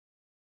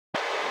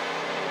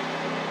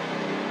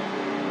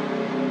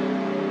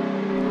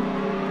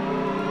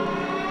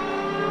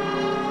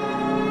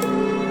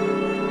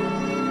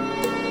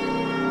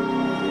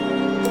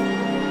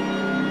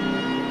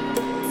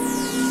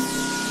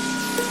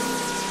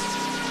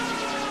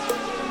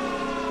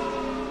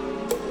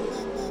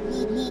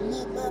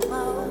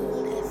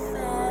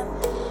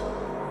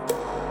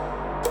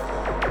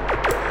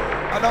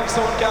Enough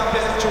sound can't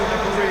play the tune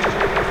like a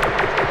radio.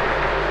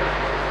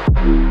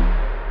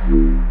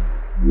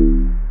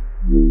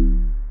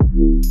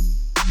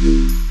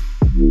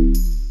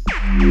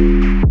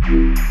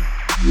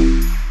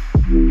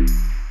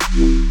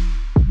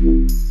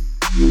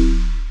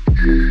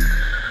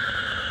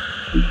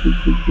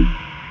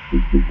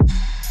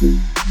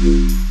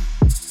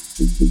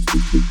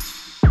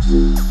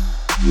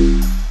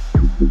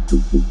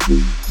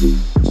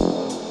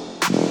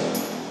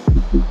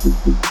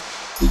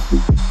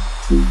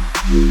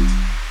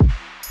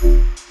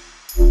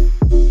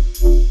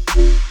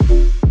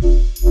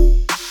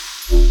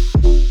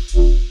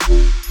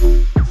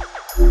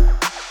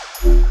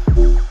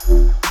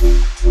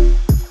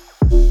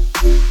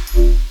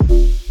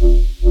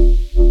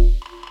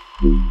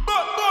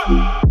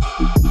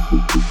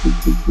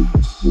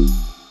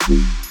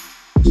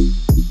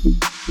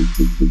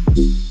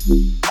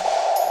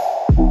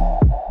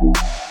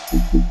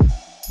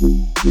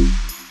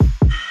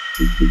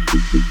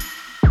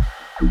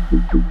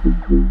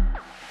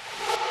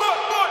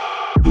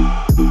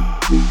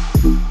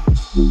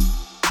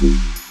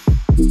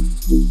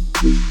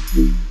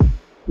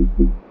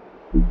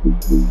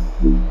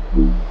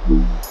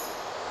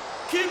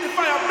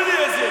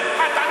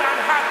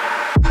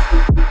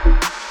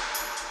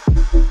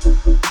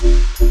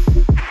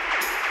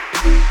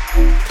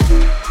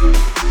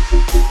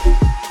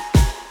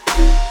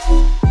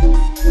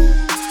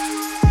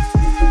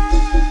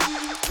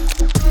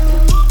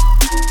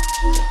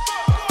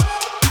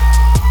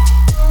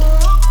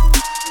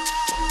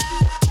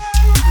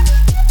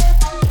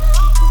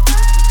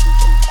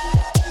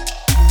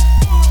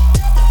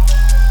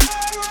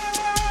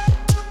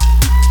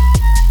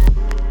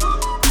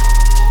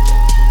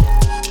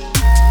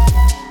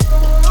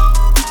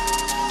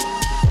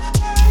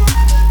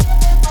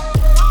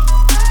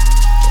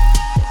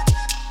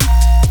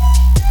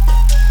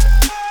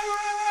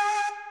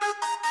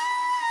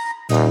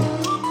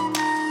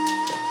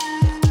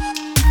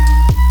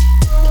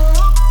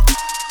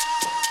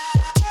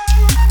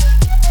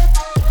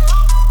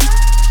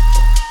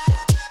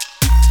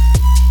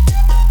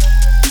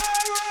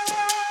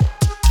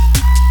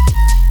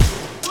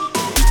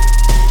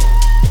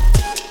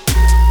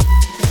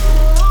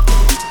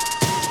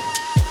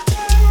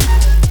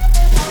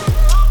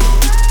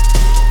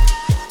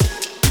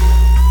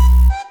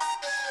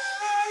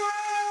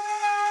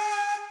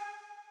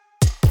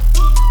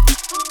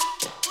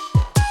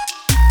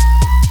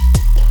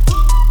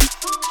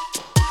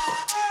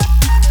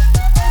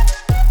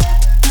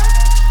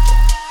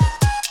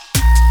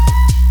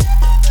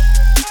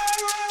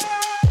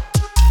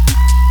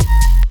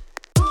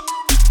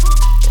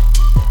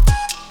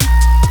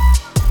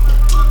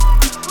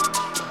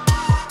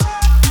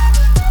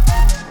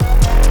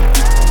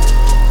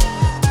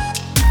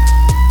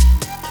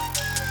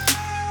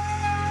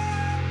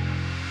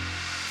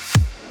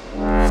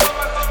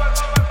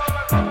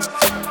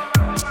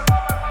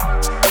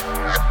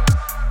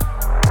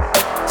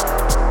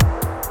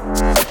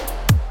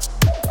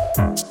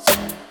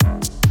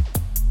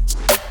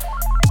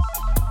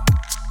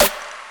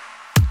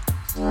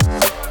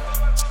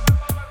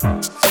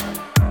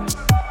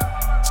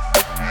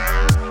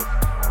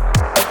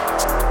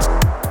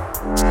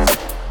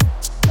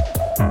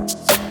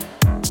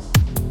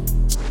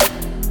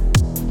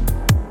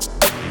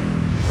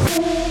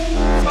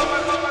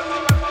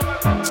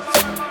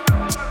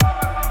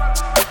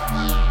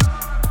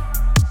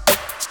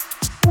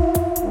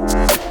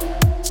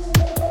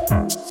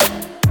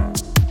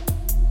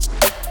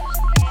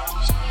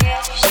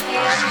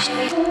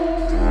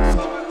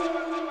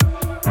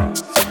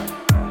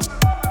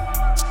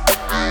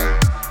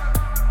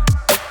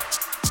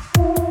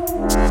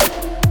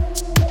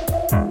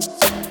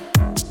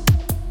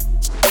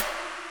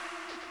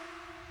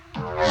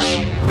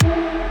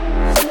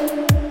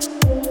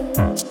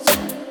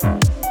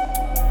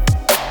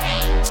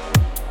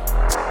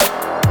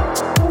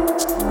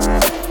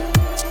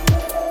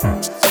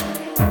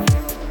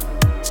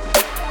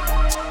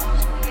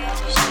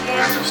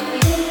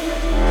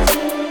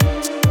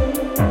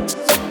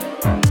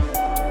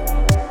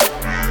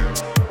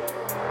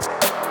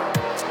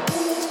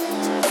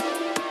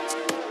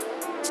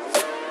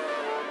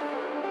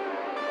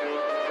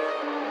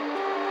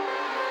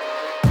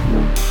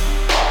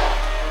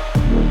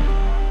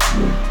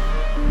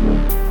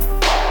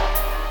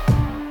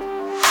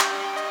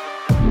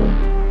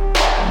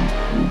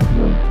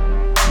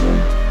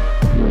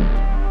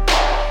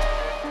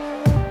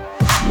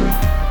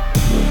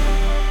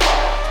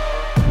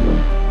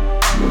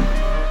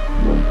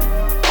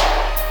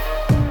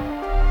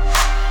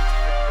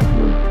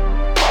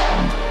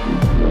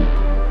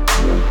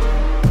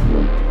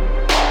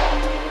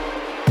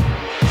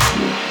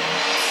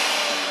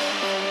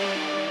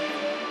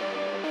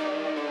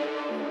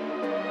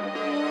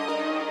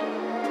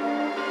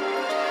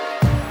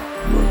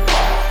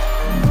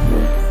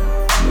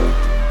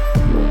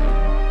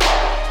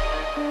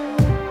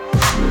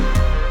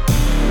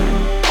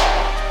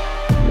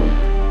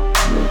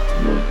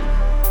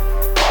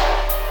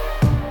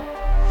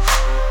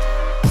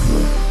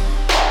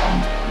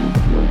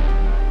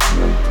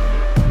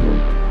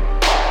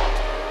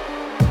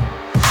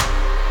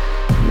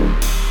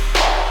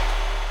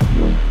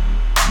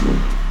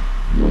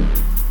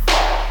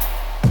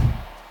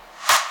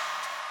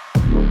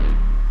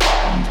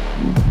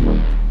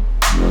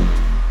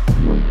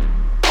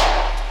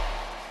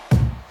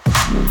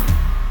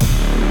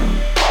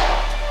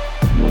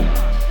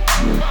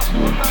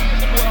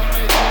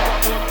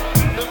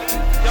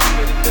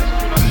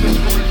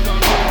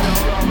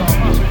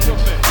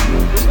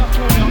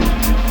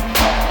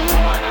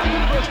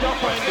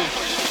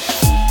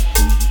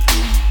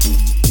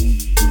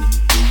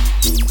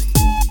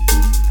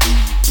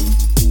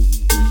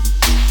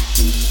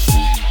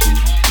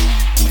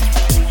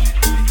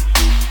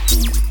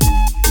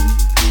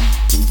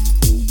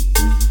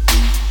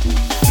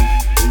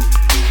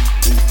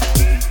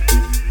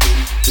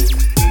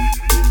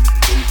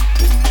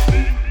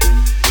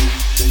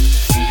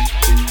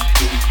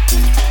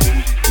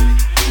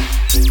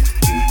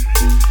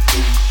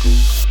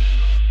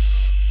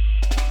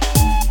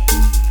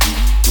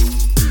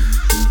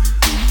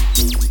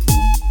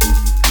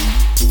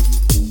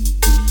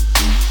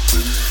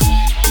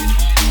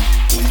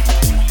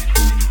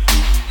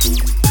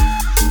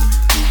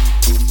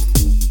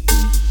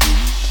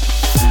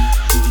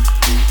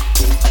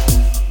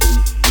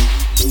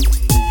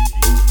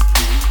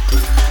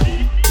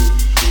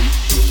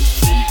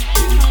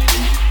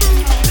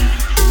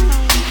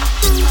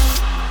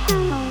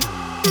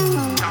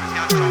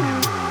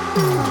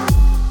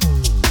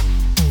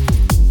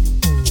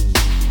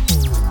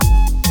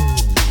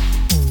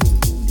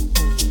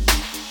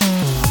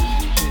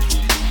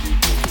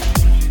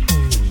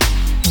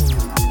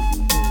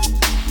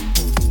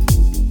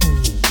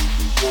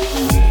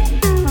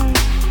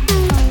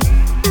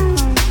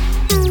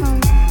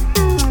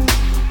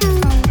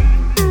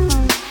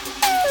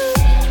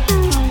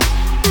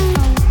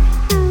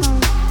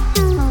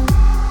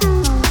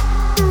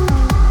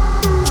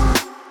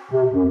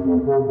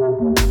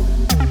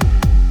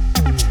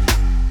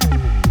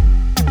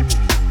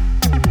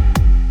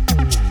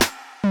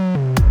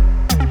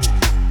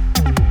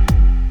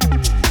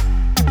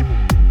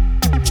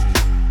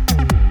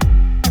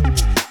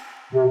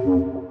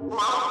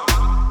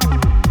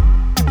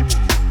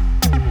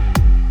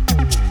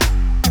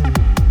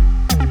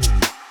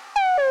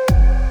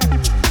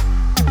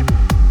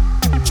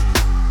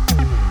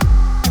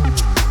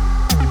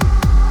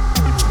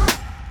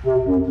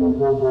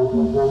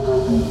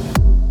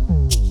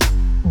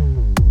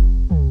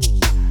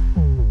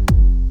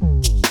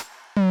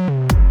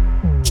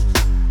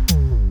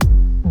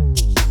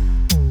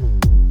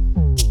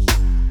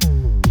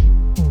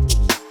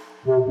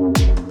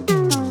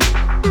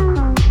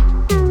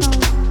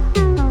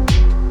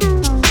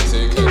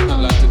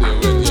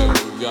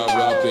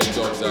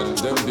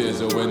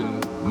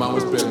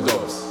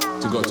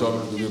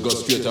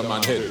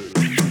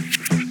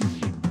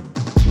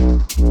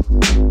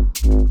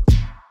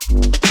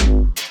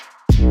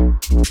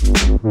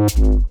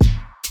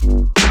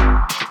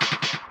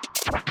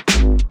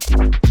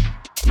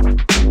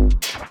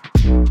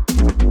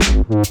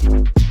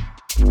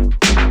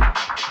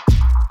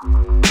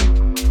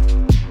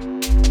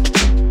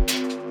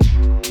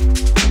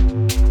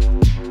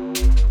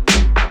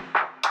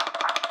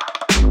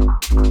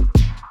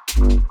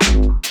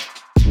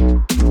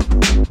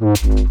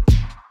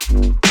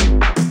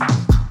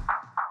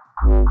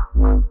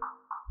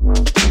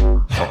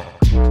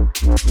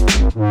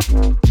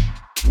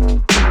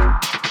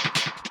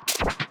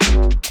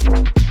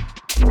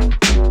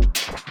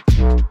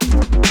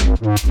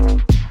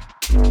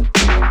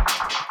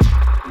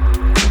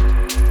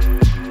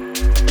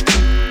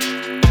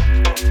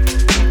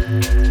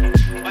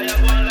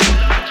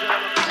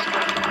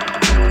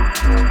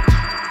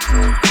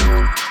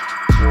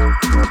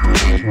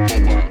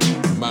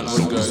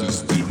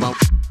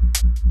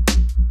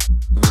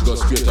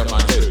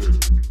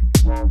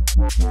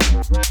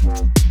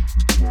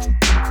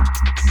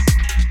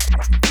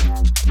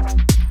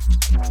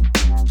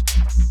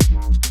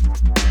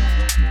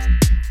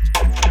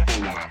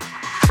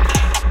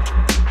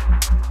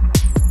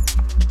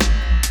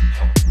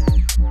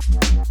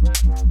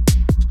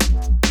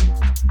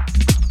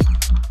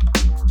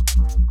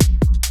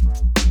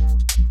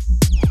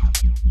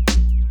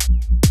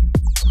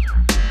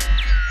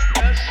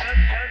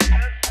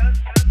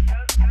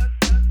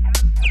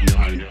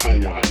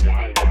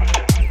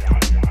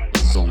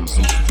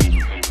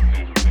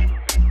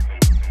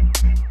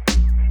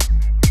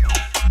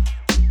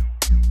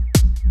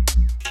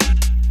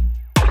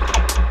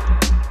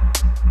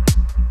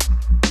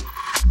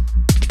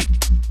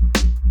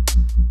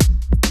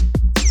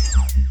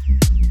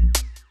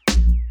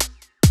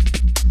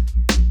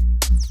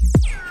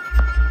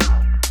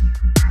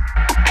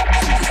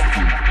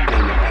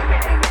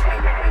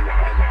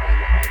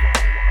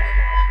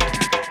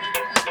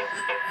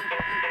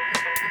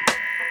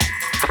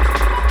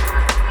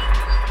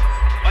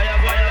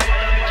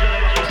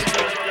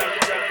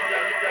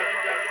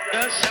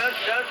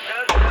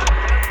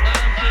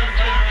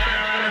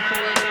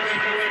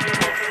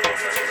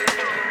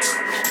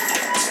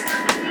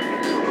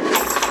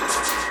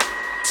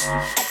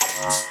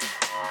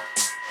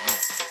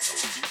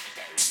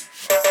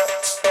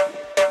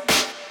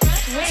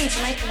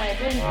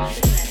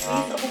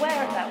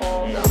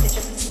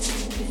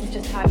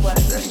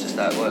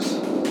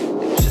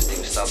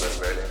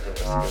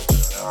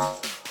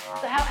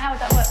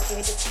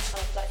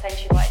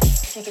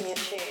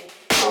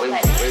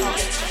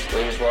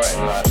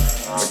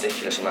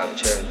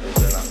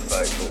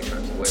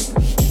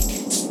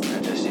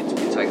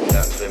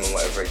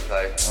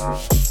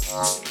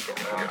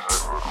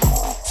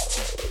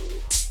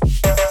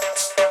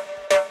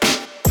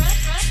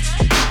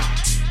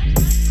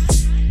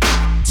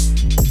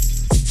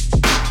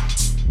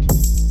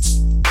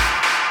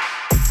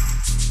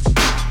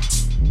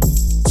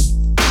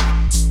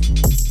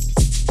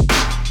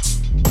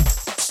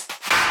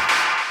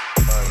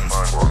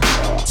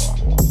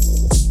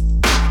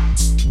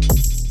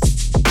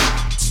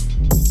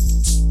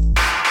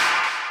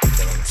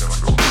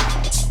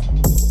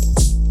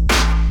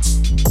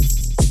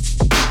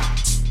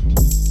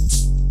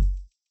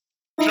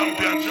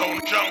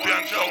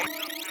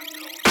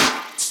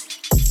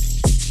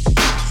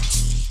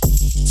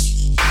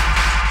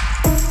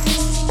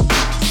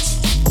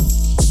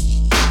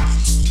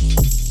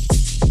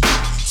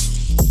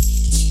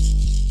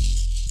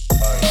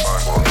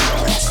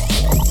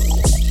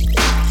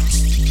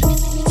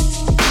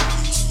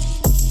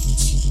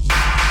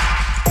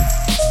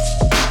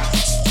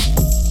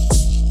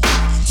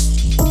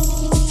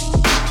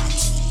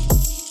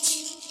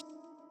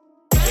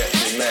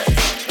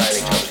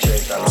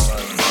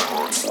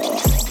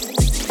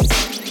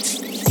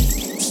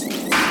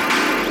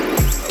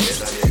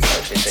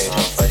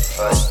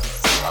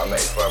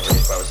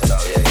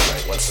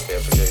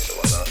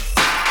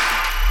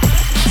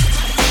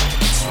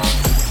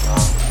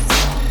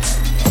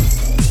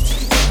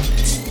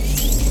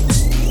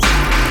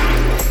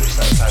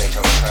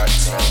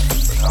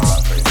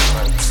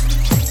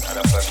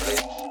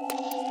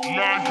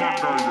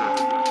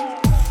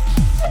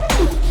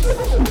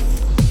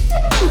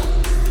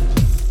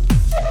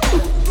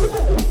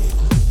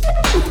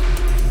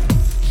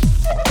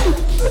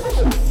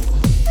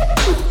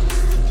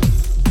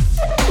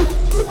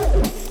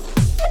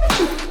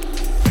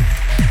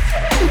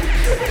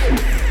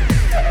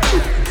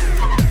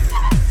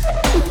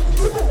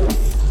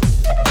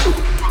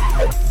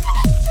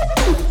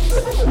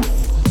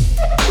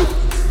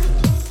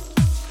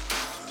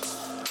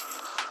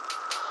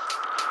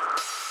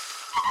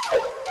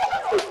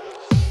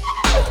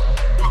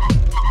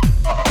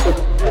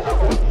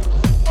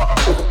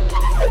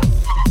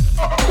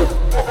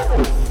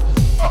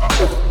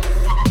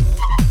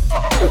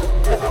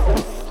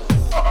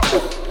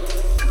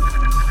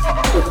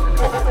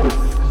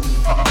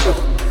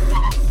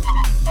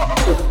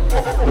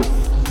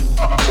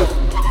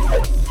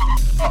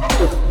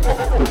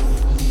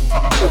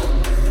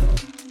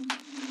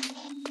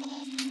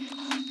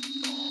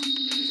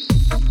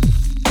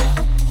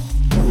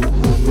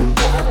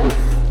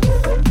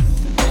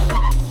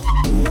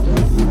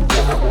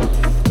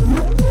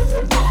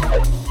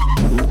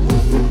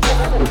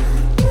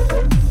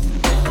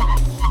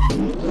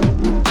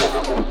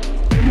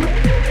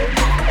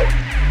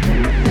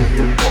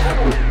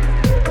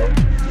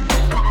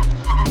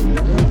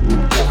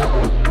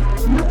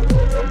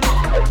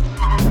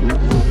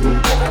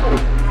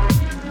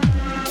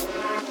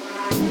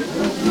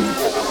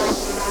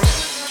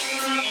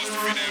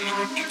 them.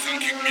 Some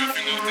kick me off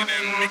to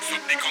them. Mix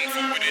up the kung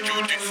fu with the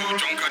jiu-jitsu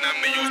junk and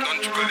me use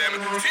non-chuckle them.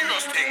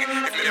 Serious thing,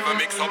 if me ever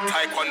mix up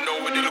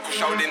taekwondo with the little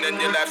shouting then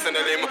your life's in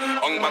a limb.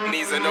 On back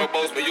knees and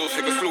elbows, me use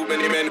figure slew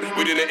many men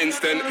within an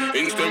instant.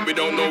 Instant we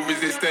don't know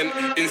resistant.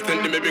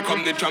 Instantly me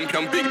become the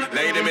champion big.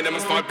 Lay them in them a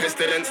small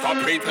pestilence. Stop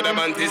pray to the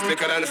mantis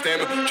slicker than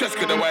stem. Chest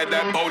could the white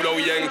that bolo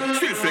yang.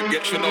 Still flip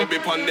get shinobi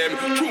upon them.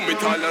 True me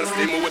tall and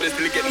slim, would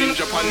still get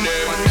ninja upon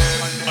them.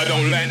 I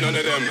don't like none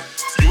of them.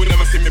 You will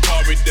never see me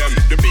part with them.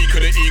 The beak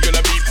of the eagle,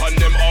 I beat on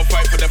them. I'll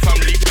fight for the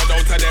family, not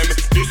out of them.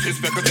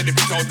 Disrespect, I take the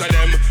piss out of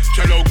them.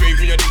 Shallow grave,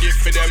 me a dig it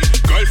for them.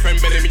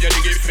 Girlfriend belly, me a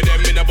dig it for them.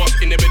 In a bus,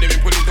 in the bed, me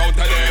pull it out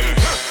of them.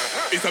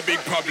 It's a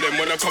big problem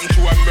when I come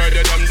through and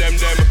murder them.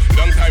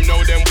 Long time now,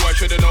 them boy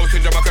shoulda know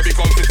since Jamaica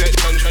become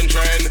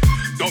trend.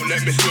 Don't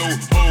let me slow,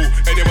 oh.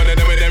 Any one of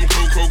them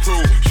crew.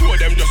 Show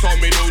them just how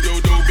me do.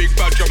 Big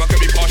bad Jamaica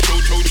be past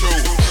true.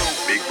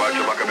 Big bad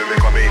Jamaica be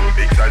coming.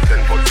 Big size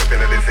 10 foot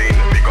stepping at the scene.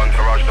 Big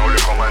entourage, now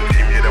look on one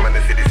team. You know when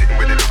they see the sitting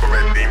with the little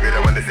red beam. You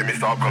know when they see me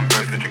start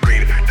converse to the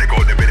green. Take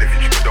out the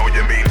benefits, you know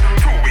you mean.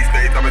 2 weeks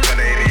later, I'm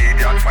telling you the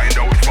idiot. Find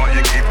out which part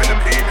you keep in the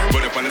pain.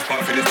 Run up on the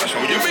spot for this, that's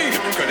how you mean.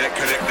 Connect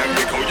that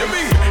quick, how you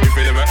mean. If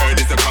you never heard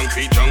it's a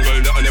concrete jungle,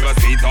 nothing never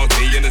see it out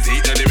me in the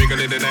seat. Then they wiggle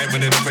in the night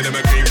when they up in them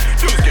a cream.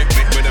 Just get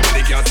quick when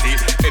they can't see.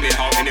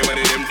 Anyhow, anywhere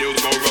of them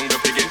deals go wrong, the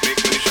pig get big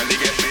when they shall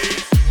get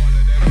paid.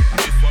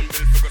 This one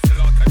built for us a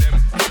lot of them.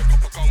 Shake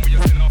up a con when you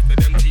send after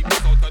them. Keep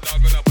us out the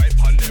dog and a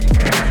wipe on them.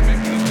 You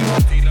make me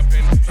not see a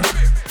pen.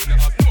 We not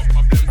have no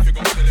problem.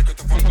 Figure out the liquor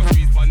to funk us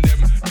squeeze on them.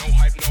 No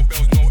hype, no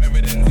bells, no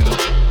evidence.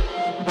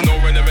 No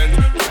relevance.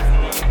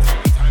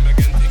 Time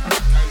again, tick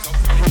time's up.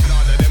 Kill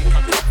all of them.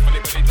 Cut up, funny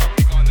but they drop,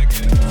 be gone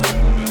again.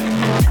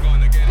 Be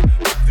gone again.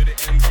 Back to the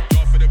end.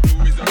 Draw for the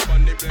blue is a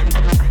fun they blame.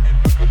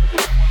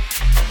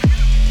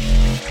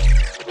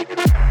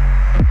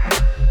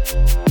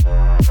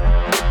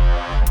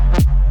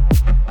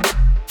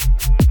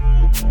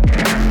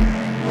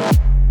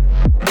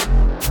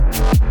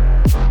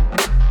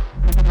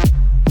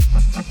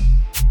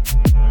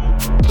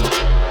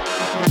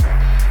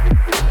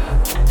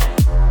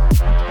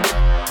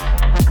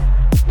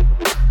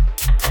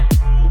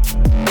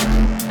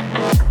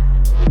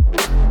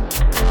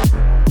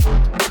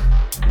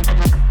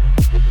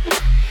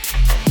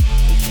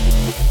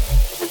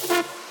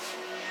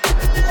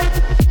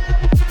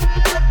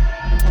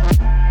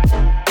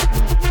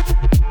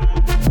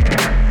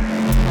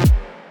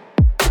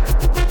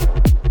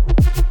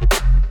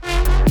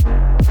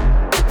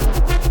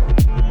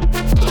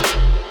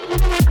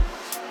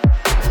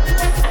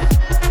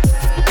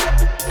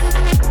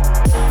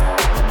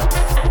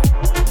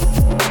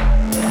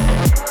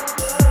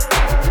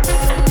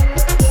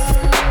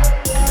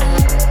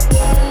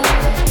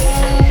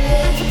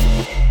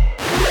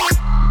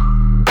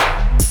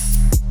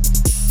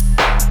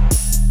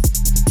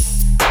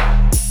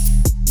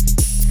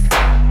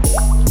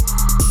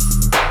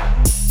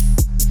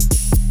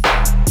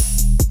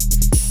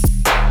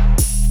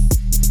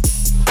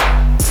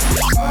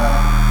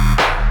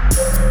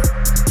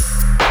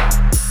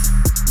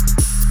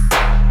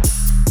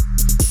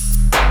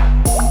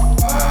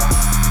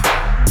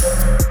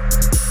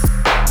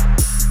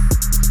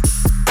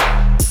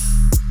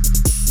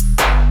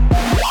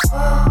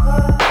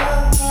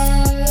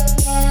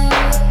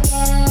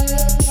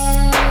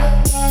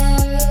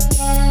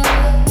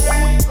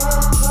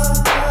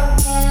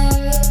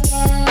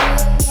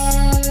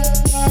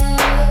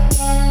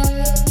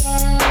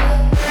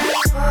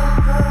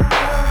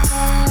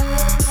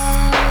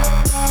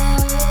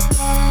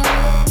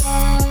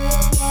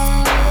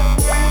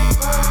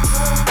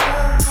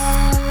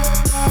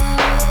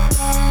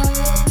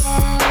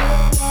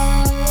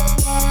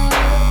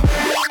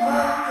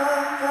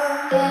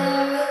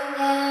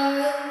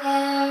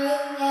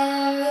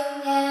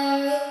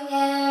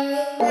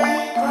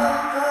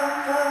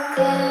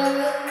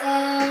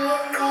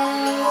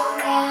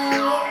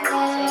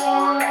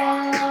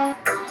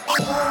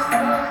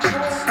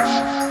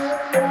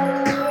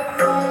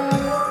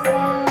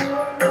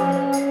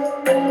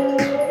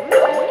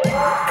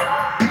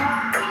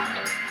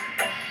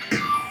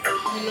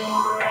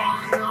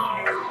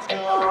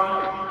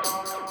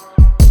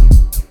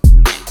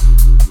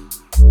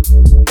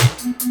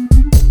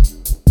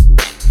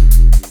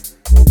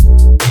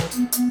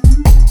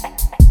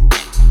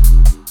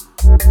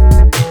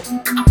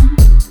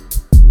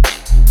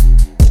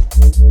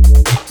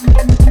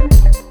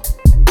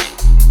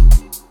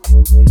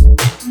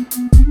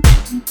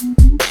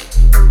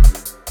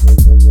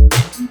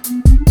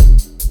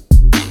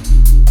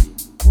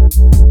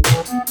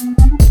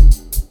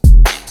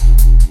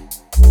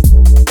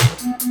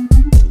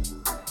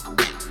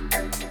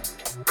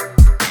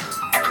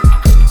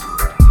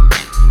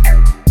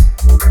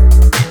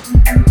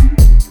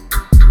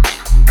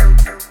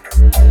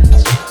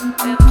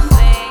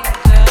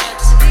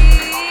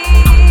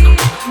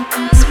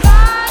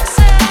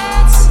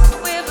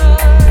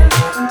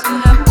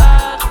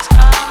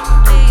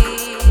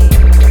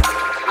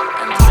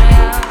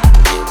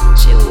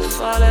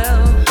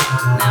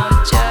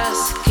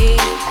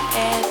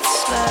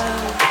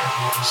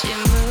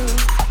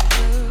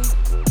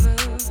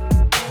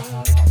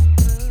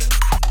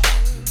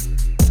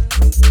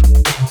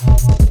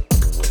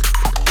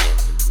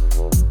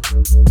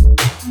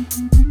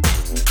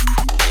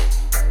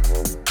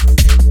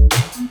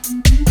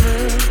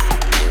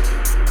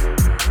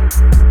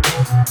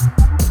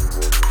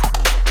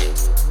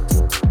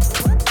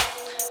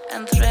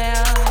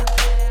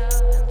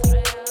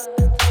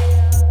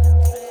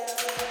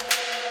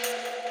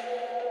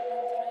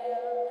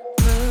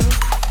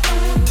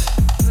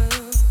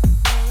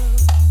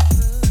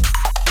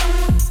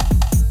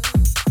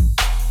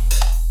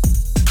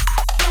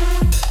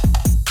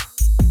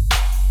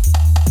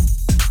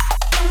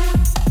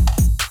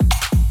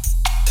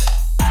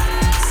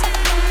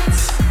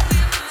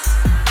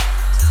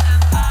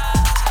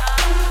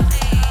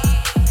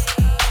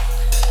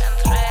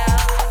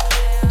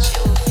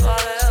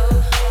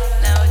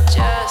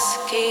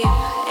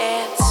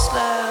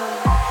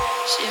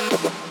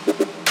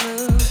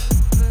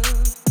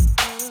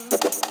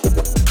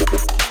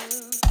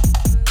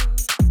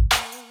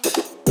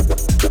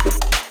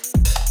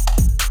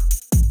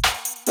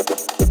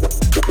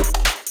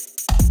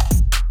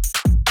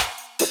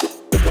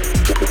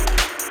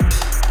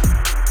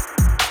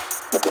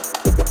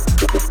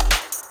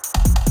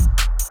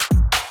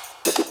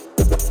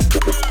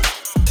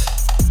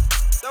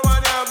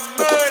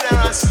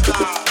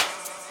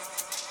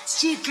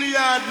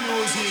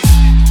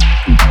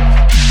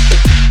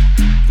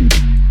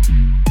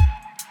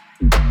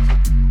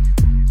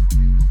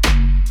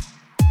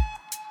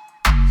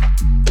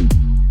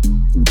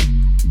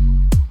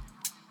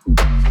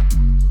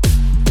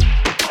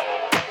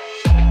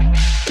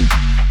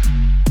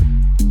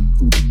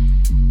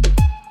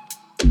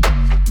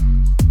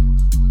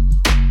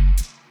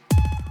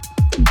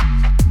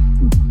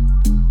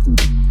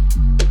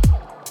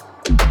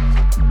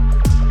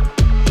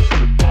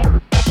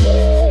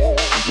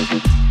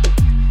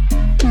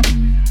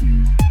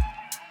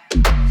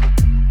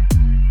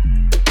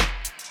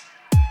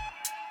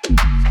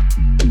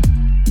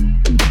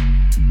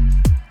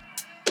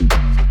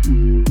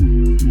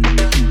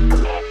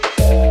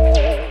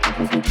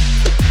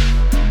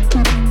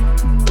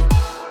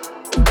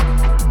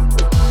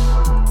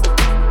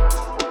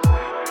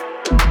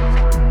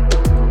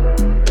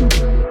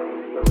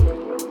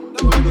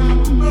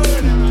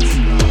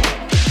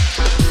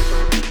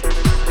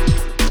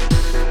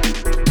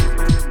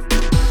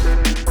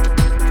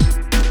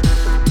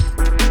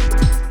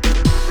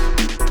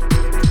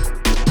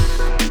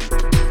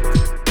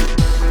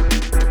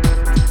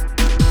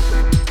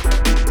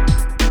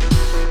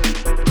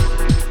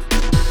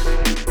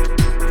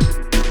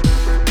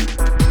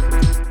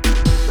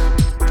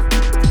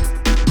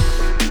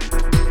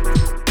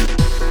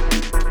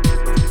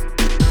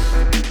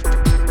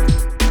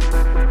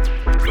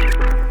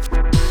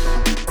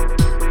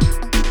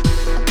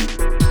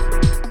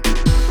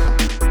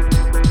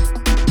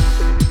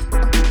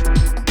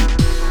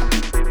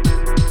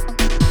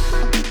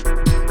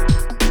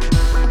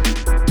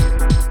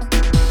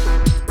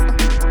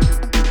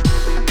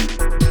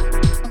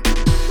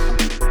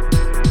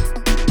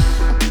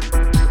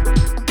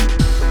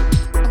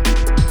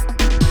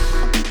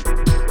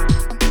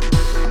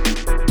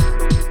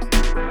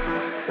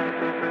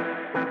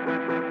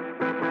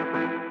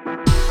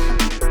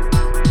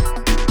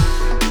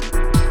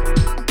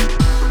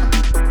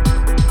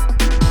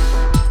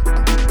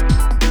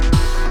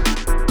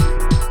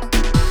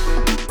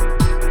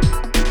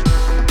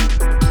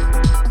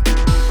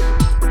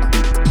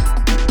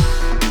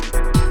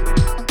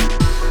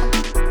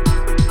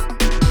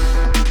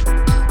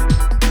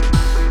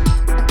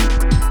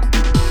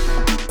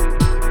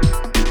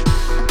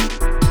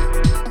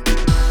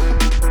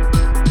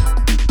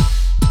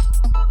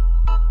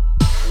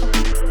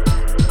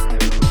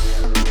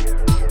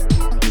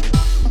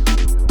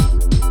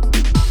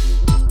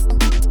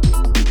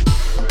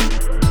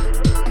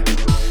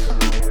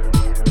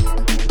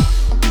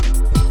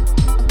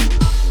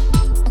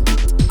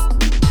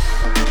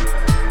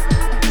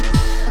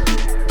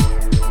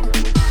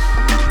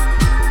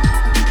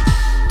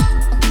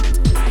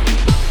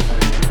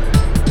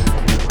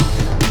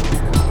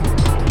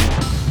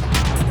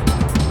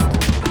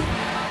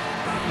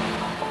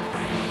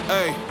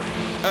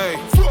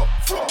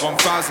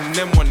 1,000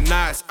 them one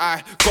nights.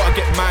 I gotta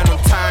get mine on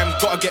time,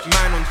 gotta get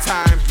mine on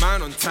time,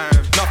 mine on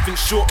time. Nothing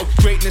short of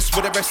greatness,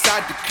 for the rest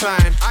I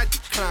decline.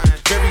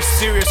 Very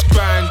serious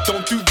grind,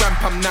 don't do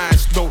ramp, I'm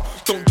nice. No,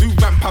 don't do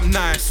ramp, I'm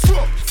nice.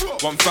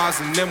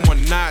 1,000 them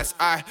one nights.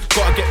 I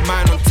gotta get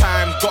mine on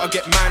time, gotta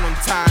get mine on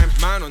time,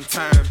 mine on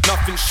time.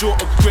 Nothing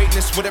short of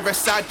greatness, for the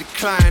rest I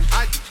decline.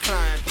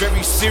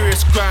 Very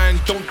serious grind,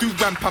 don't do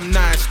ramp, I'm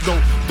nice.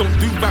 No, don't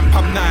do ramp,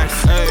 I'm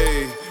nice.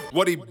 Hey,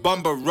 what he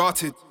bumper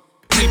rotted.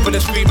 People are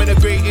screaming the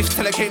greatest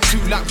till I came to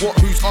like what,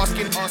 who's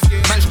asking?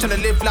 Man's trying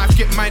to live life,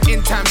 get mine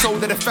in time, so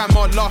that the fam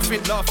are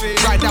laughing.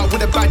 Ride out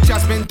with a bad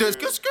Jasmine does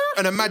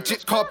and a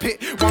magic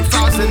carpet.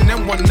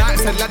 1001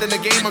 nights, a lad in the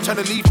game, I'm trying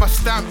to leave my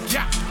stamp.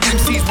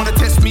 MCs wanna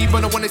test me,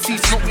 but I wanna see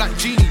smoke like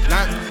genie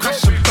lamp.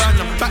 Crash and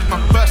burn, I'm back, my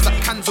burst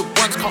like cans of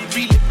ones, can't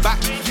reel it back.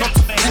 Not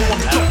to fool,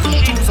 I'm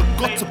dropping jewels, I've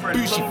got to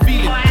boost, you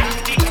feeling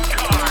that.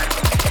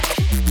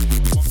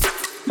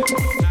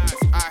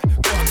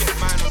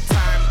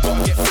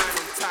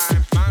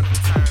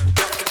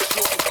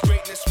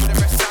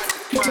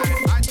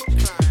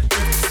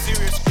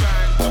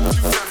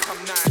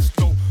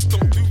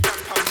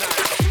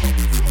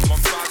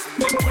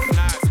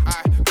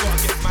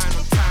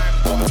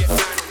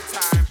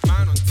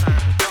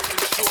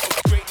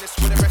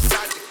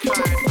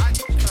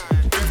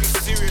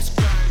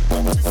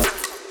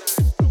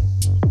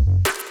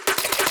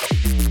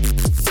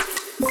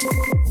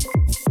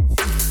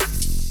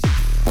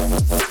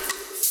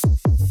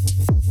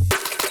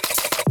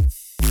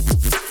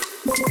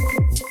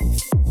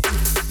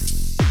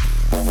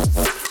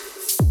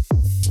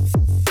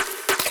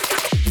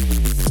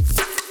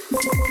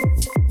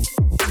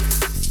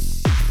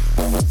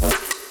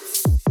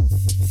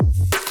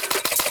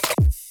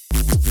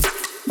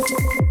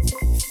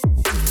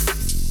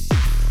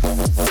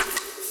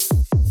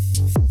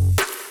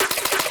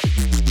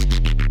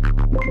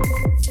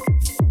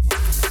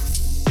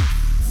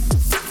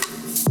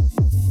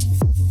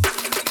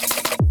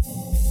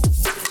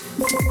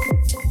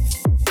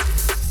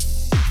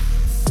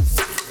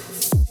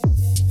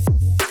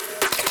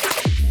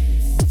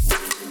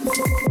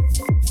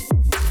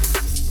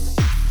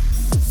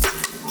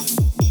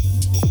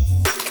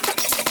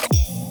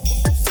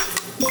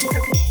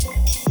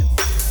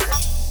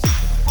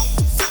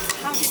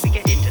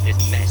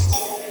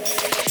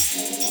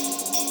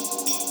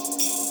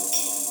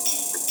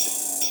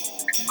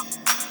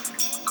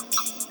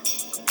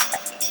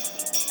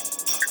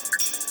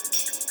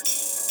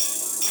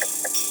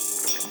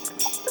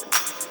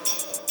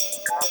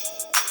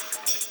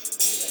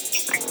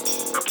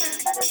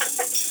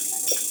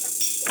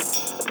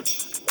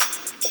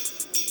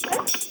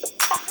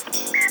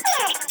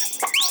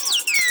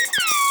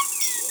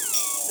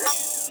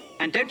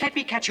 And don't let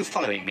me catch you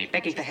following me,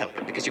 begging for help,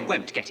 because you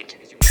won't get it.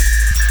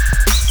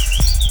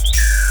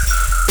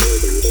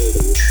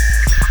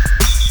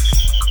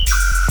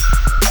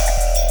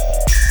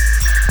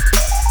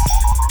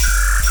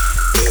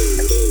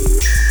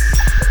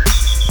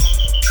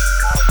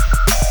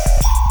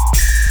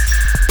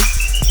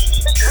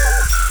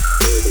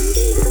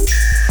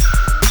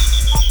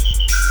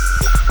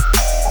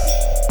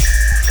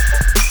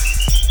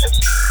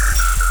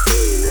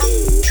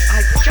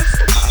 I've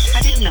just about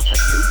had enough of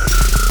you.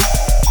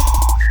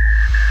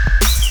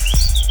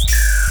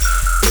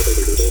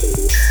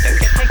 Don't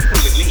get technical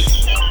with me.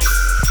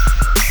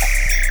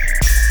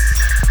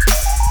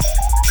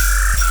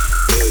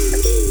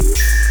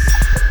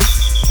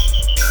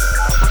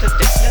 What a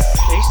desolate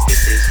place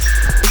this is.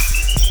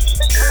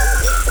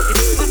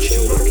 It's much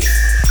too rocky.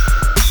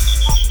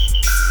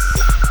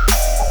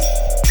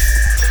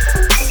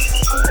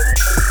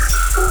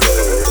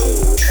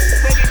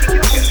 Where do you think you're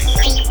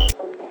going?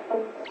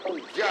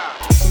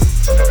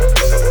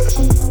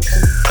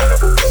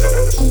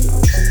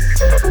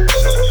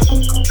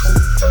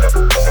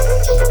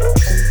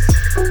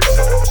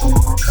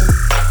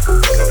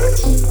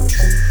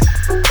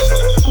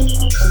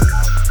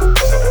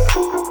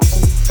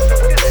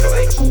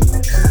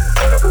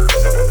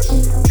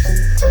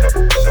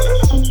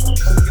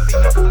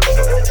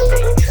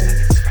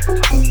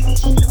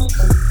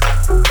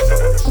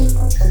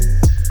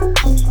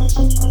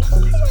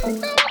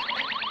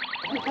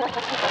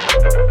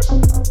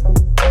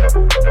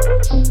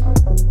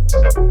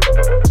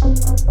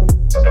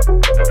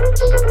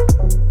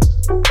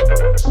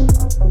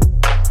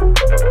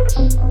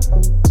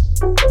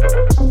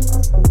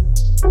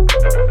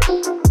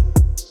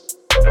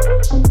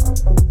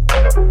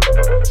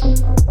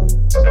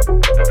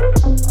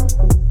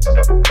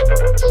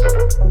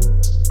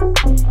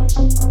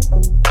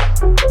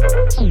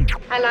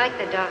 I like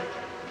the dark.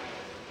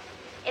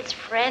 It's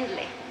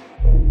friendly.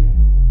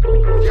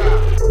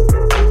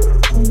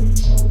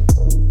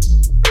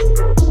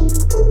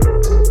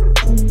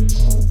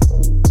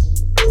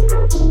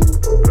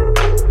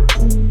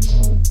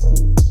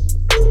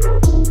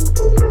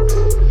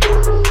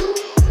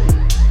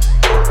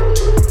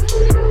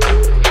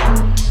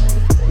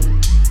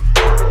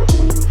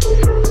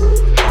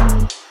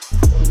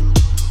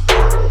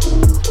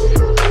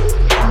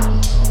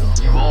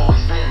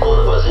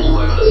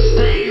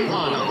 Stay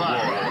on the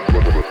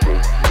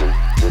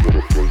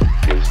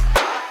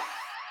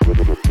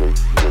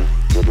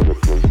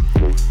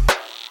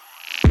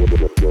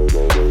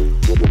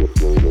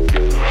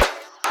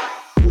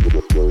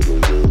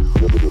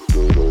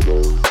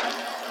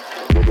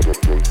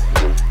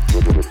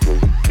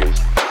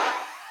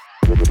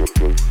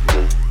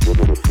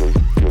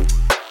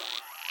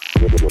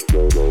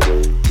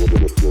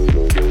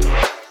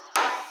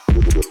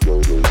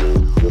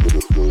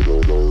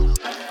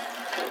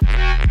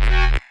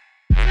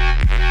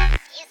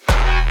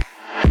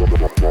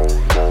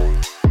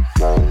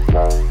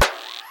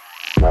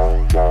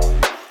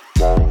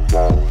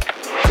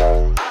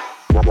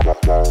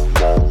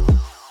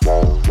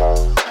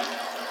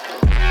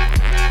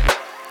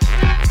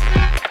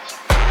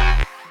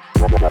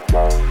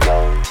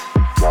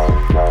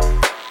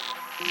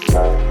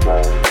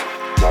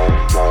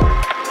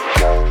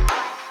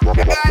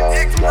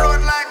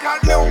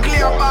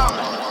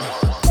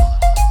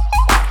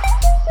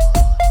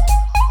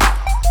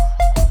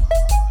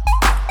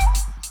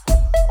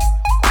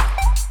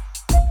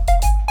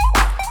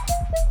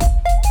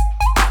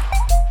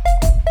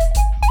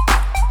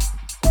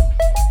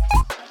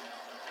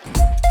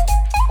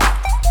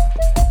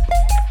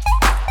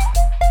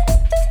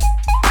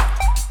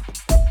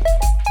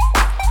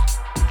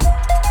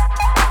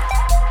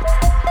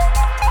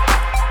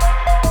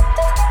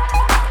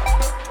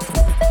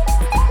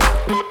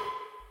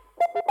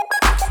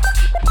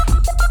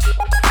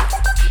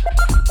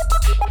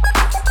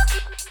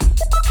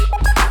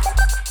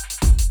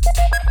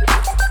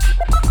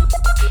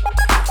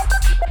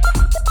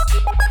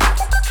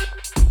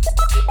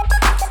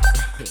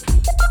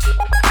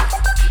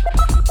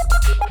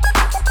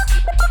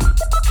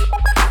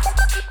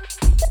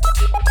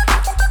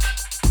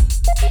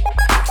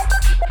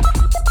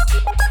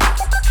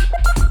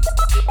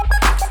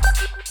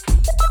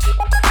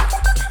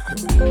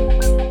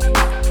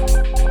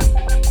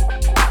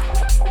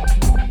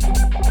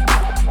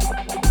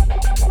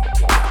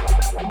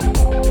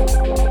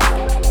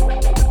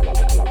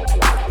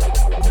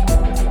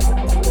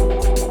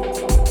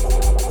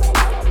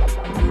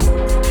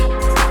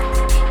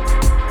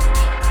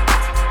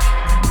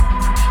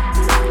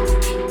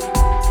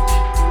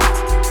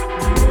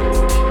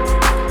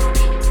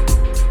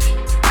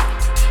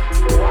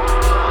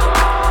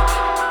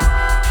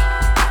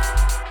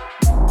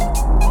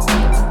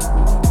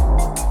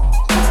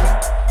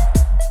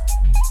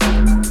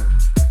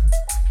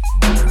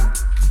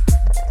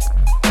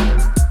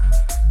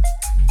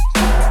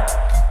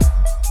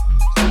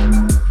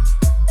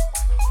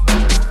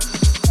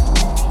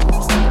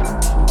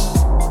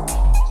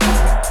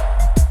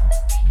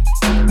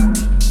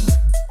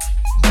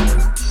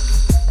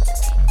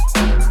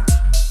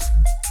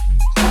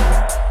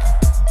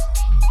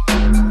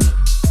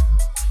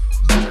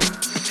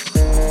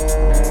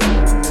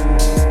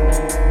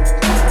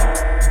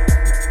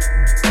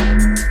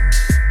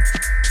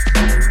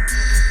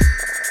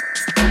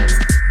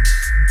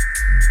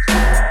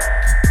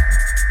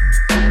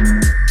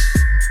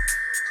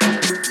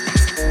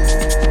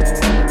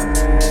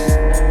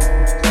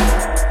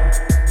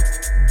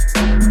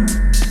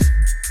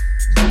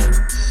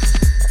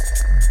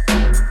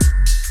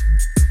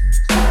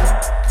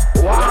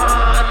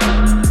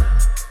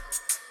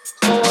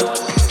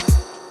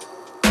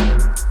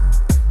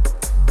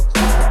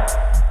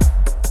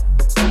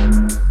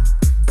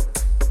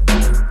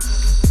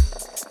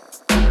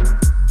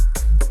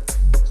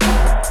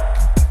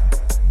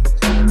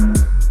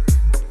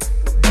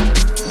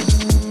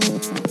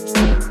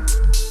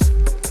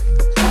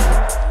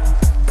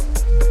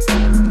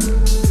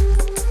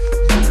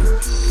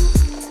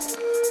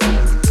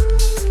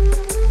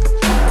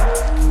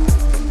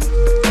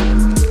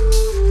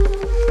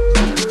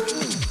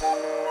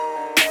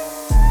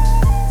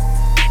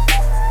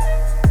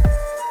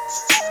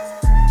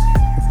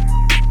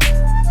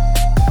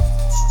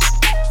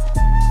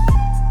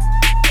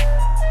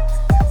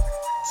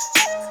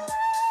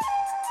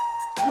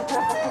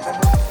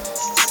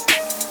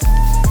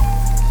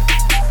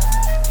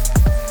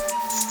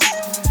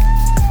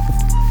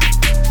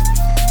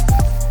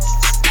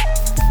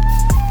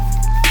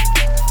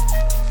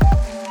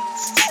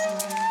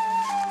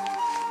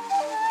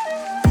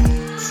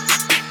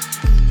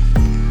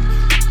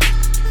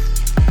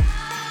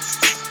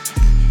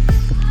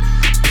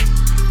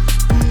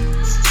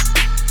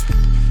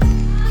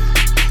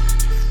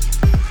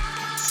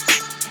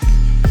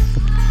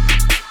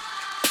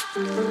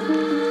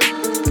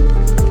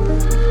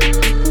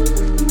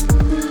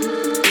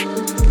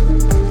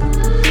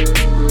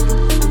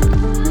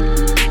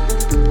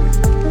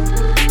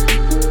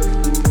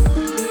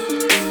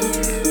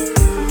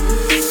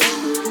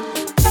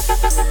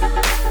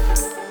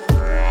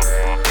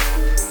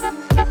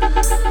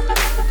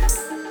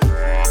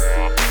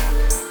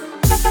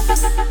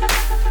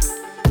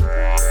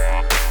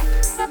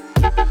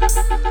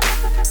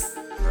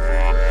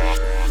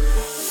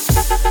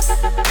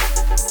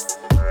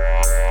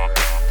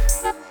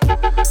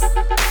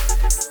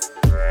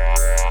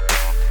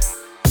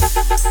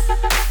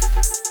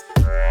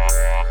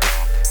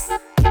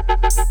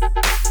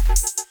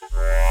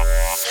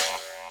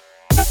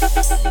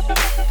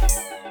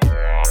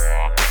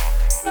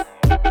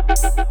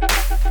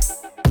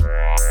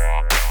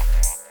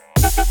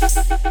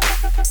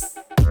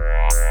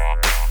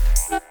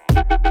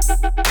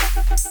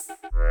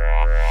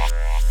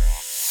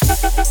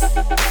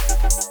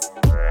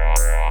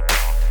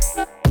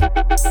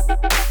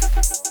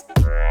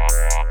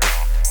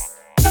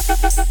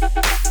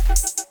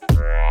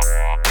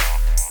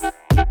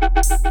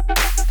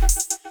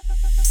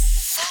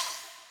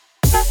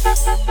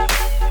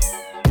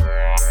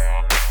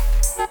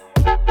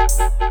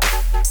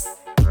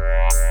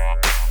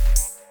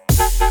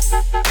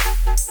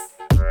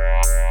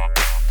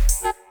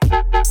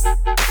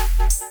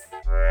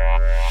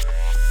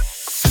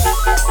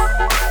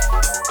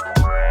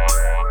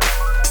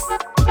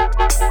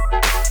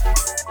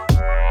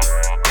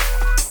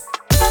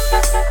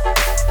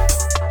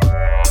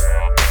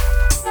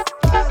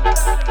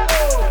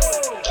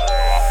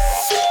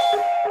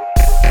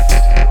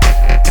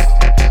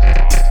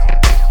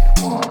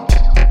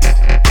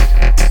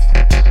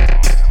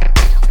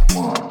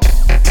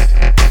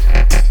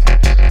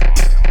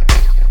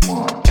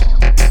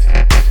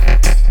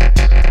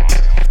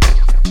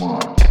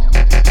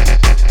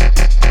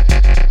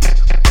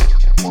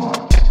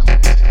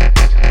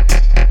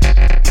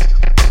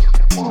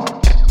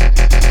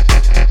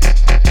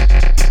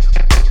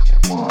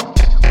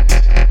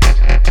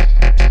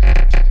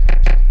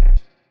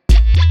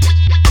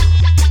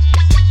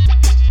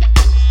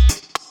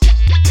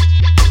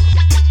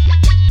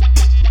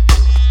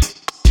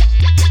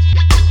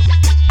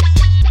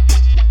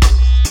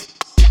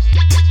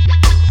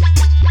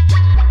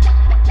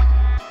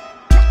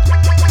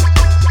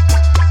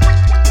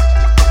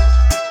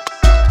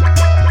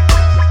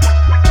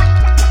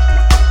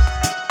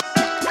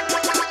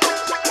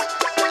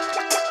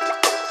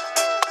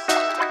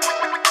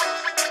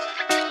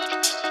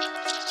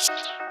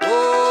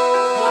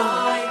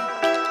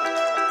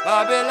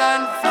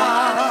Babylon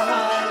fall.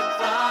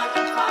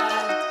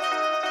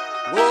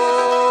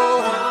 Whoa,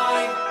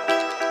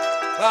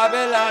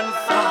 Babylon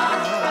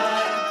fall.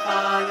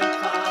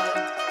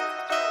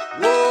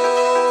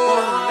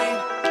 Whoa,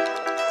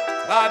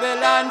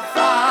 Babylon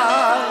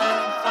fall.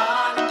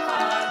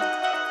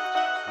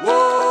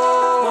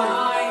 Whoa,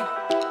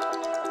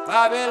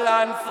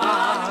 Babylon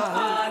fall.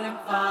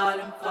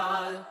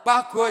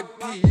 Backward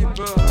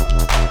people,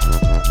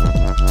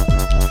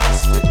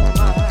 twisted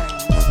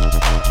minds,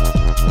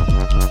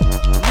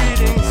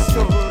 reading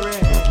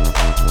stories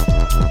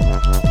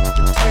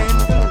between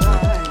the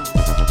lines.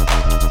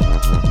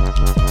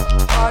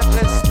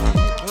 Heartless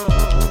people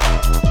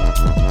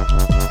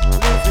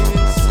living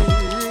in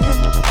sin,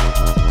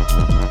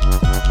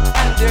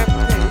 and their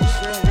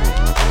patience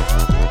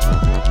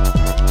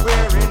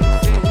wearing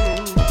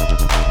thin.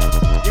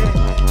 Yeah.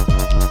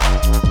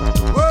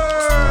 The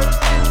world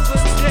is a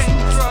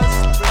dangerous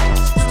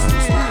place to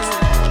live.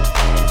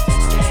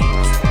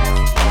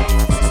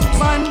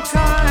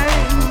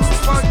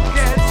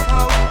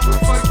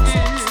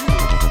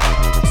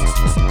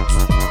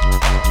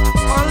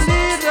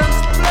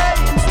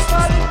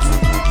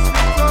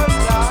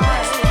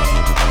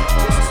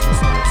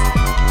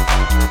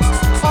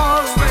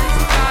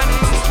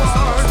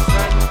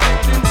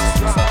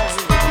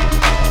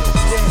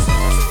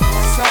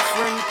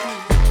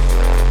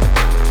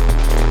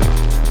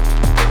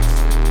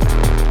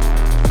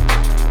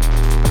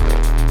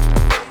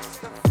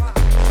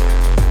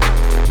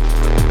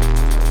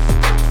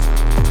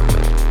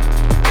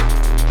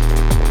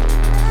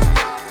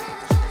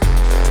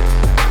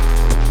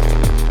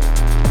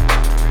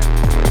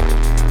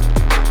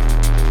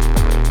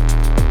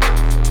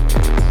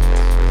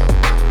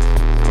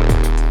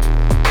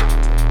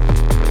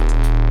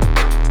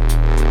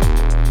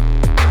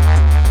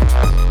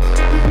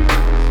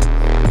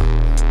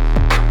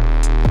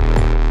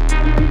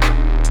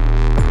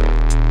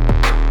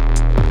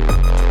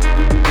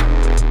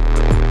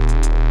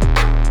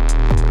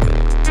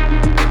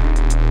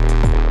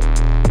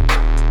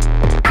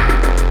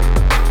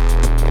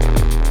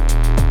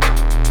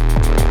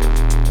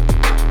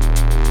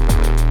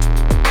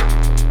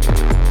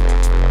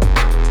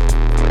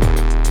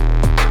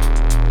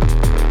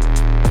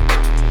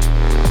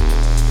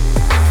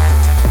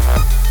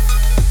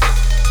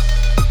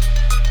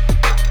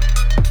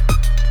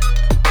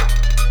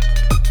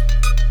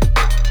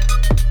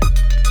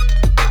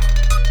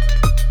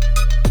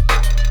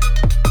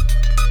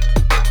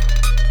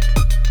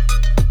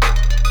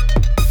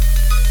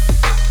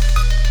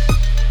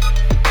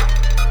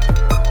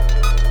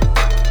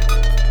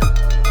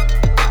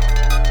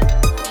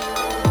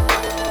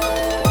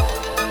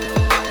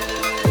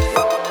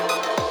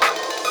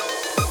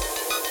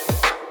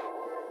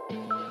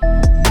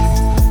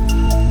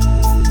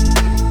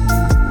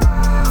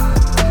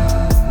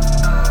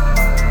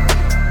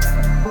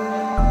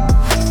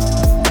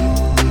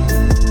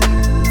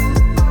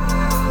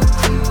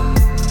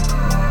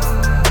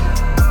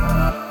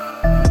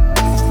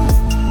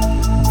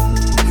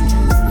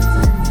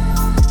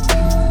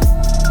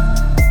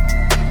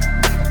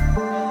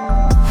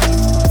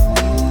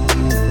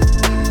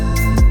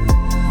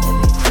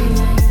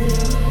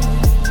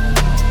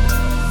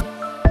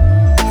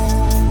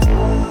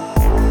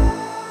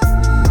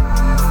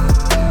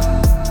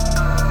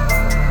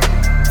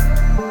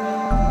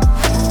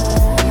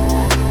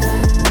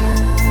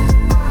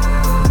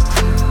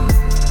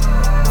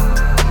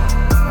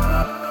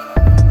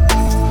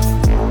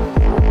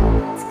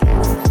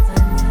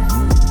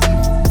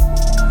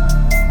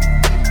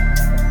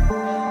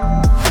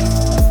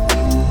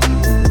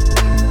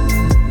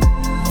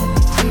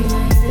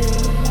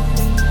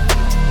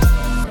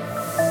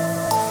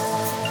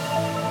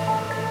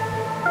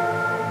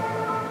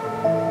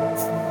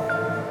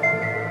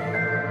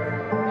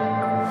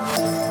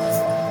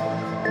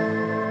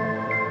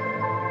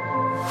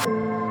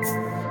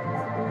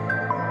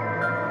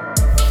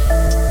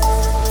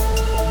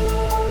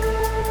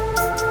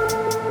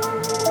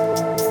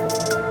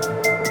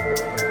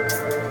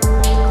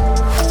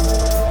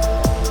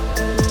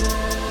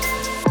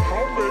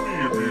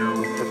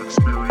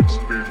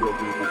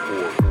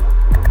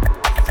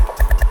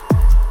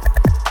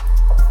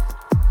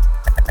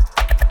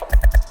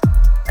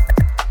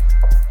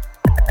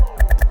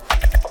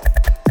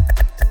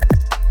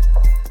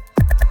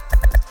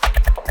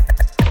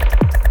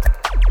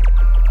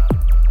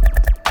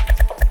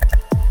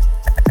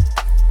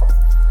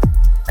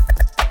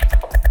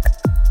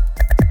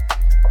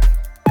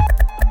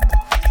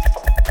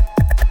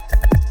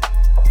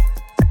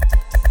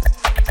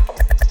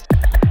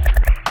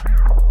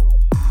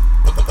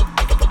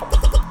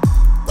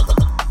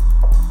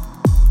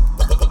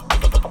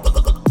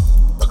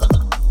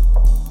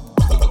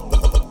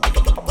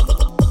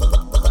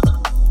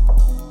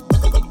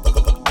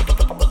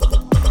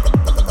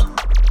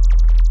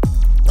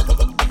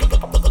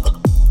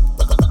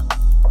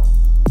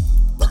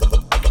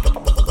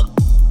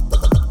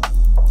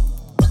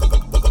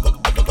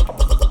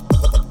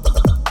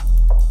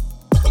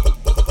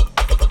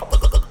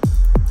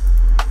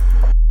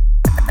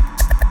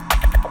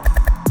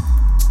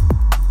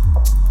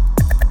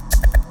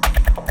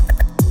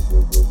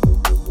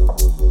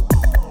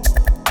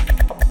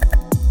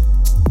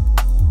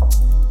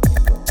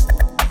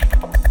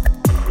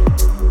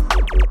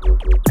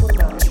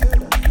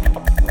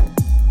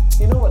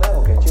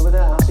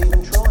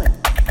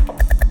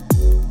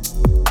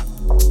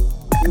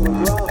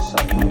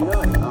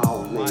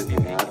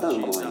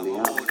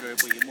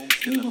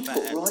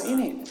 right in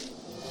it.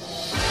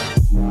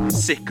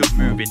 Sick of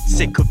moving,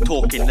 sick of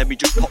talking. Let me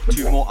just pop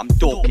two more, I'm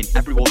dorking.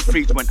 Everyone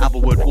freeze when other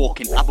word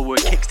walking. Other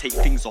word kicks take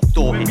things off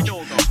door hinge.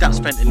 That's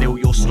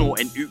fentanyl, you're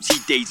snorting.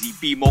 Oopsie daisy,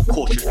 be more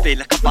cautious. Feel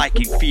like a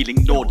Viking,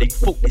 feeling Nordic.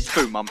 Fuck this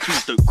phone, man,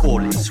 please don't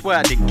call it. Swear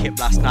I didn't kip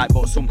last night,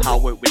 but somehow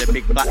woke with a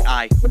big black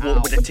eye.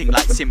 Walk with a ting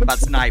like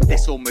Sinbad's knife.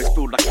 This almost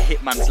feel like a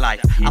hitman's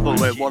life. Other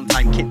word one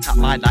time kicked at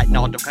my light.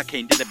 Now duck I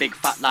came in a big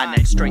fat line,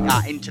 then straight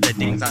out into the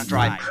dings and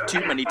drive.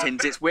 Too many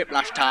tins, it's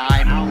whiplash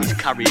time. He's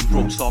carrying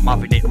grubs, so I'm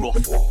having it rough.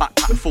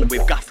 Backpack full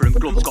with gaffer and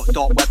gloves, got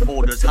dark web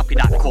orders, happy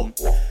that come.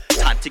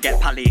 Time to get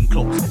pally in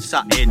clubs,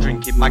 sat here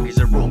drinking maggies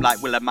and rum.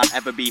 Like will a man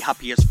ever be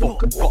happy as fuck?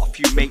 Got a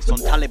few mates on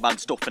Taliban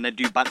stuff and I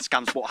do band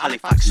scams, but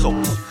Halifax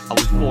sucks. I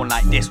was born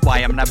like this, why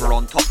I'm never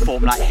on top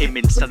form like him.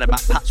 Instead I'm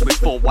at Pats with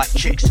 4 white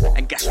chicks.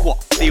 And guess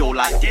what, they all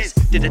like this.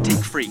 Did I take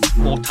 3?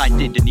 More time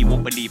did and you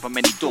won't believe how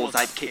many doors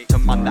I've kicked. A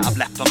man that I've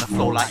left on the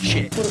floor like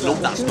shit.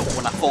 Love that stuff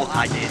when I thought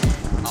I did.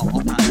 I'll pop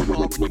out the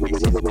car when you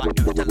miss it. Might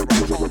do tell her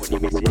I'm wrong when you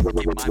miss it.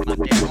 Give my man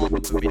their arm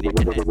up a minute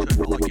and then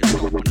turn all your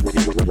song when I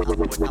finish. I'm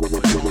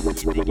on,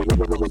 you dig it.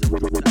 Close and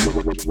prove that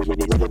I'm not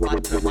kicking it.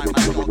 Might turn my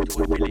man on to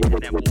a billet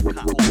and then walk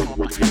out on top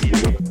like a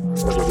idiot.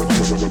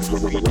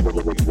 Love you,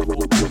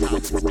 walk down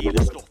and steal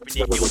the stuff in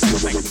your guilt.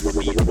 Make you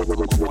feel I'm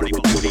a body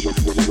but feel it.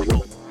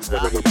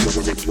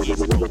 Second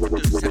years ago,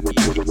 don't send me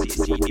a gigs,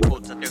 see the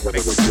buds and don't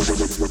fake it.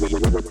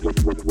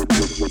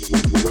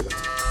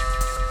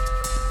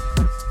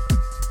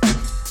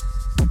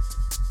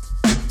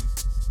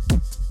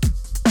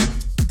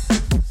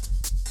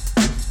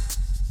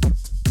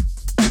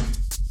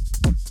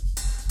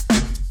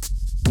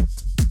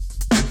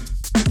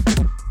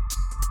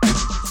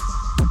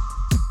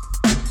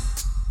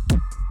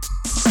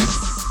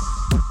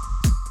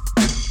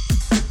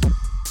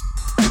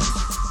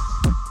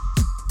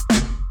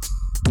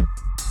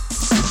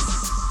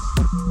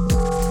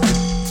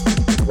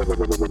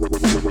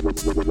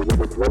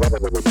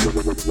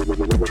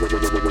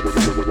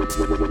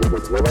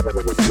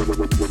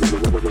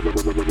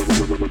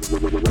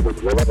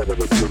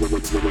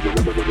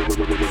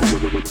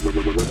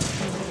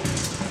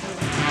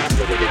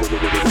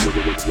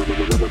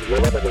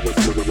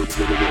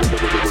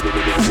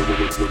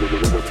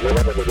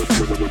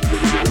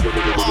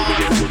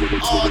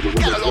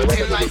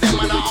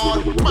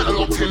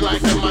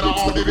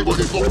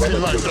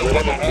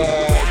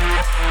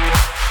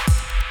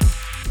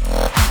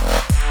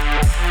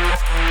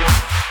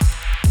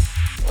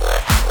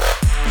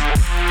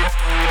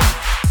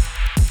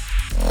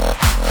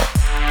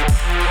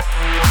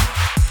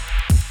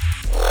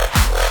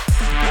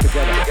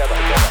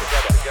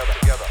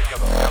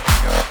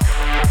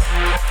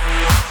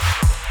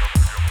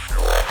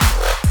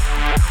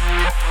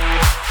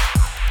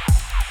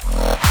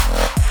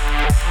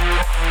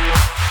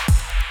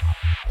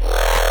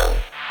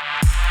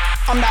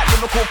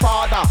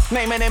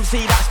 Name an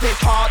MC that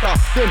spits harder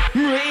than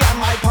me and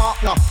my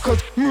partner.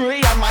 Cause me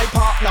and my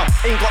partner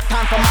ain't got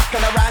time for mucking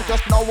around.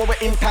 Just know when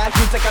we're in time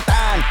to take a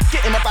down.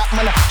 Get in the back,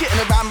 man, get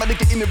in the van, man,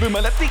 get in the room,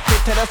 man.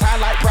 Addicted to the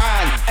sound like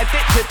Brian.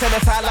 Addicted to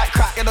the sound like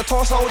crack. In the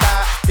torso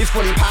that is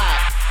fully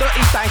packed.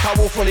 Dirty stank, I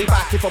will fully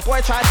back. If a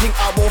boy try to think,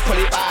 I will pull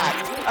it back.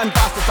 And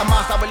bastard's the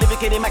master, I will live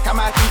it, make a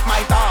man eat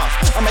my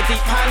dust. I'm a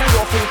deep pan and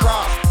you're thin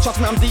grass. Trust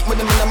me, I'm deep with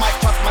him in the mic,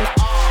 trust man.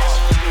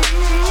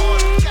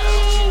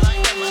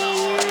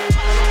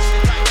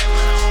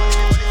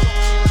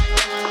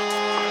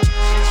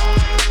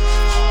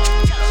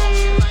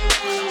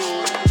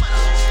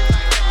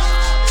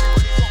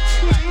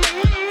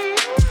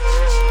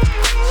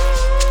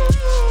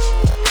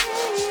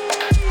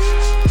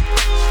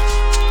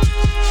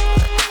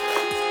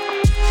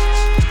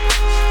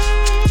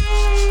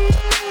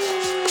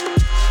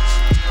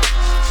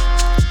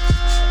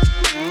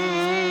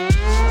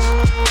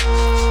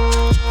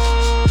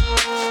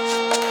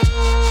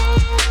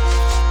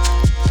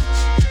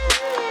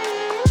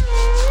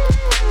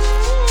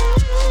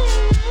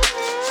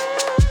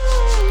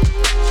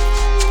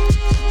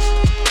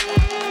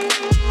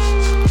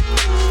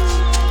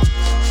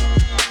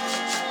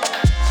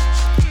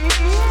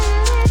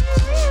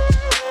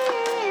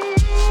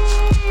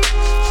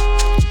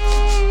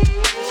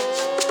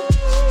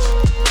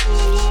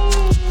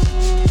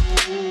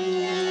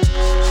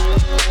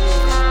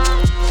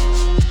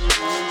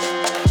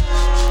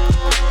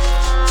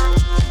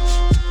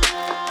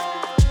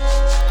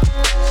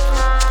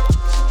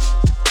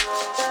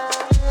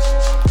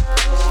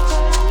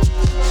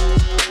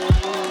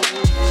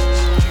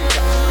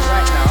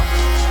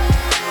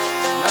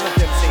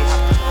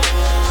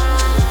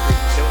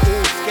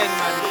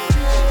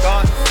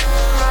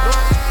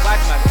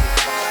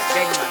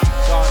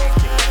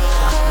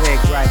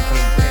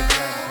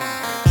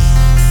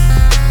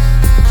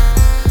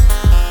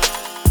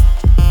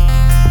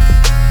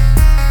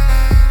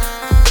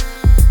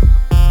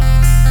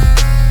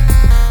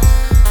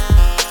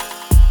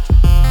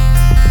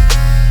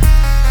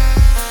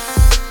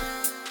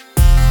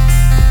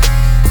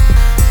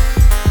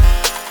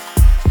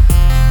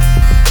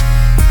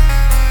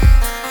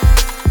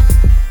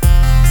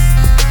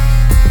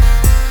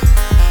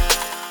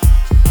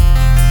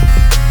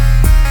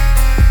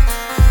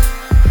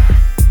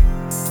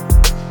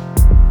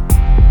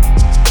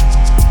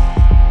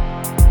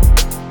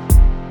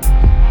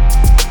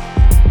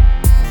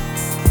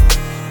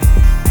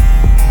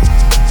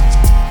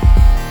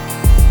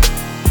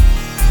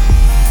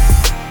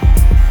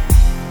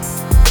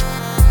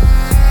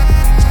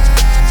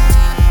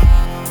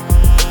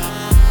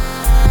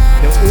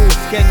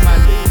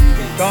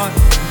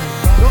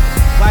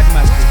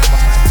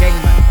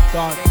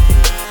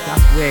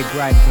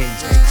 Ranking.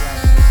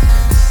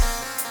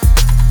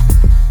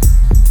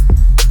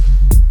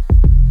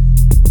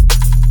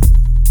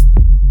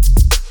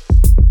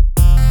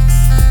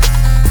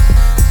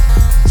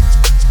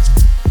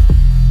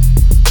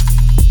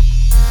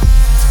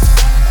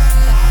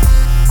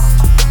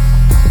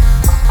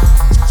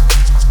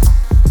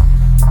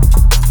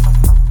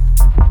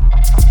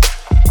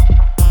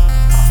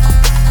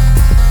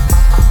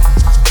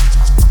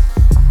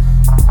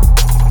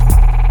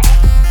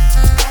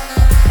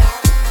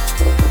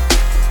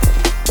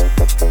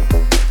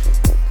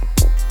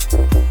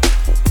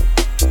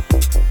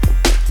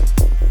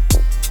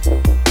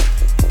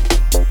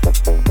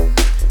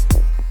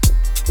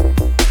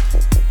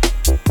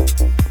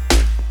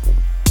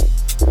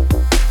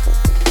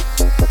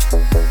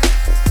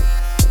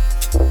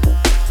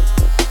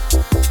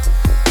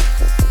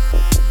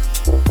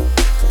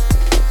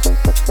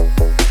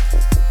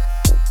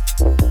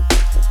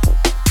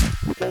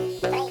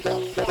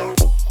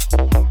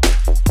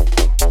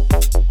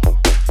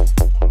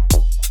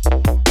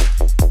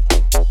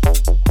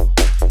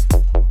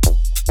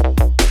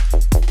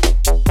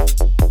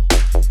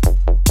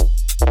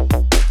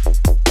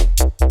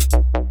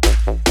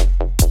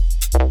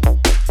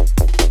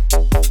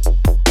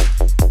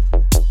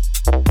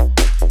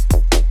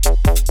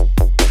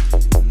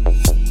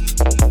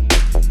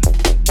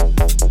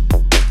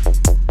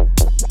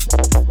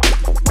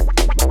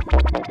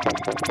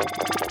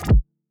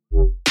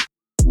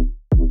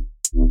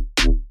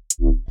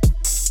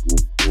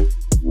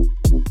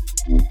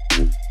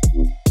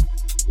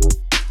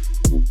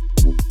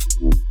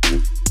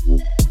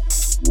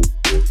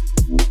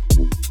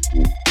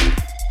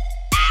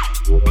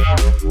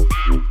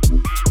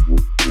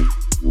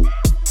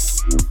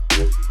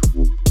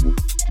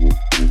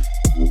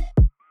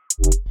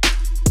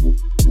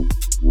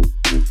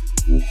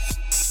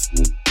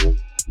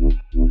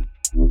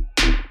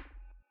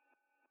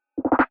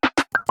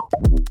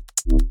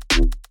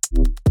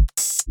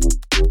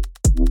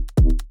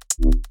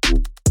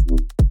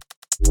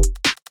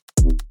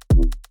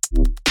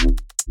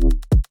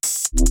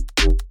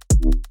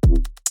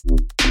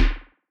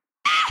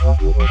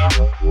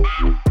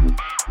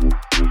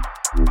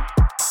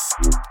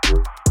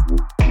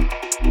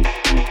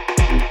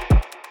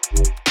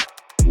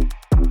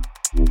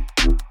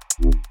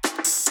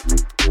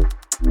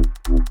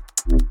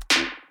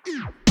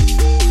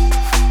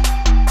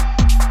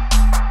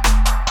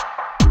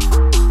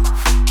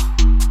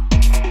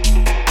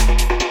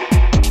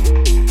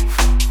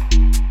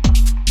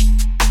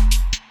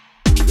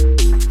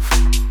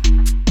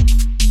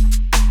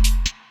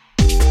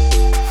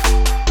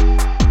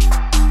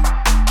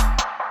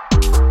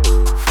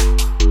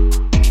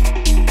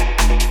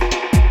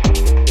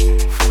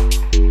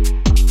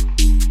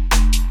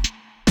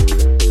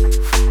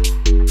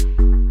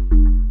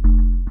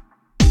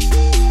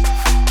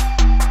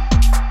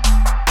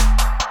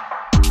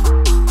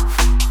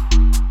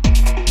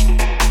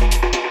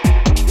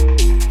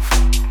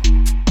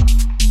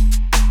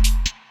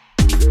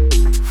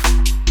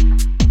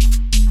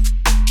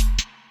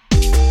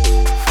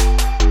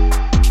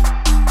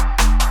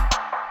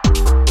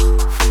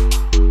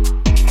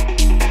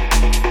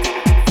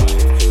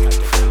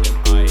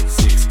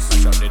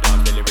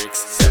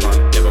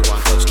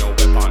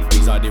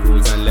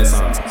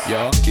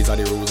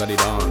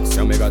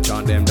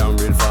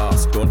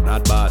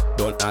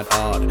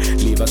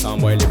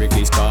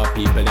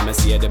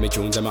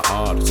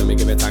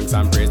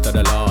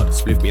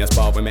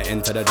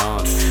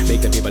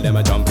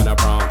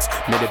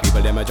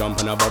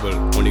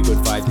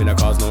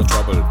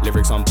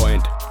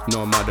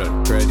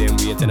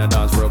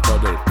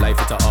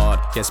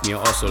 Yes, me a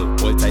hustle,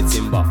 hold tight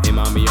Simba, him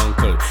and me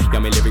uncle. Yeah,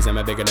 me lyrics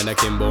am bigger than a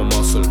Kimbo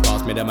muscle.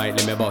 Pass me the mic,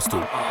 let me bust two.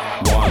 1,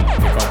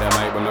 pick up the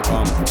mic when I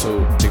come.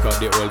 2, pick up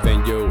the old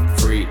venue.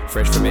 3,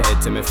 fresh from my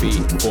head to my feet.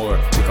 4,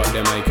 pick up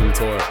the mic and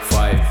tour.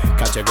 5,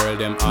 catch a girl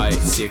them eye.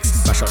 6,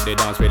 smash up the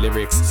dance with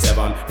lyrics.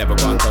 7, never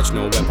go and touch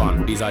no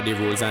weapon. These are the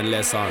rules and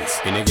lessons.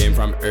 In the game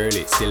from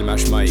early, still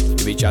mash mic.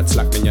 If you chat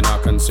slack, then you're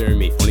not concern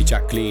me. Only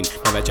chat clean,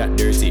 never chat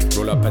dirty.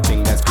 Roll up a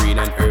thing that's green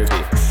and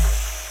herby.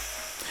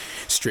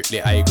 Strictly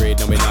high grade,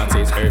 no we not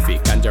taste earthy.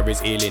 Ganja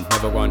is healing,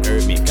 never want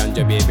hurt me.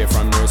 Ganja baby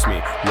from nurse me.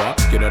 What?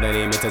 You know the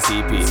name, it's a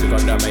CP. Pick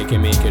up the mic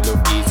and make it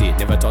look easy.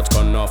 Never touch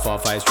gun off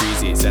 4-5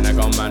 streezy. Send a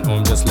gun man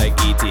home just like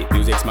E.T.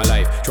 Music's my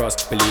life,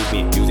 trust, believe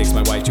me. Music's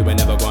my wife, you will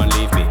never go and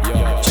leave me.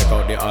 Yo, check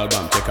out the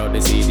album, check out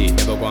the CD.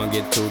 Never go and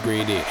get too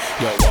greedy.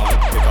 Yo, 1,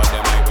 pick up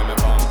the mic when me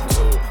come.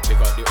 2, pick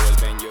up the old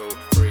venue.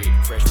 3,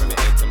 fresh from my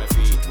head to my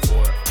feet.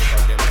 4, pick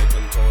up the mic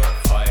and tour.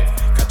 5,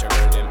 catch a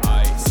girl them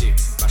eye.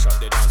 6, smash up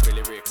the dance with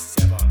lyrics.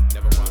 7,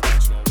 never want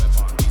touch no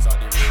weapon. These are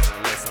the rules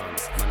and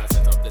lessons. Man, I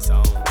set up the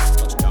sound.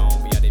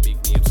 Touchdown, we are the big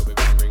name, so we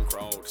gon' bring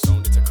crowd.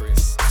 Sound it to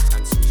Chris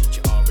and Sweet.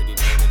 You already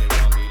know that they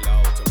want me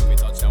loud. So when we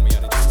touchdown, we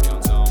are the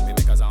champion sound. We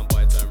make a sound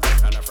boy turn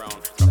red and a frown.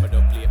 Drop it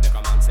up late, make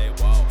a man say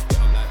wow.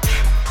 Yeah, I'm like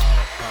damn,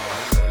 oh,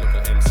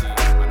 little MC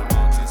and I'm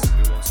artist.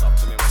 We won't stop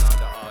till me when I'm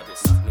the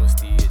artist. No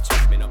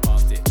stage, me no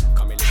party.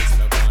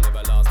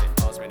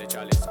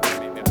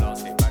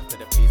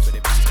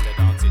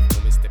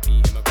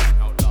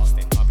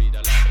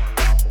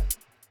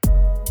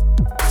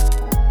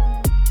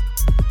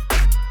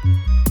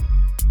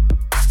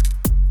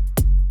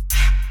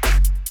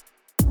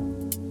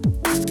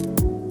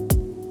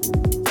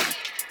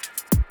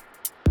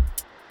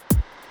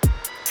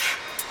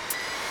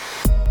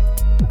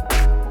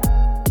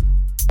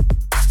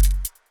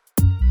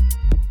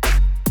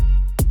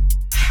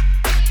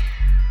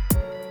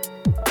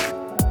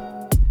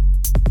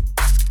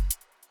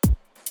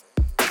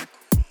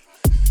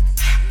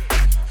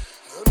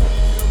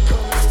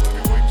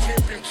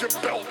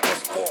 belt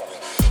must fall.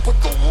 But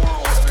the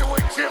World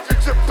Heavyweight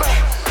Championship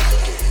belt.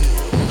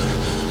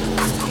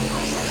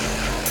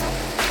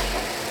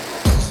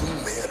 Doesn't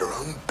matter,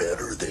 I'm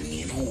better than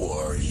you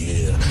are,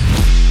 yeah.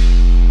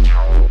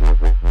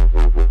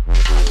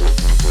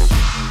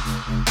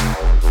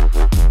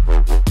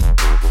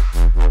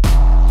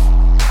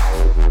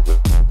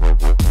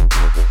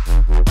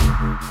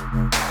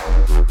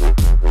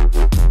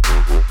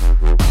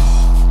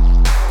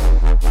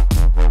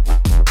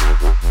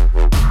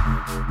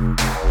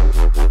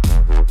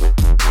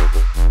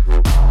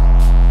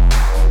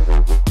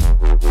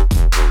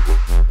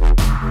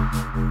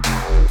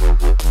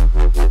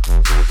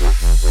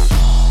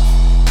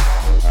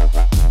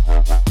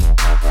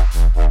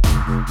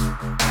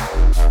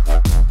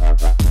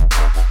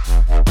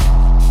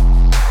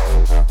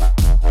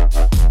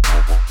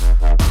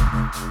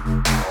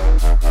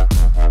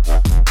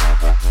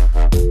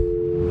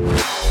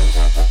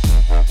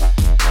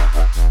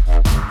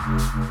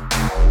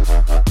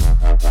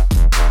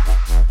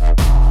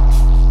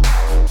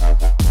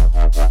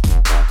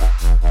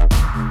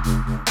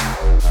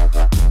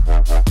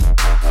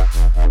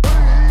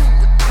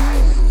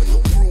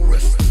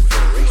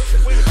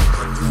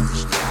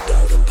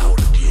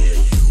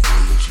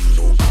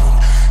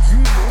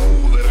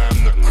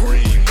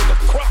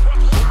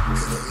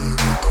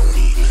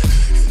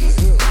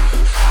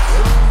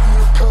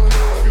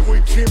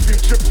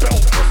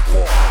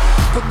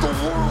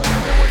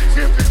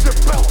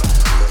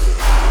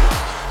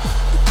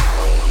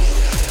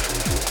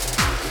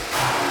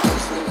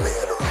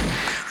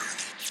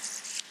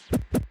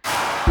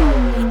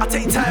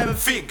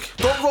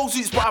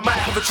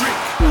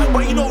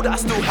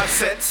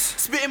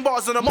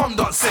 And a mum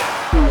done set.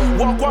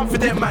 Walk one for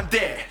them man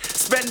there.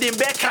 Spending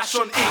bare cash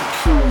on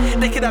ink.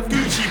 They could have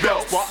Gucci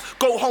belts, but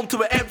go home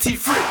to an empty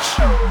fridge.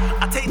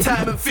 I take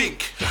time and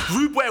think.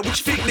 Rude boy,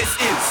 which think this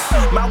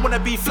is? Man wanna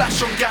be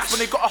flash on gas when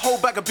they got a whole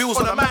bag of bills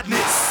on a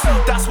madness.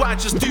 That's why I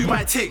just do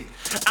my thing.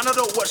 And I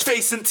don't watch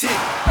face and ting.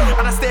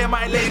 And I stay in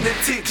my lane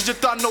and ting. Cause you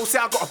done know, say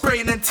I got a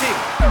brain and ting.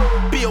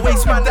 Be a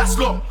waste man, that's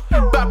long.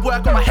 Bad boy, I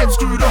got my head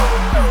screwed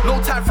on.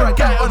 No time for a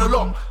guy on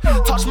along.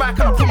 Touch mic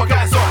and I put my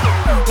guys on.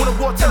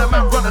 Wanna war, tell a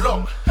man run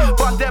along.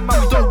 But them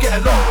man, we don't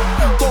get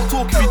along. Don't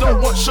talk if you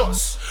don't want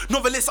shots.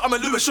 Novelist, I'm a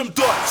Lewisham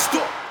dot.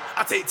 Stop.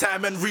 I take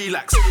time and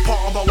relax.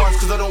 Part on my ones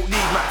cause I don't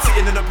need man.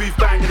 Sitting in the booth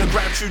banging the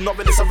grand tune.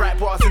 Novelist, I write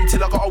bars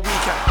until I got a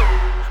weekend.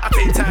 I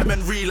take time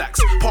and relax.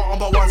 Part on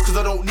my ones cause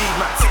I don't need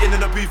man. Sitting in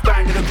the booth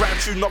banging the grand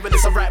tune.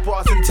 Novelist, I write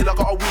bars until I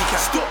got a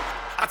weekend. Stop.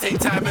 I take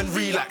time and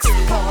relax.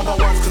 Part on my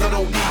ones cause I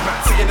don't need man.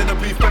 Sitting in the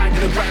booth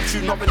banging the grand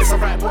tune. Novelist, I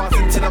write bars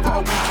until I got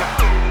a weekend.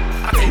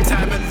 I take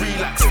time and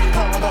relax.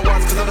 Part on my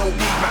ones cause I don't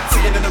need man.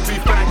 Sitting in the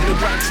booth banging the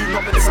grand tune.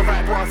 Novelist, I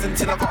write bars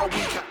until I got a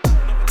weekend.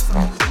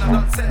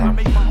 I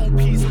make my own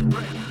peace and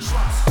bread.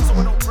 Trust, so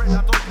I don't bread,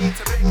 I don't need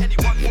to beg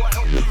anyone for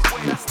help me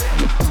way that's there.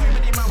 Too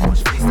many man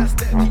watch face that's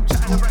there. Keep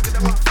chatting and bragging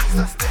about things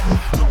that's there.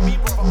 Not me,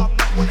 brother, I'm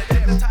not one of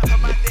them. The type of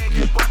man there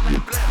get bumped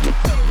like blem.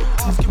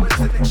 Asking when's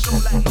the next show,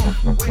 like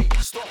no, wait,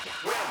 stop,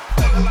 when?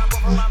 Tell the man,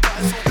 brother, man, but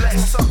it's all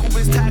blessed. Circle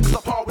with tag, cause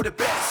I part with the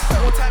best.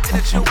 More time in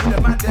the chill with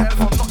the man there.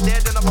 If I'm not there,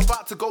 then I'm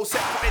about to go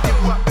set. Putting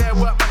in work, bare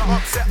work, man, I'm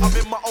upset. I'm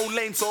in my own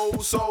lane, so.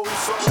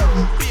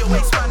 Be a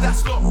waste man,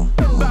 that's long.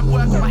 Bad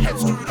work, got my head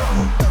screwed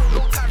on.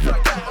 No time for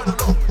a guy on the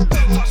long.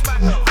 Touch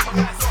back up, put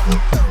my guys on.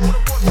 Wanna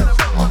walk, tell a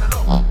man on the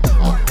long.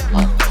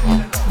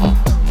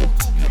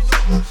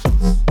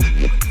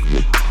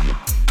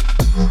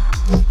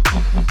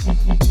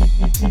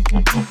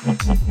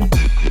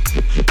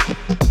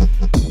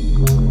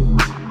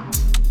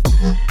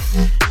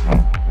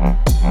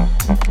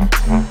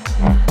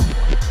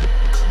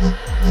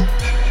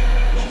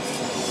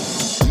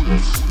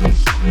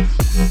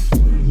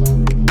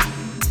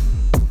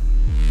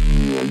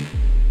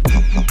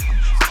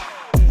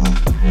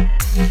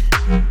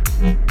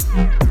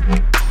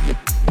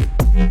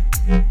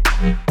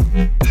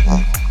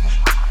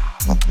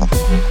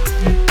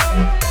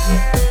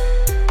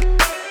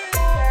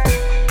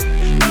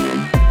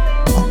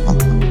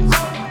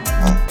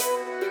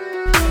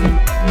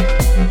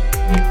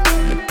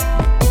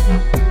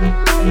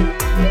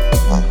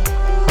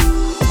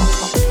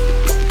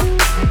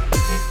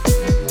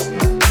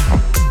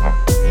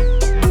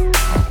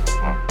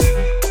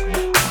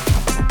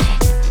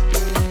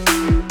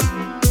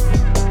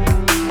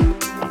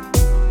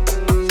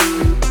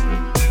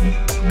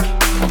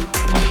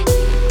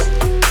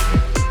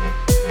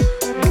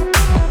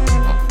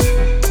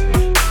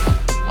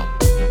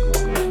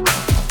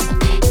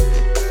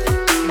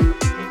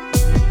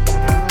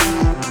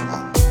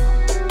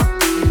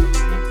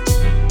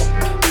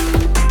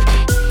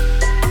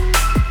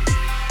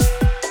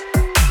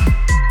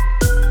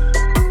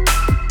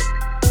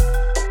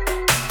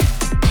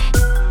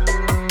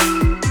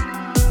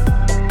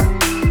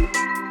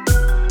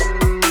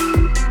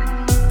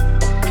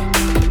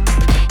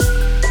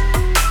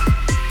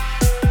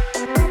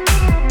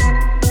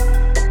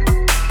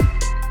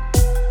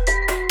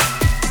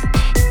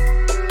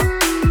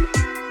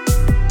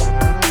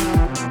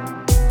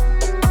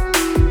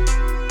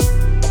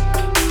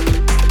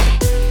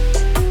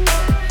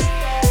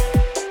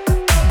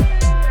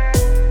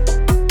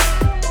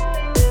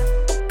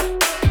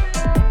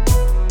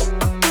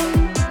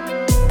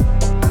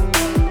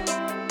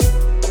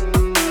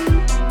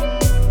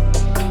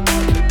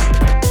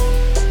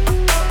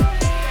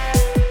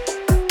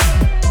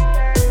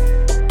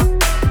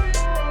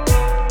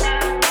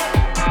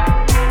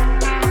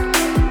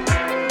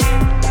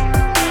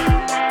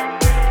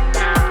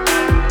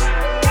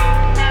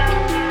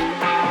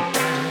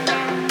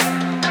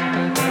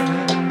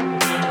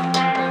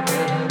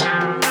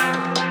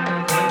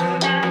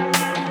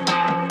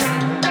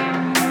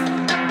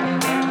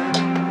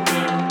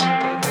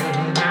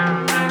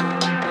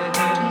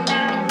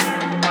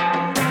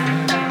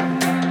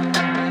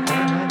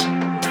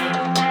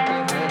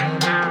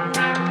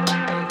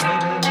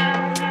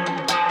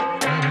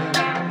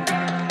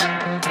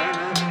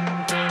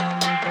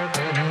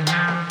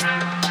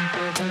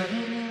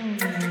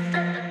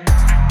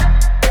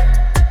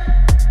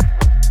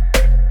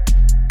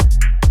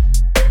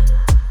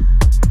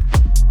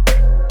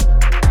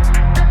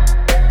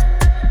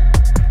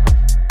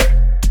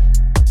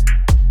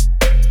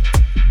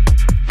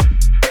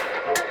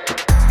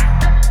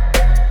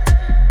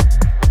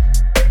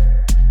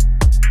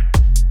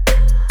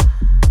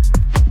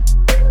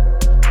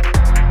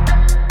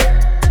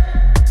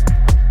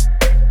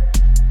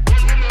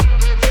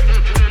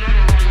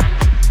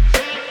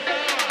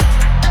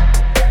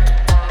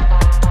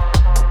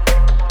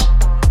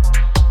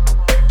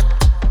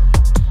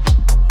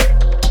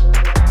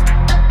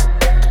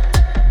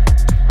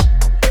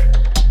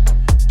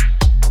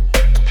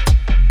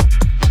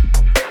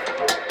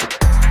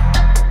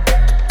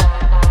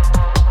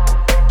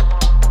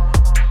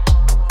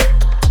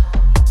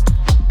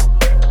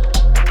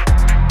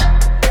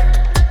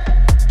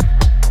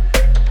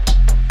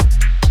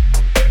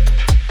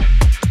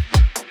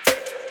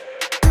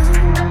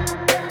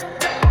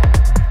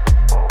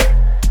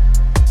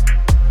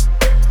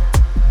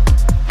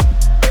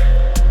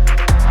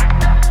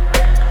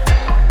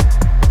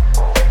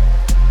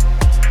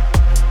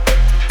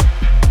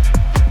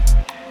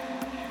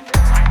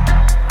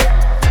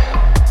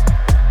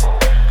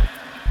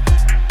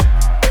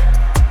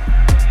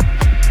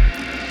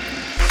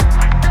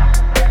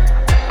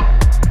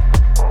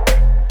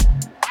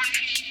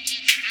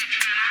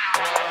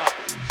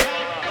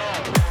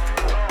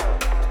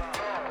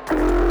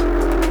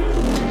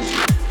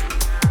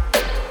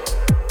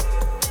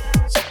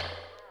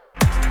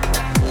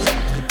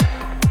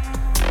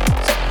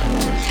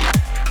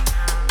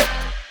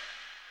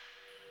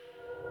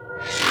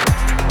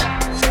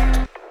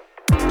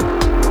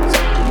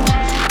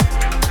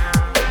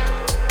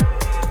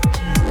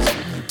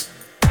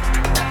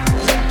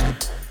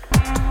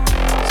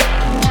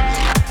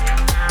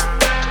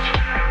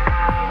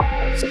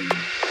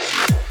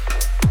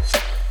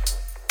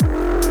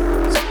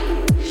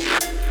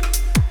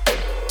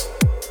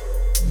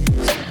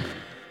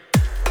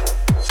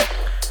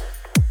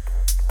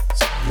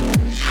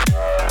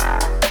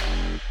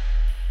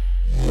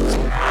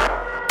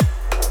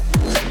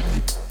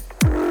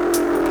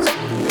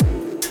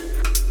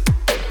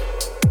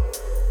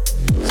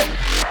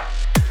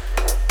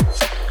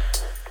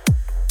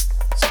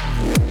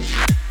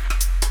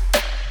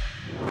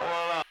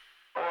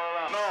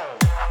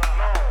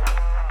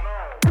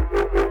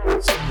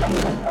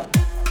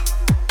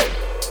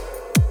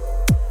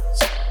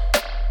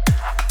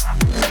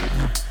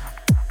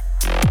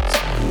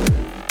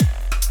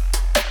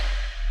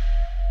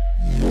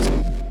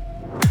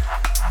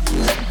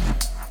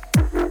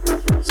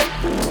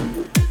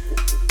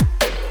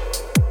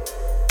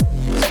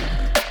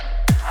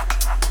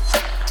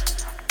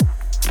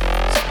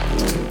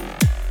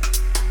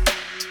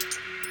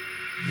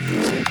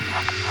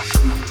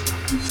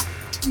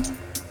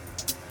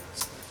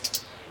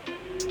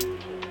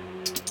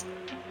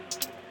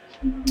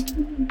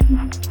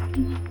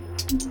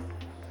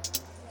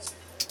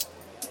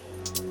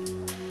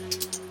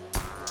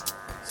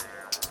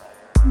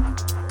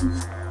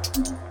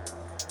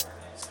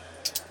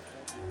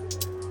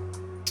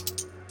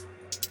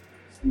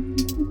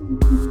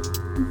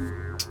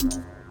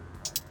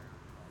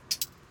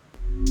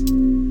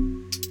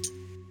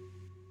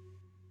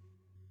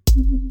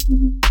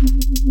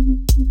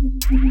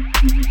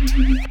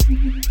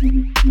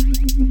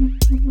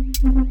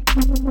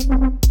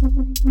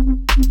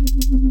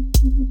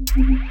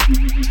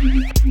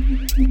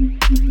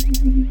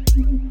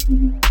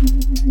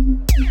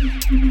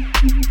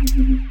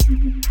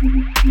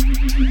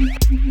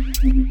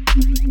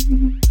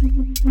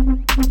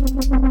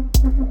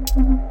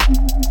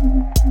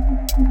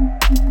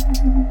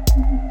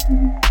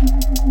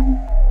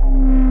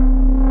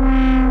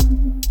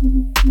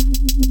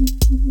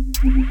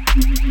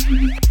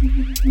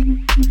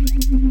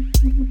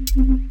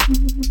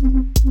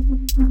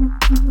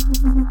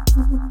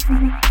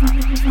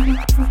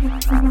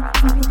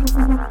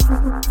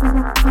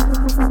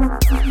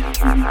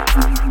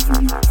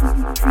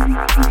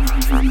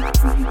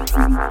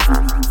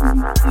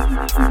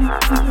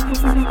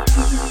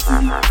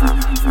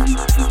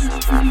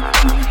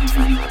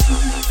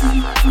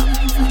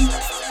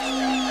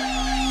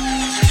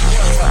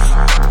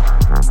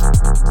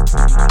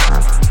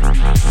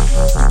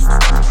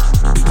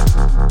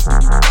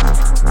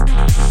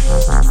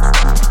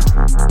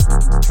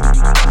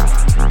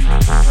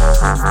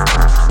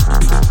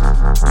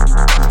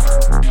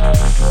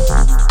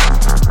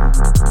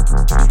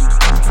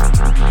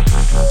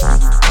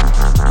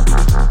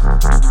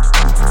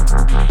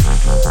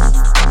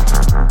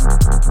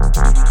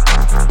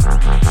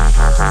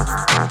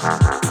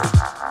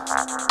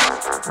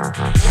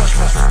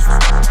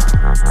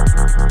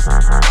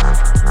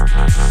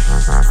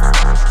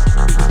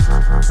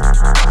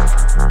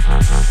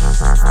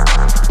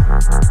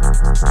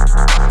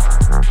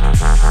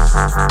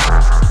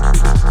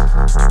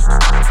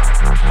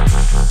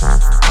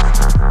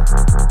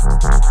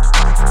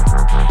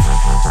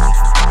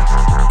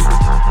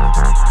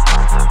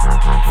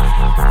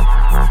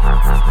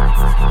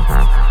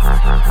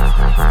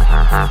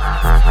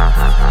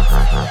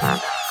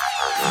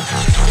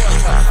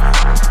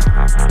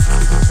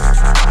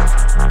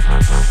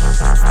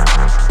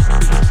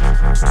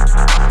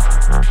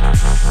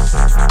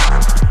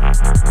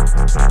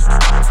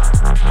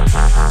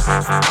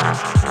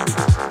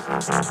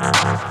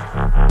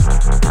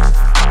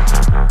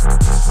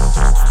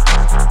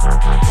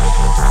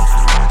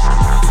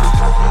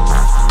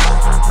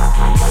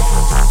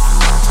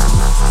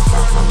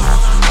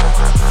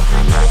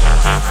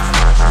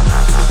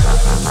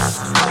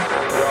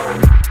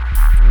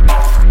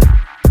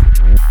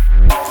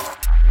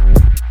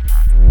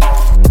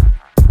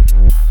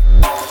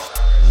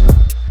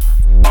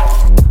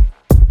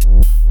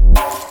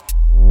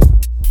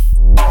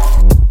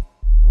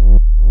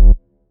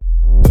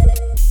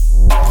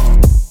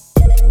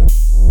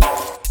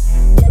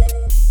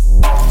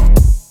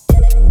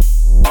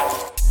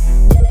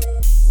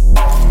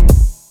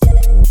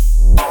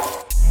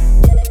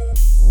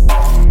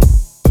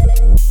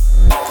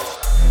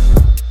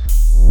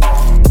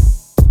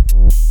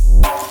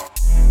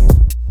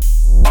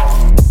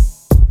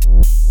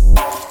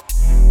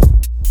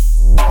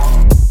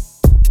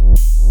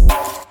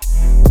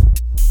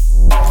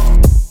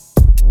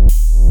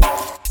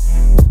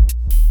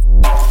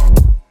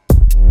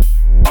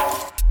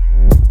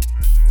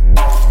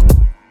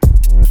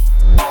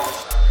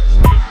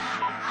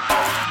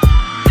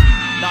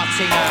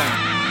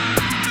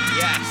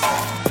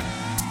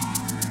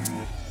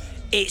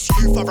 It's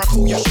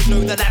euphorical, you should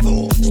know the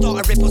level.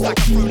 Starting ripples like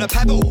I've thrown a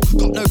pebble.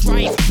 Got no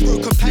drive,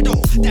 broken pedal.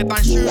 Dead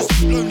man shoes,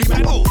 lonely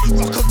rebel.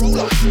 Rock and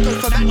roller, go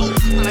for metal.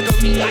 And I go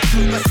eat like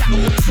Cooper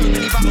Settle. So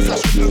many battles I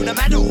should own a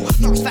medal.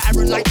 Knocks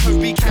veteran like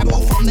Toby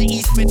Kebbell. From the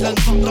East Midlands,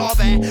 not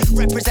Derby.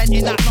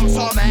 Representing that Knox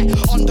army.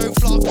 On don't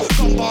flop,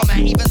 gone bar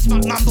me. Even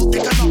smack man, but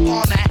they cannot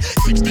bar me.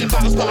 16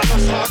 battles, but I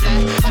lost hard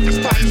there. And this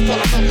party's full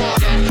of a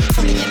border.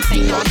 Fully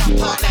insane, you're not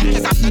partner.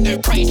 Cause I'm the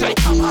new craze like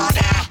come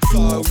harder.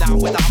 So now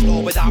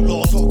without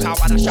law, talk out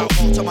and I shout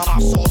more to my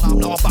mouth sore. I'm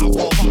not about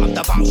war, but I'm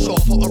the bout sure.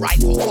 Put a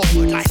right foot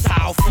forward like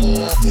South 4.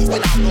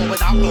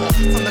 Without law,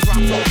 from the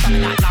ground floor,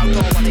 standing that loud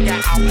door. Wanna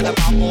get out and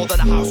about more than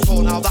a house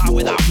tour. Now that I'm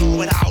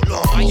without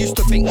law. I used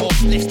to think more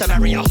list the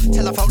merrier,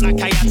 till I felt like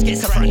I had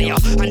schizophrenia.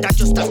 And I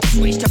just have to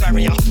switch to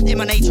barrier. In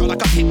my nature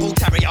like a pit bull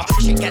terrier.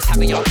 Shit gets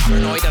heavier,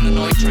 paranoid and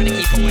annoyed, trying to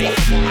keep away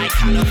from what I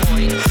can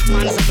avoid.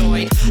 Man's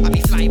annoyed, I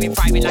be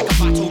flying like a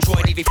battle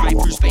droid. If you fly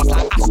through space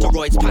like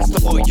asteroids, past the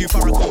void,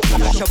 euphorical.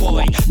 Flash a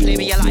boy, play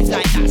me your life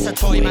like that's a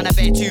toy. Man, a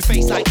bit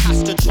two-faced like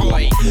Castor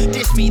Troy.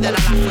 Diss me, then I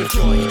laugh with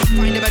joy.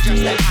 Find him,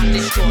 address them and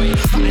destroy.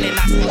 Battling,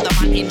 that's what the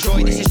man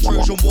enjoy. This is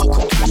Trojan War,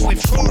 come clash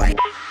with Troy.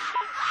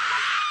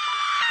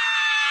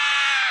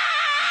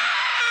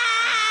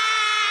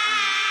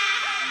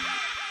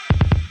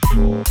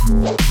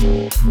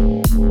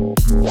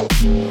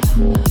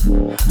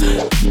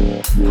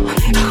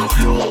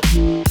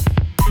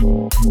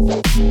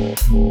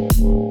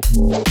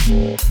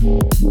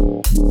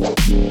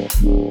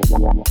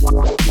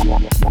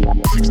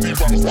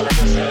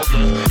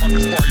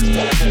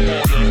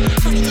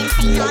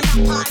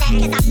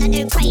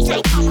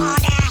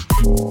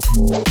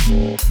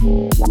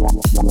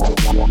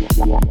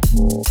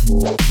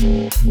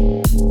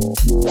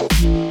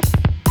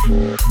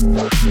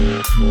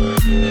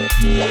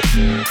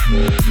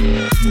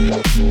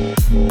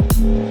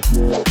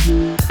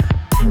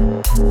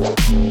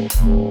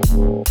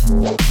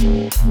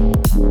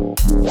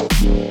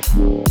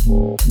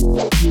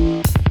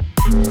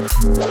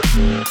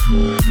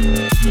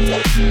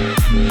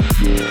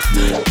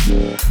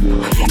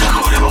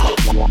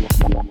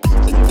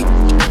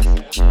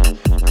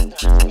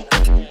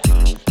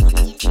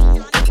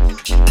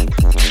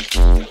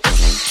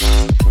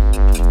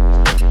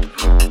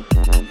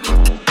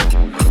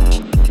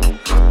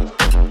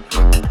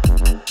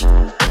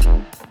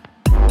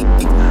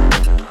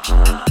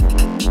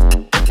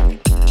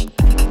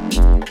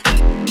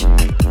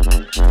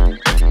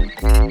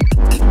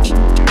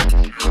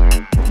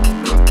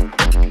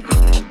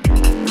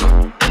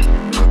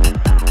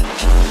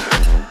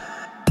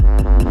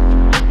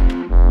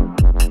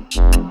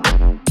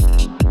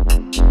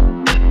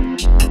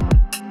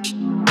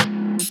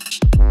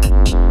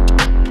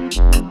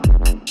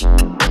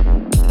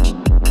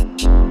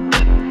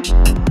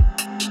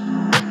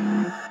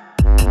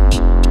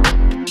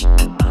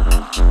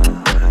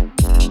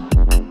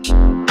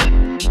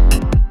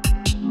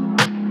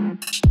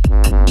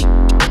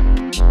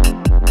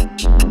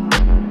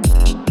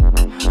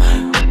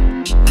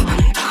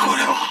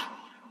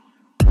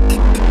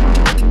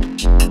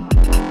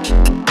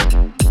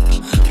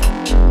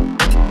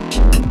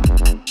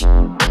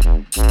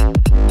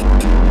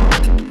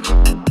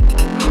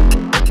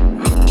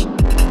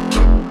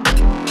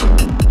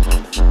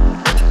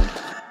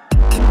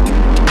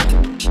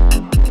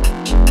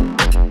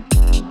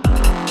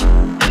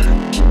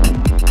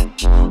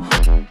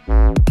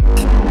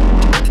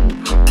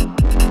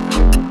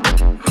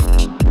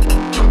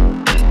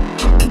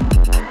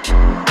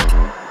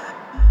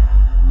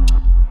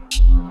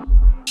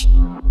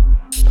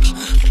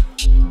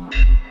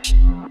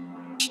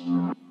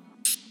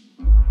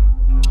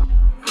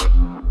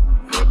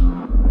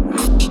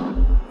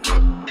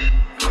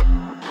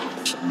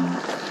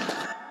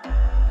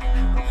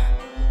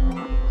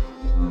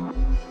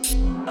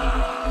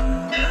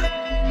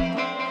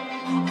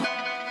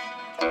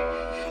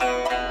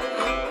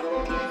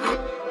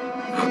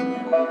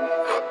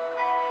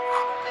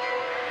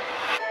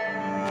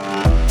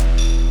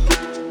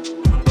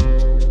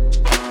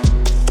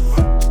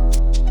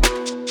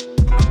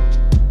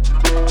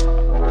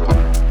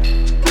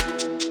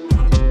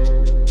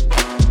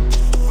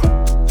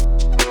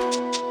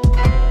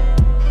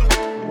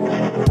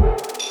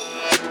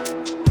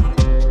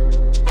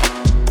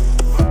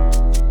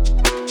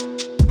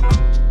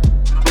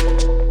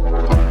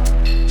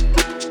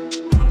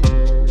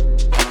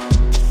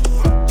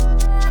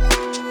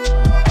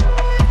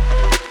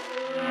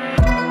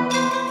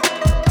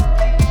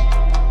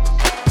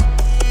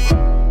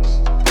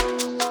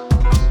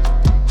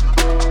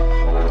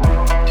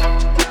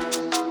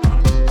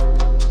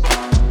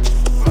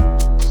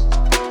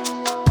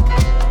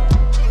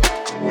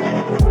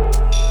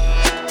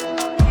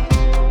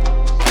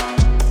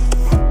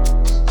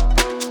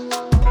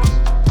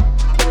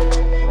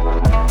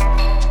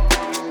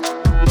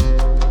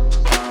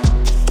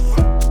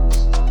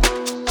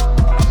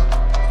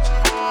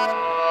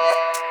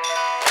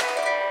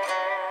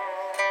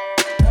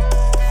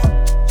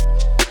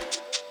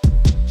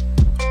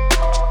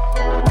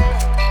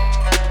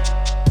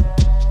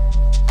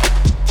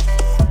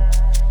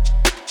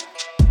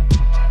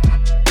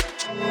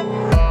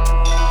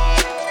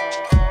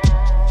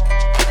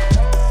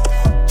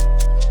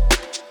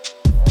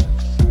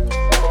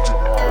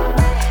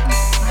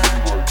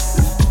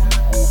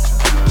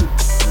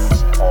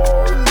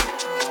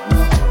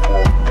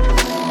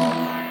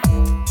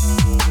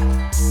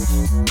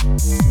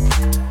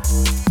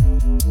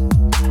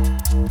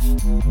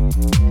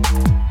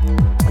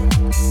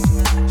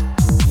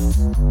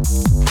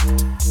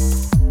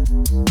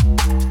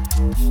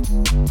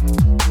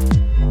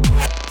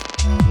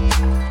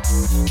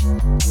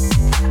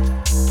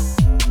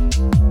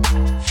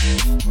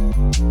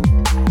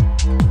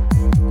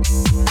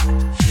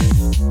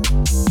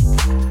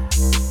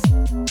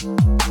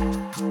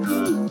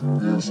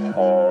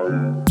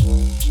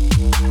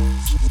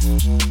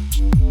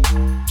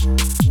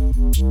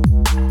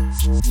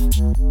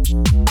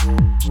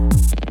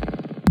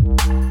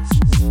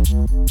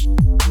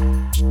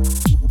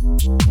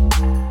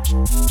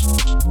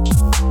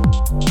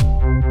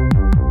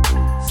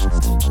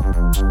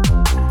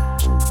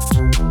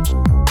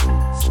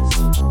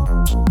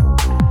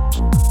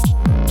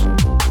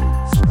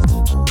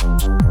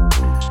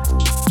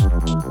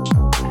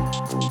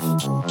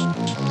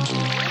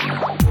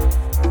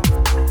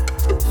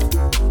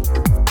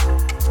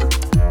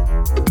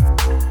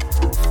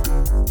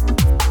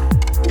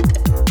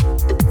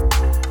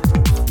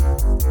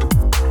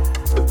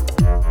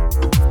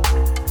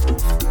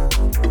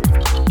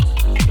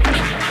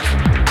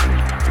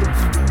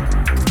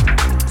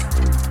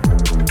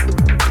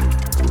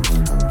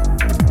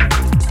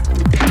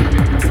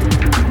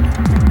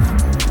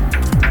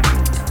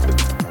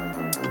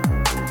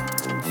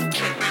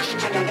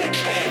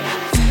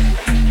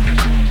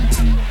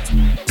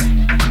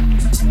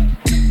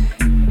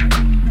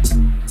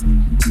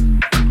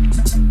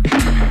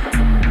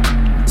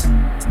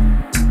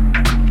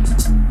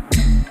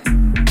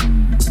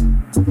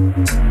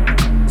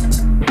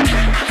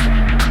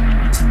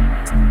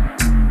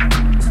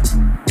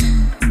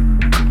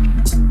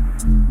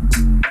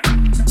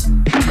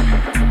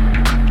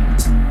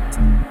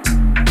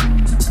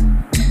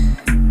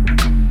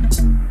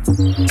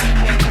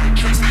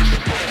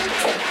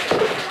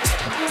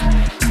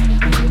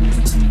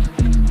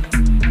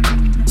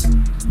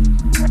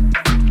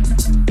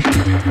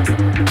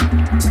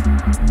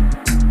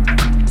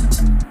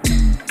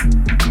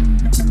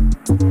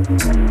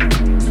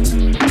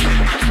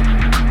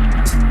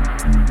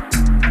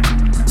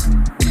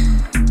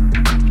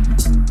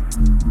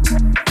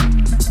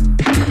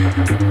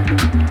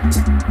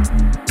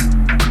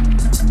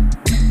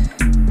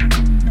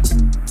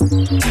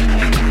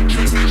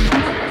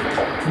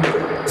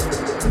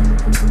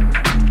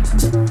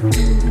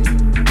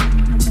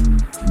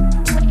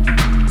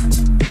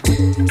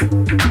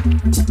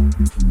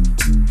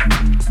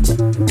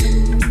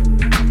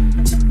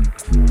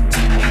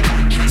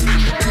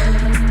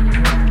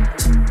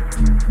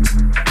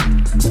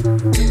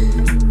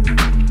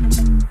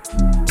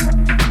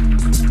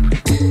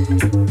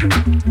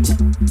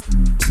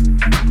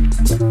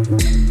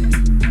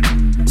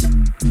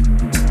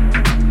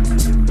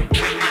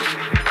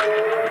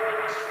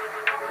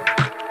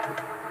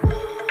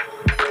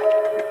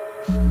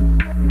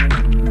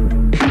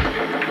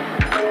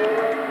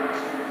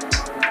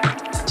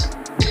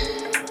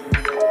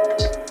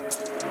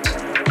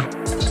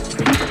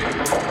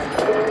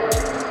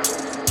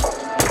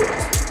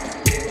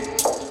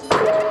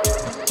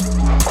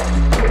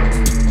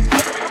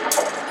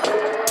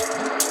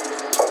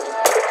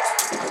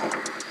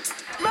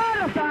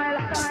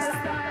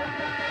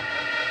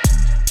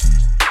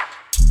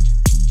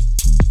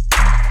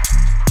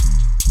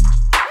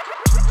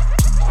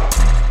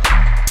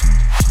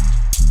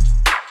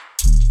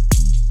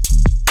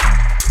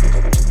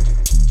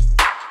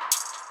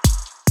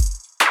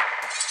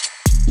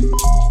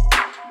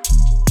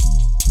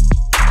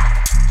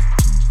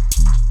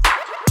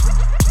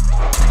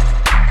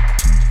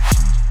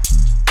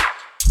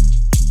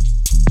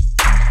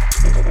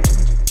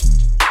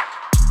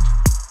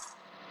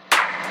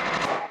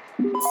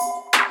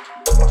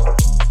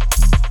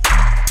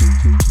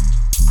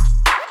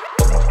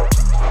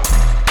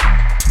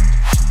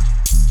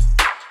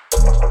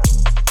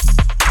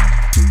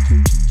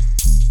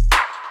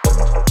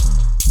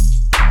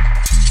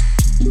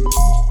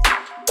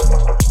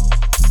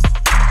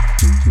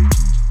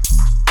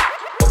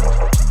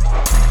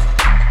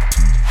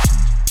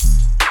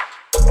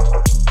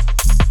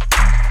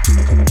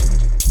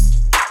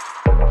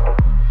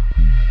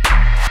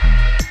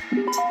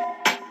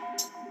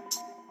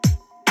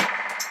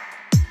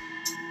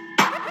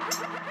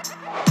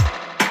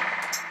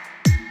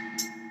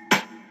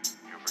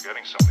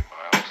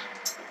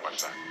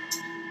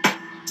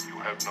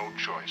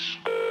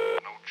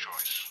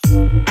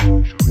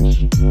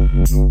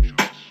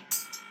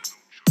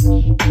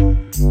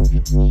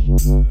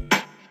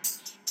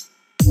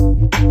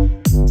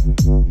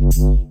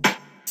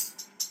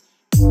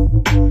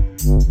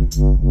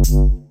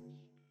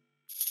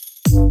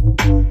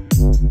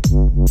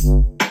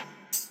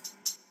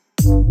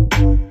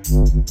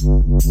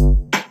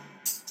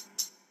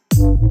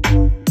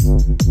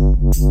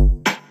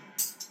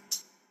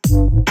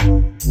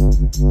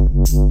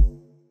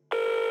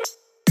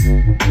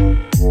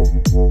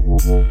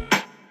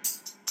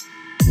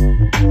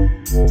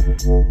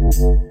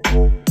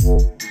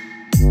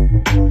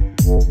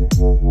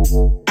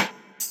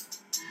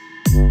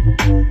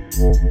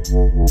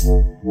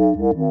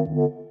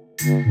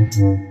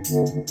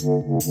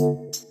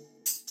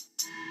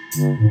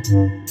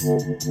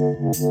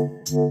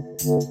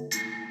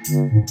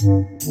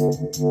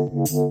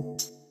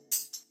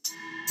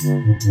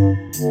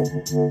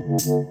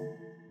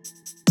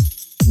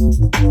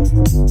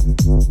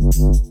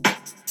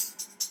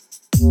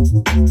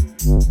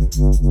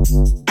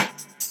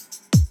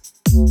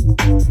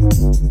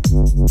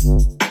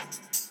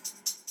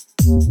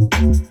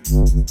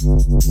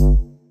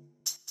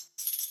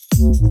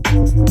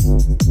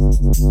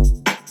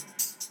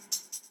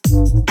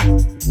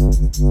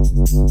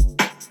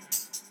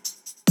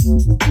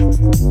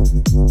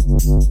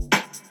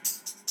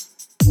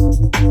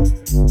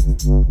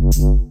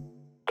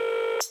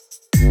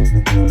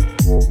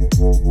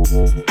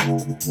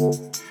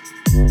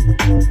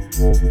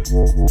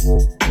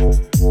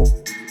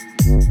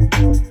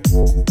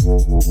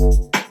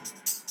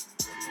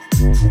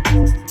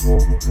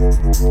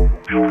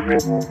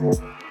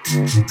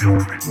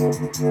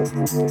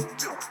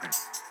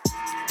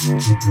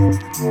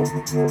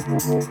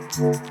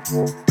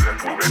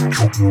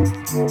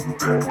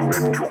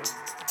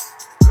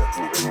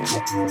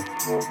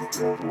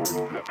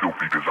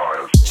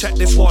 Check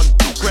this one,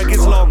 Greg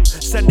is long,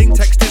 sending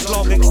text is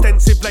long,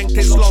 extensive length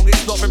is long,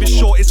 it's not very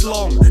short, it's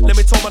long. Let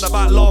me talk man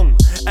about long,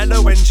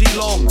 L-O-N-G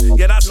long,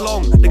 yeah that's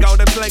long. The gal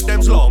them's leg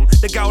them's long,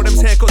 the gal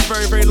them's haircut's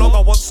very very long. I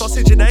want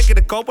sausage and egg in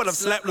the cob when I've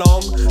slept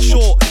long.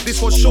 Short,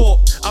 this was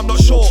short, I'm not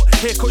short,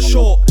 haircut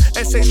short,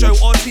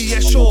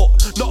 S-H-O-R-T, short.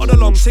 Not on a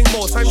long thing,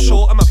 more time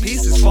short, and my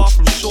piece is far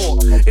from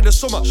short. In the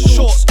summer,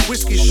 shorts,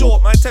 whiskey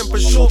short, my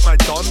temper's short, my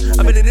don.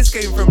 I've been in this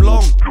game from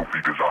long.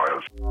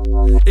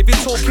 If you're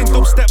talking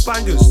dubstep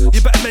bangers,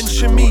 you better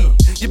mention me.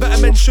 You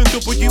better mention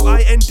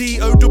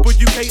W-I-N-D-O-W-K-I-D.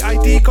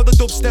 Cause the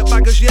dubstep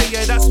bangers,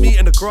 yeah, that's me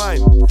in the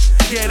grime.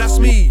 Yeah, that's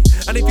me.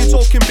 And if you're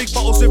talking big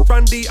bottles of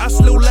brandy, ask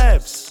Lil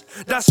Levs.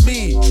 That's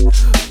me.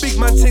 Big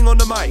man ting on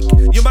the mic.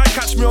 You might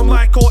catch me on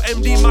mic or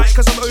MD mic,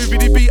 cause I'm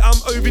OVDB, I'm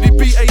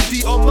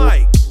OVDB-AD on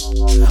mic.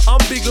 I'm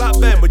big like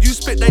Ben, when you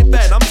spit they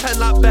Ben, I'm 10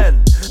 like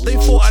Ben. They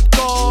thought I'd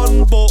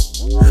gone, but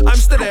I'm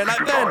still there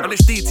like Ben. And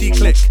it's DT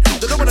Click.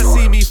 They don't wanna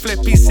see me flip,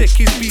 he's sick,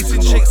 he's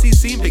beating chicks, he's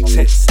seen big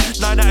tits.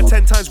 9 out of 10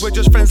 10 times, we're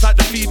just friends like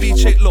the Phoebe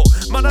chick. Look,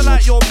 man, I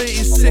like your mate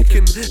is sick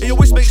and he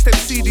always makes them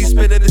CDs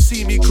spin and they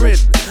see me grin.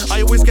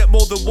 I always get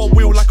more than one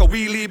wheel like a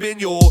wheelie bin.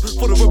 You're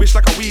full of rubbish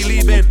like a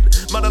wheelie bin.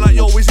 Man, I like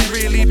yo, is he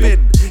really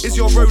bin? Is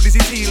your road, is he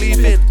tea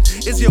leaving?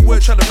 Is your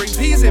word trying to bring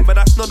peas in? But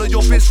that's none of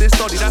your business,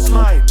 Donny, that's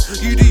mine.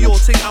 You do your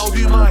thing, I'll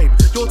do mine.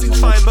 Your thing's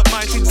fine, but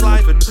my thing's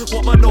live and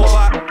what man know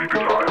about.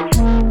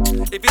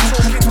 If you're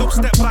talking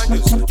dubstep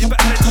bangers, you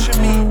better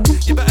mention me.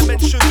 You better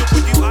mention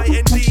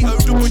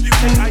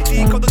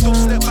WINDOWKID. Got the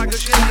dubstep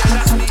bangers, yeah,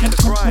 that's me in the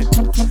crime.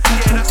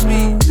 Yeah, that's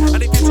me.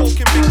 And if you're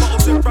talking big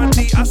bottles of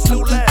brandy, ass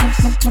little legs,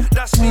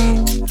 that's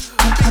me.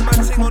 Big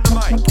man sing on the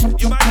mic.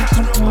 You might catch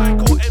me on mic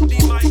or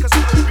MD mic, cause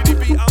I'm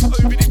OBDB, I'm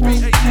OBDB,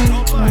 AD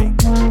on mic.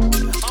 I'm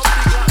big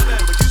like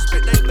Ben, when you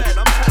spit they Ben,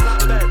 I'm tall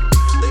like Ben.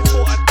 They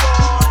thought I'd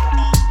die.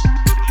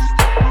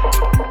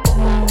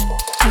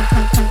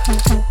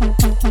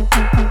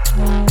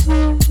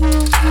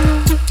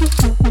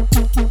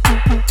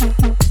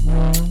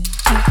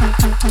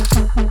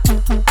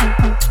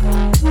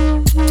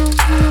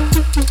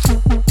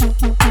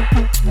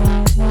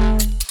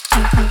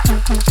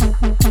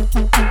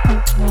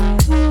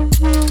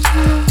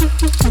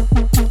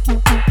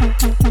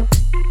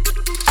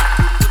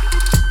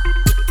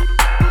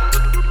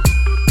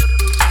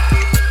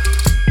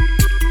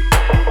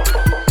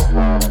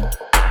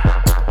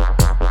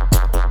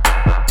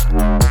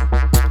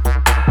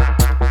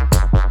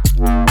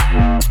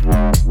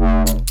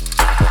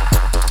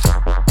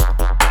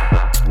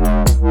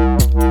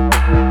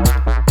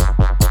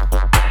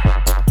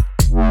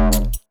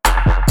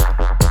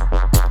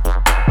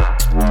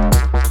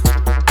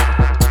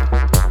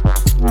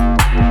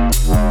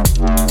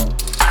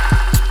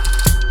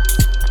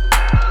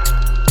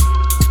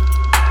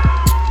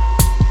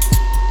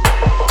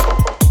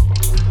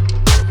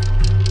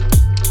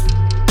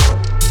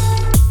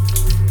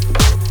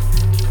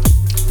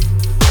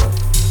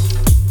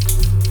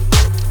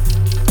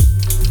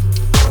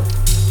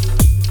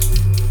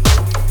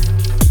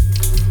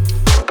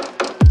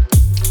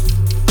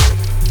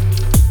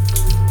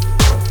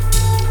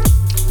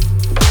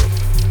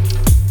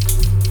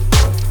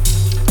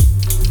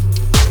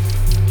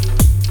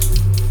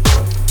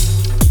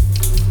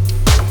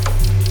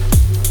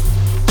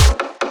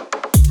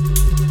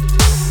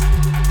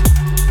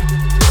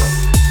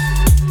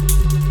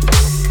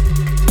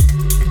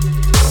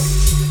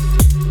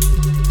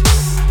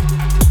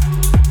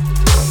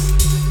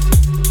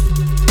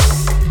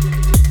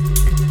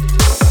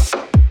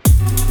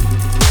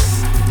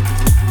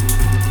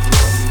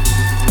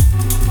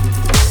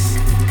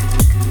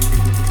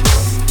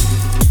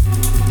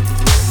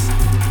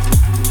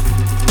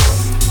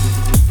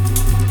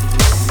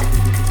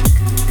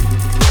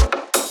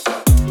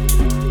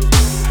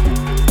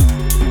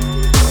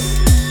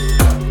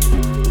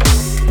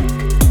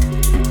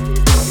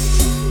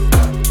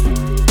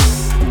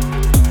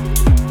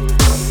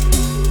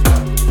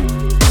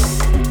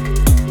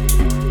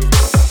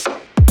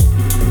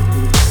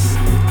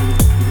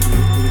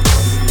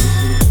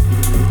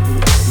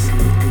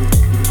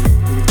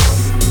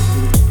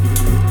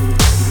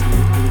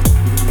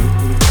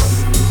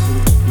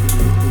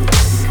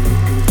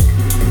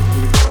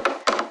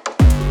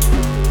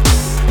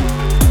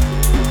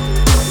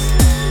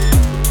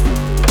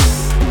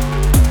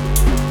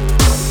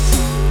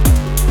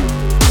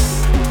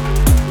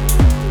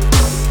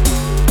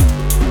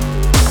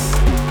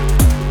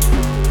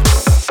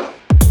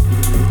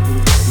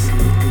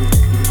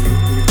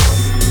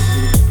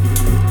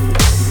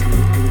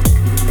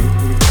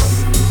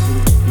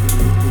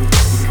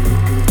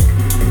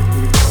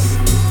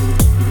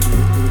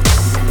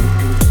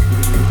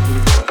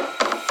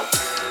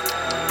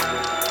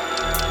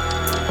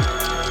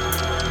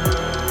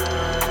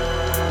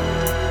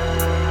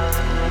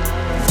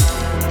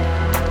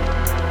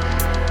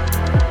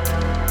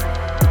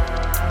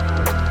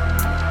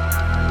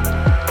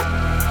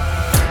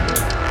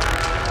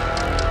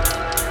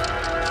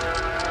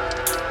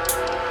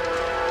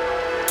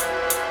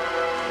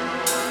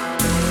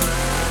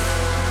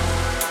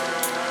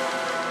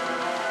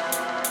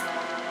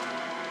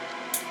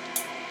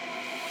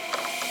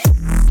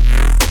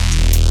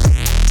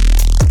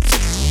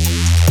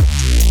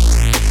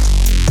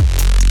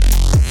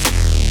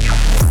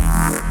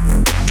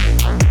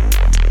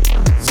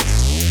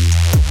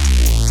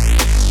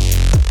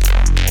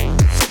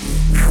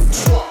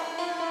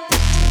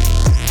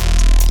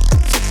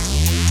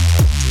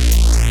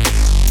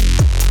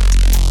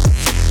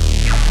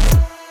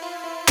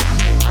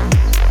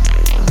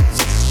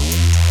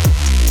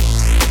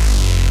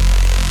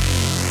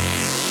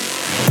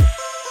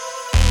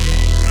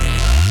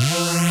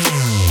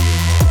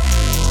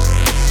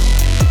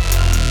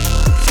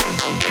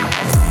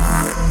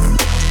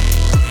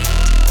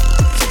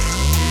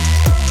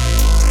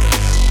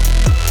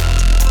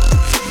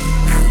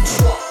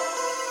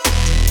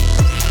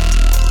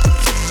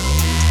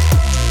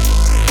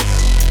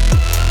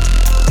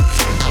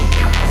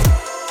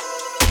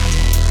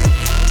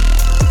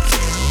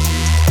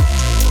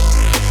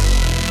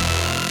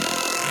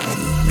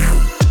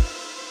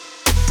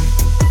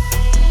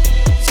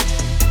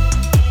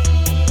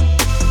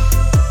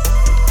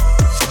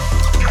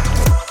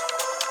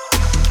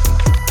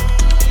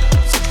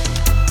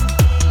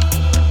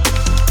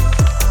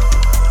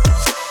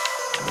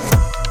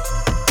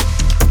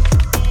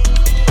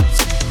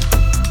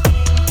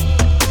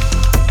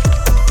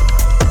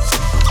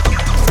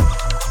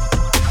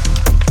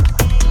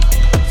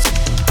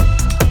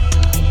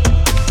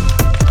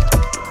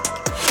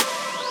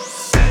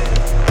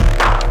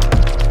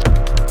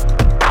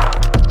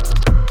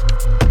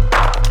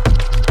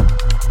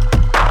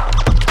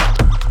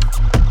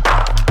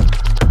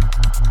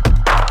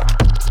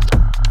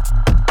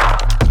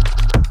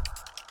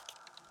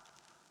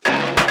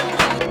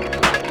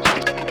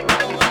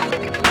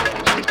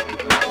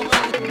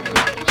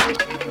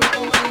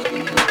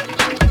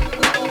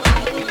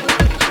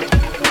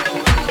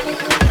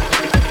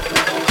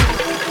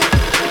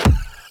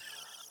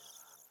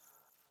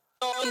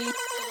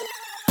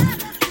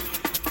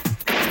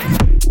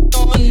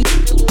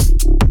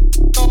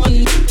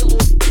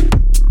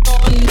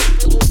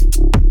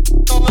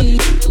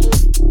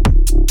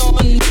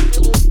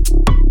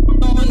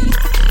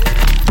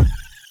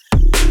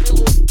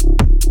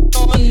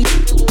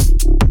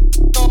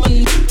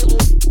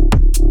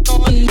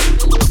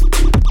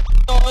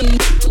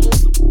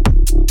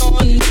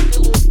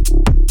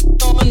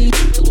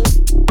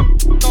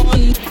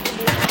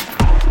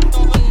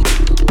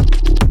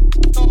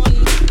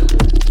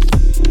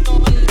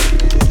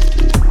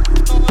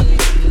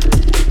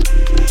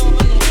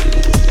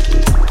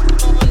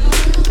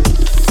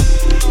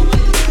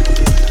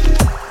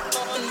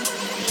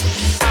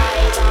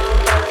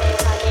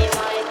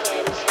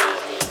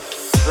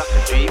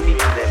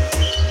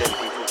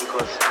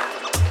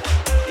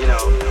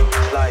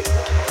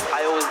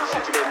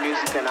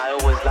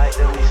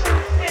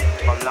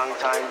 long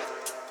time.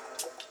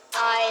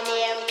 I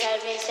name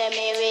Kelvin, send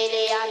me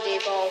really on the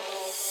ball.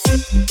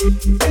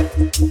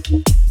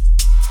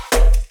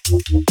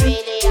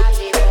 Really on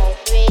the ball,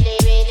 really,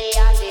 really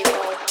on the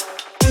ball.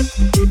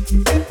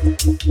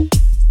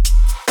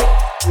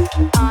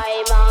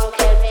 I'm on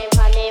Kelvin,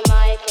 funny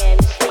Mike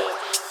MC.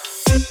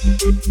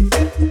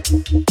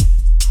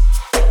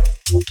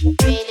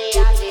 Really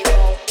on the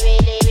ball,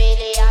 really,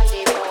 really on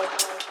the ball.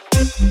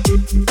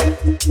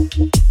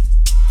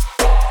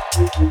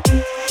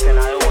 And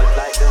I always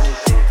like the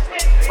music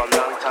from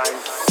long time.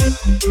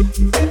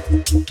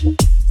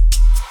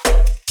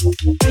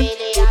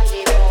 Really on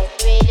the ball,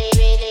 really,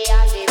 really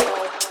on the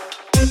ball.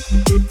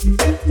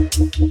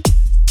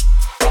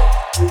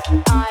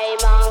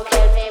 I'm on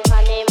Kelvin,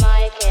 funny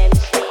Mike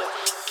MC.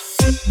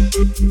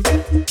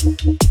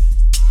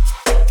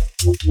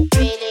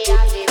 Really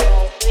on the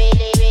ball,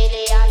 really,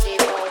 really on the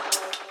ball.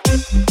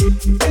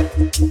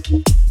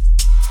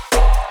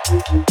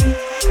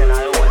 And I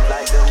always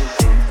like the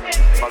music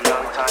from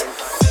long time.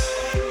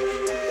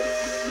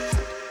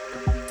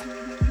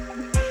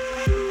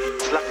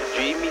 It's like a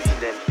dream meeting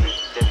them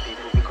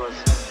people because,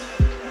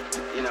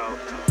 you know,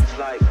 it's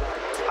like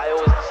I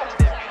always listen to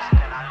their music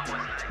and I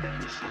always like their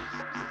music.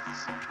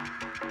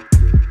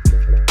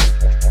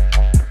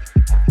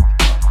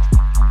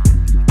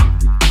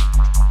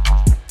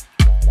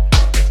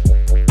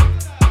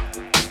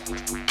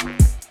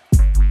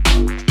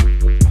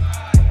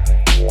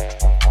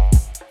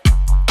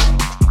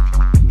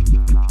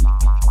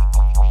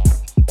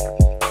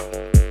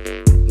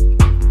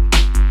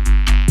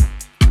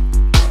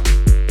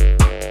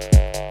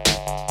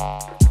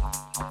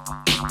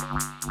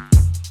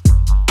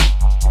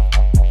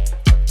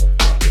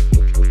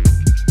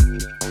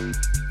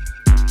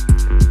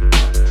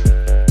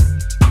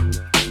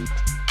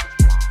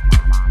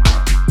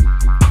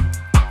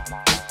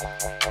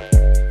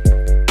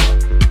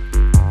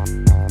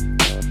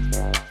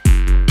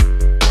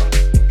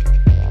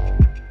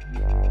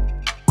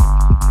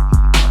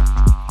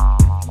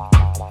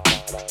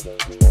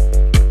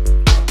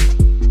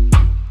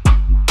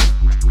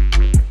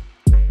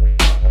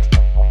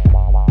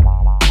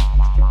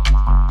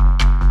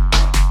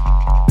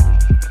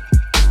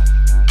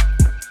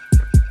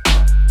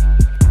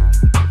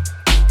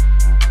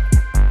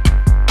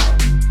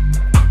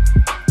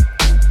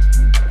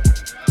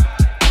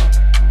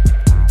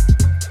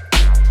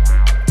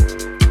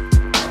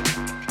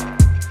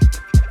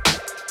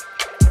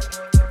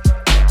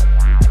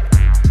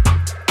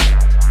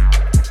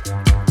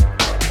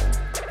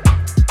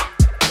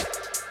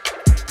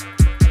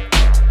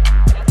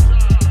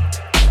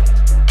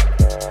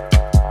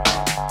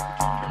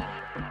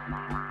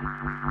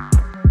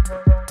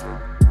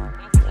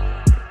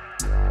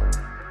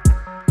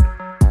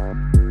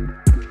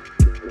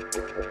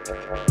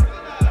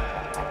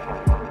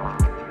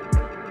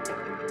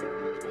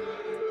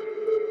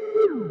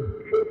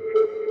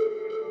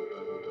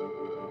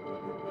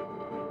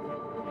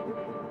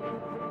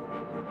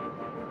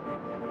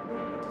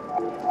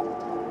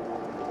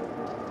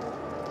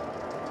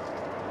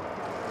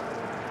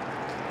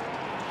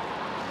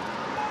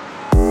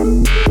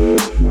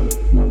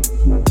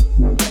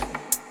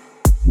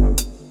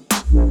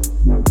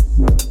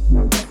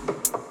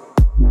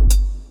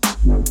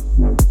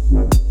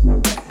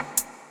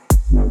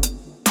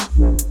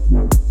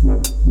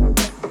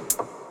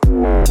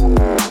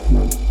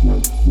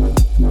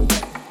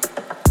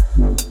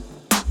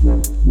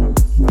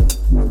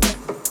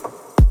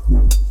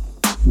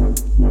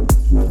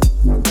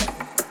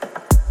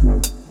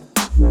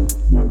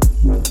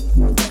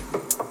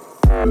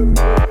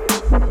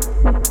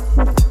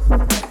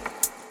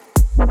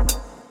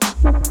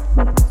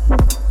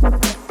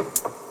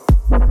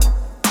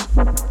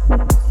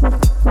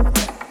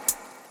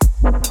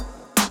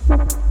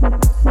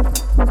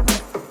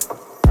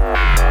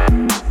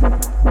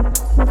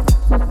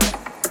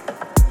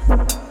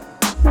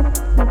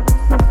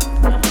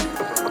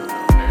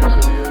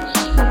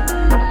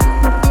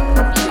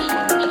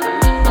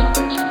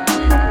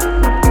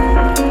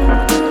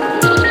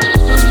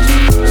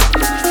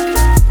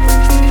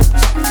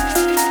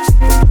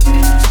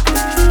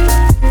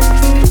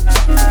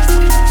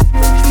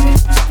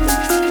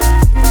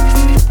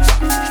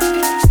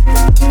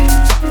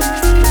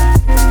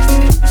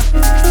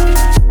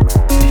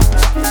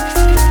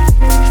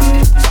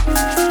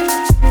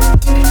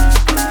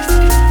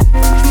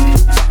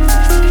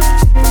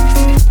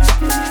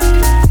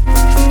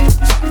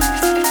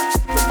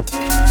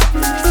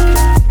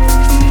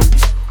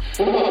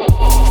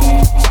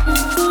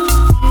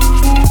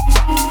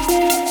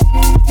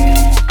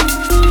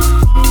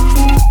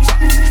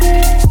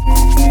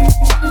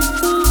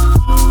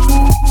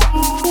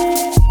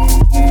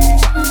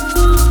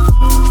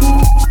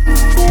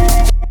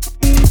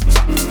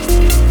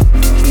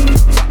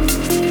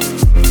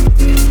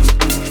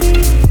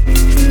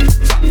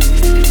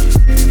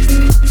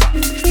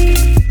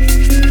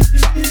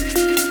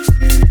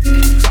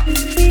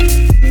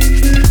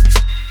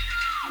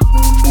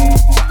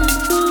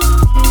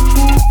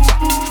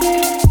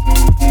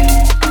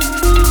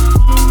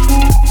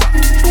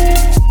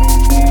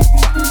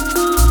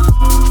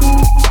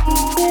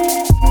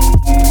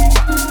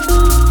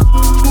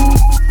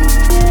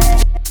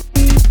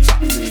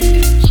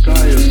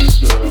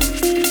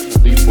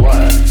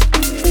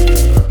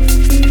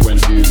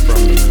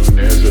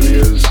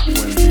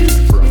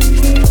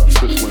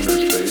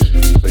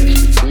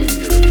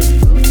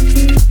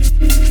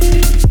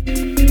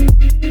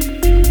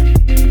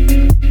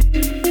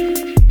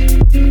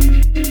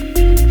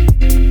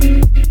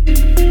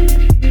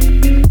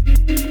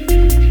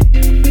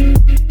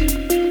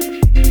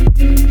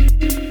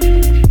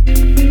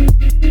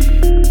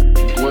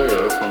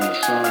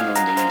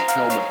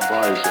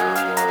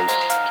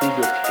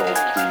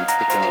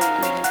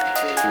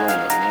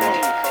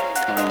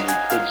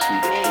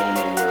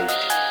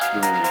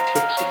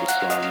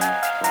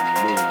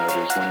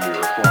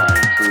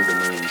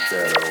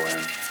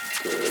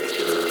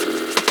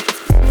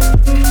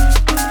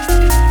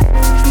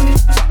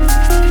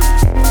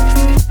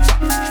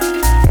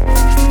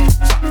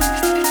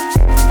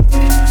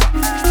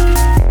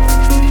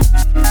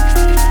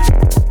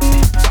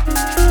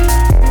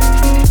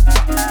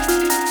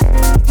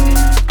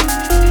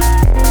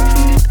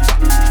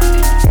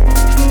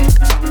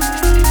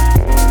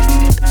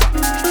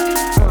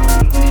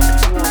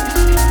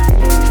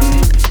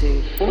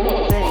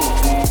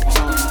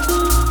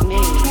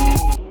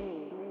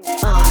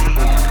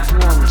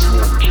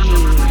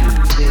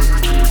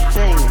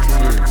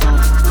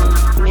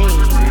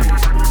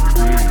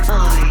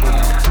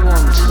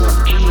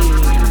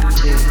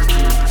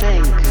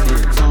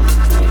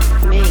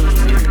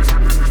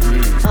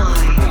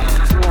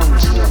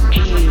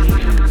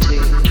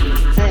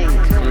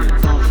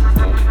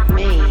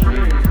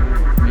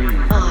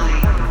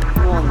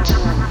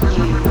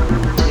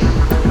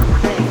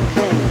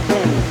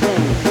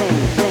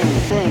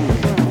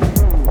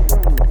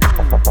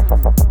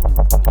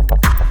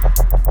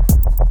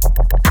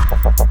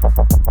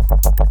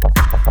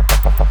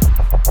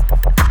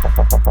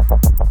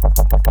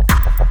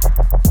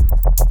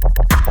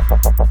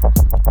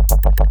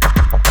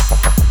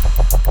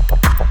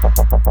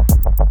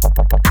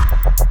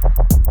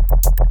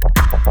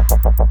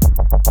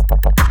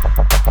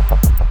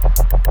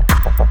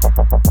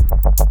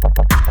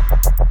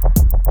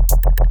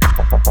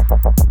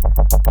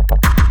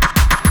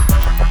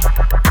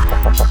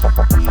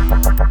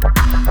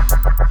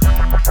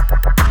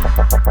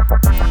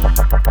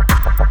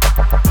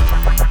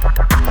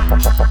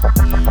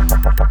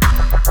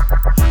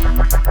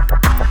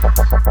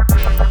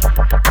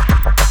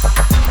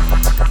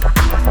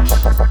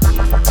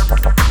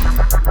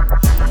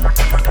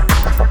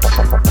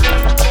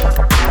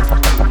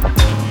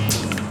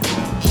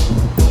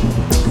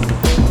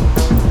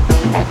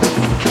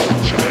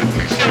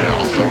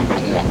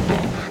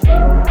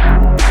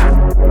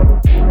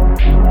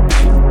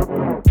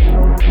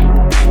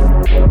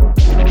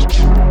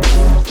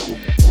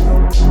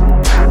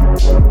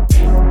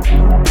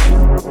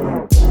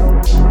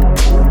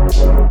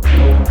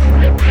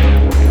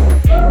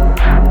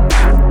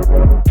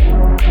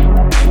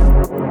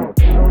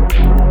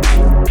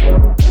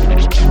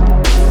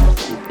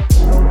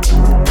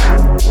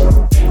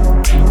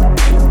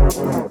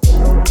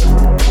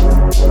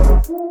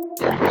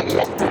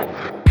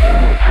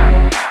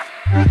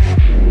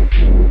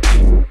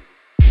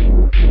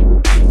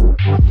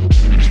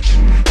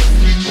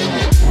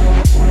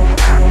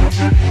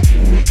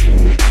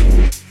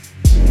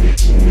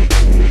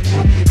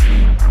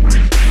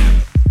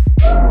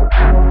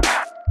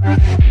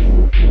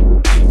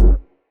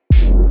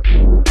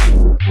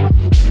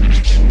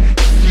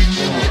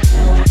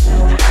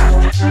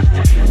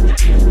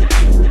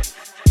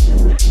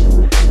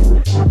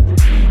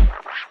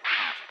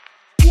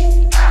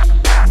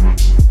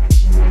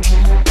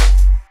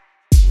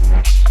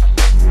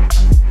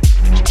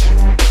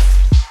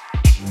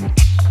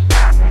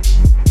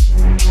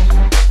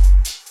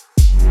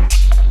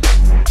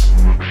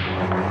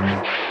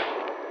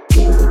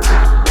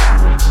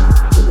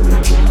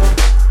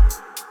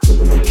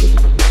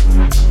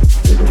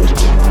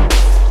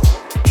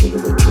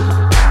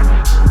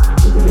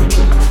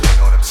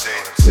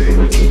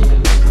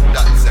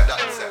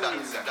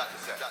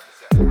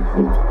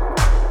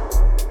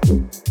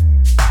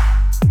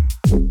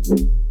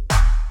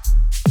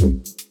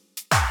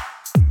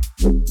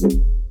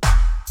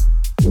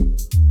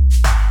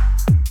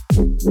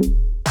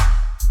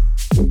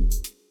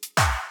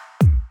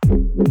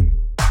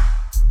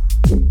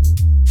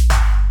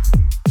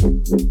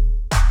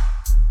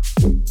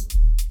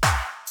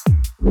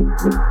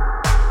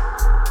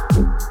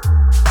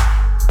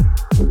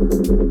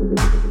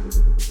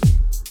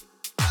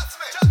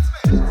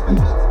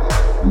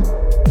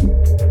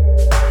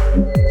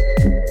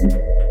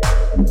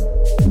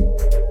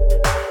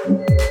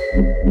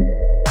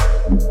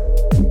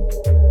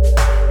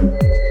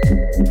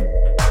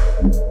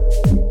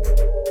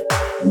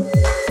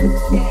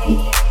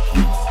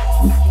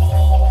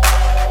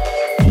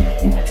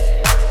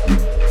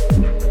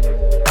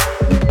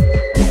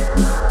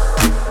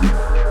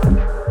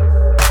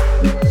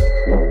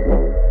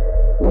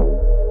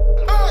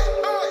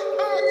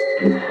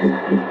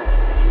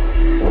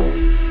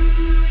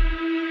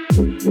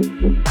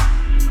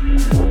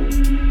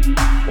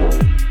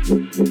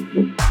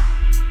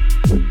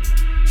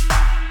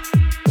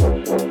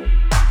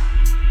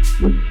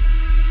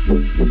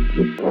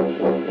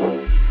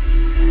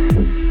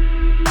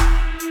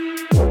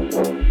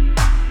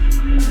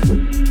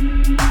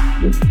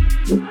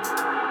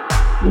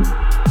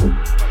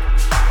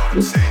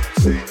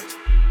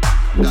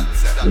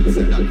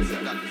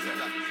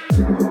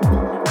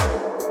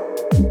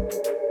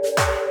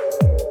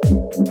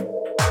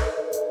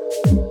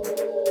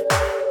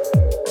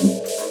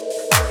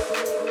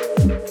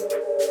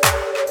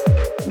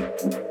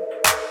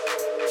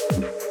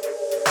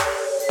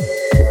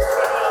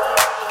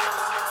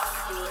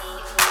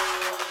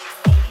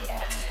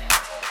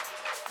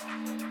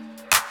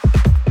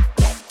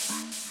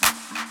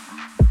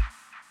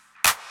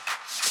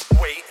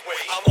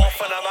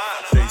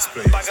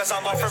 Baggers,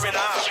 I'm offering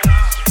out.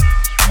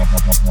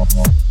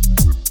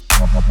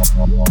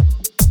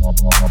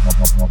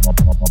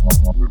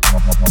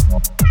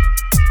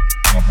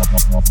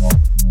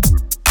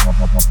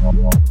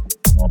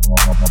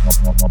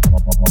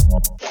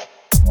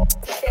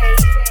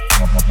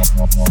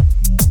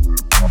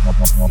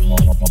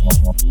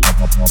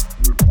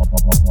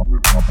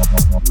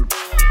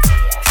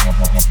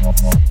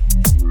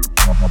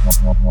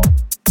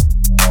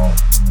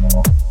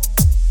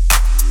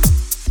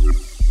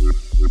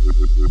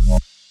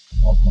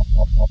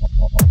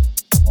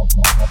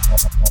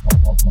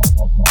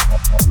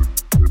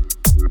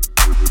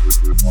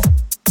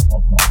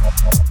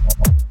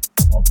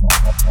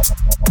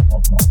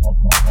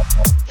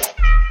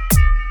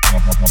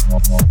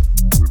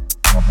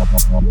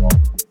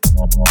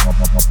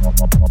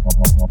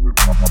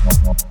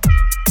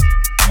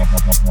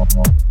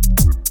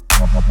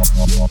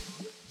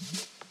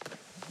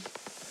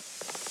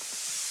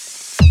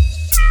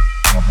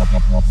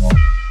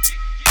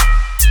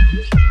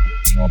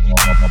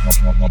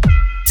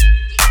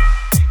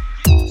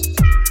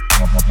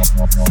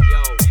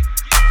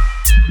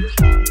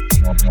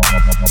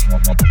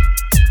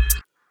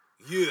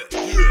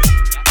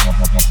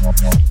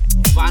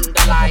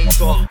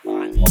 Vandalizer.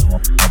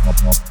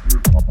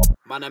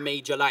 Man, I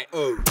made you like,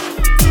 oh.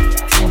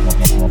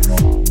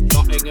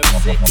 Nottingham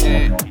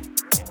City.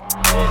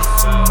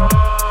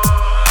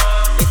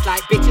 It's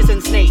like bitches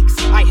and snakes,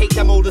 I hate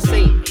them all the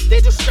same.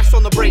 They're just stress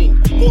on the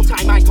brain, more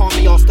time I can't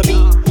be asked to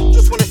be.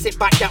 Just wanna sit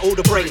back, get all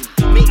the brain.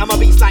 Me, I'm a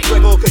beast like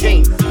Gregor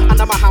Clegane,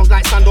 and I'm a hound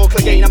like Sandor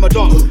Clegane. I'm a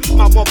dog,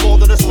 man want more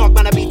than a snog.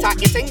 Man, I be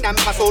targeting them,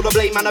 pass all the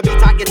blame. Man, I be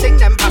targeting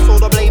them, pass all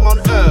the blame on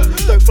her.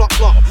 Don't flop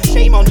flop,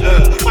 shame on her.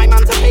 My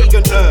man's a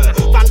pagan,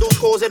 vandals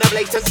causing a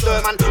blatant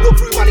stir. Man, look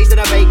through valleys in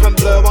a vacant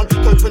blur. On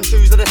coats and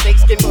shoes of the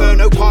snakeskin fur.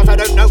 No cars, I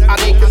don't know how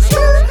they can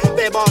stir.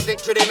 Bare bars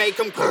literally make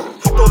them cool.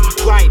 Don't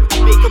grind,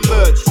 make them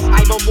merge.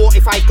 I'm on war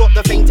if I've got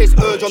the faintest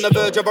urge. On the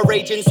verge of a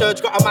raging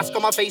surge, got a mask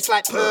on my face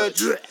like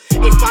purge.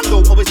 It's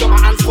vandal, always got my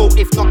hands full.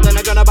 If not, then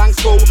I'm gonna bang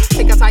skull.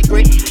 Take a tight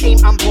grip, aim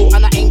ample,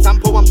 and I aim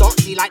ample. I'm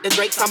doxy like the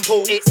Drake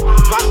sample. It's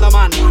Van the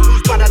man,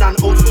 who's better than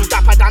old school,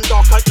 dapper than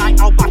dark at night.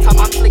 I'll batter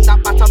man, fling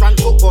that batter and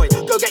cook boy.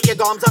 Go get your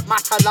garms at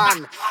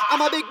Matalan.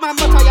 I'm a big man,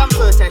 but I am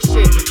dirty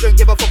shit. Don't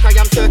give a fuck, I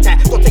am dirty,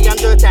 dirty and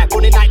dirty.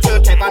 Running like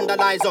turkey,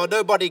 vandalizer,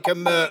 nobody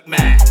can murk me.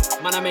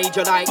 Man, I made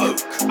you like,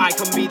 I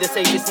can be the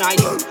safest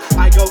night.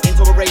 I go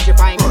into a rage if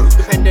I'm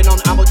depending on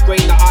how much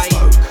grain that I.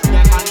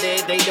 Them man,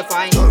 they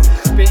define.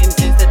 Spitting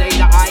since the day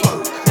that I.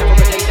 Never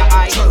a day that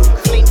I.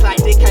 Cleans like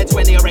dickheads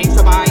when they arrange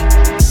to buy.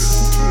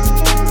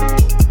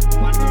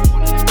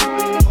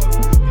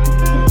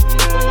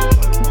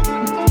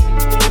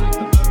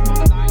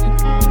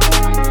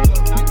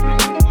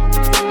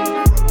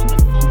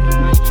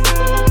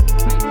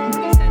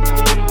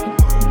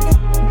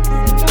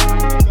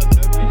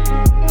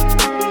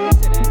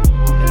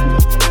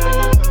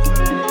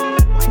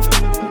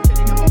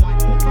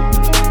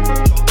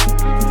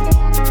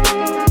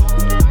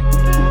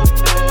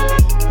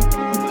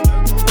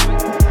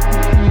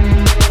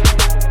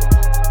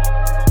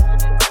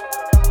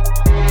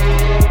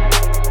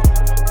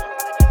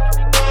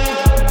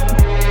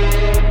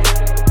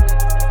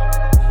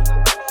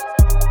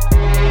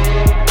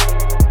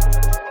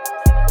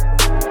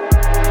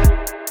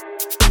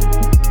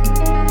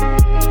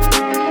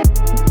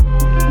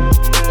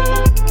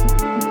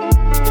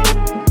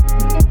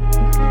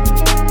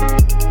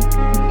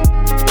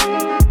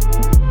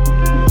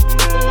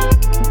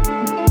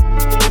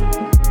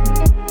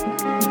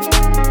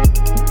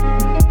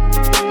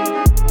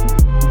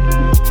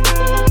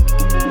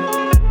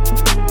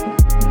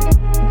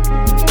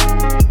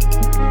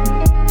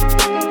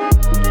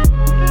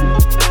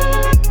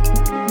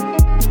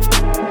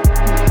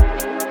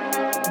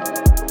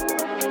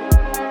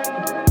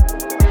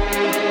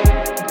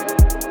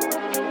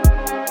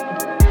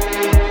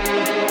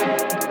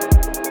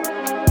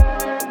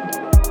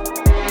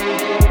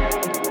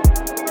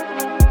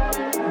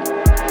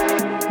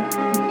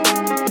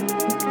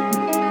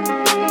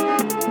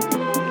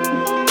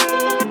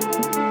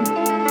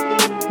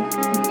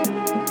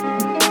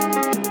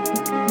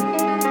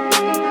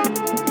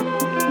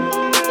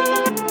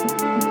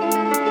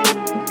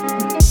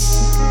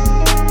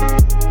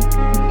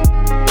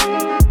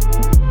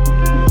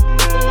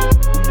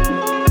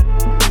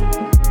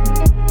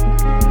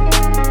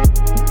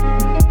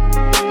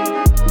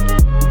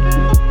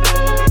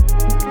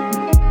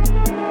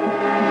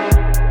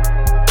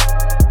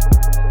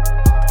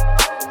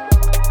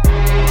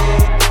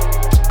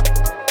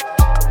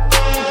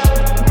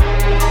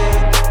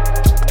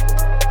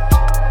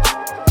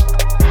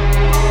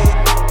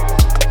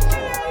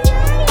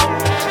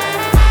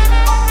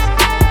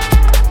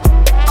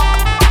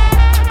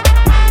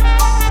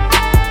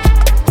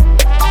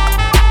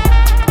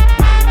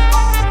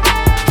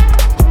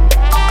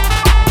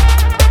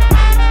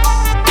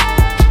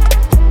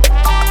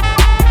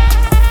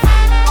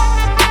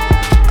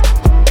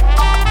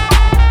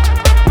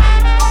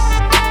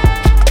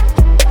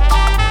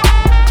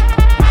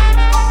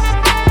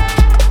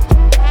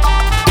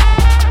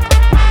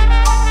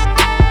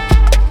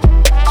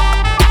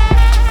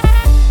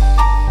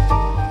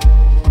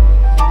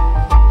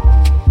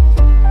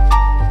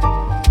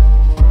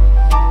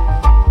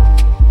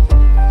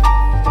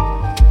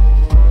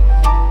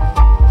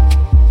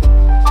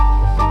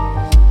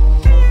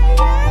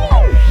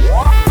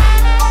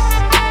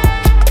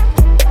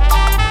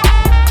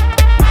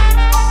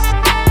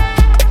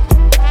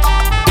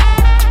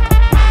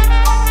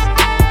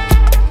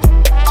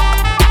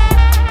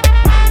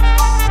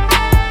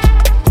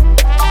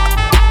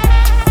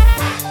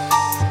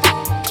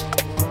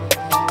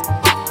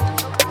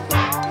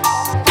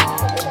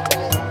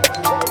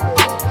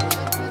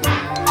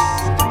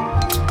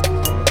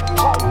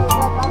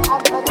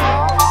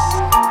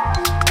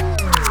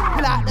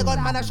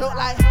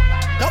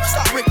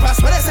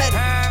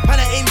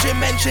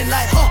 mention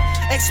like, huh.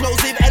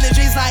 Explosive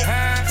energies like,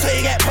 so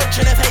you get punched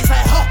in the face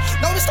like, huh.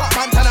 Now we start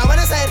Montana when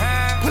I said,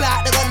 pull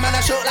out the gun man,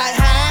 I shoot like,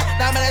 huh.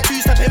 Now man I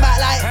two-stepping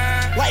back like,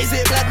 what is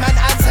it blood man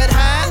answered,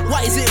 huh?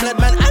 What is it blood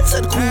man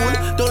answered, cool.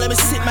 Don't let me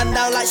sit man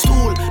down like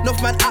stool.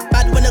 Enough man act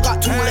bad when I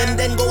got tool and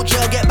then go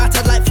jail, get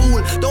battered like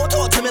fool. Don't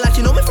talk to me like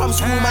you know me from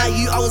school, my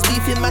you. I was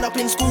beefing man up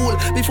in school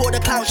before the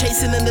clout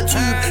chasing in the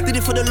tube. Did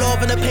it for the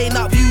love and the pain,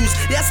 not views.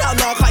 Yes, I'm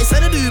narcotics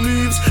and I do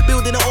moves.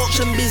 Building an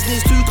auction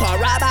business, 2-car,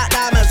 right back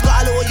diamonds.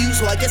 Got a little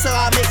use, so I guess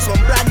I'll make some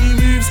brand new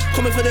moves.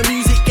 Coming for the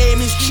music game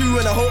is true,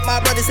 and I hope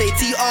my brothers say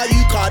TRU.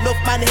 Car enough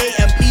man hate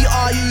and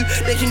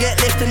PRU. They can get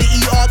left in the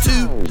ER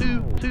too.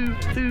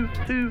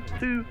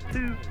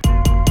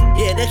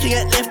 Yeah, they can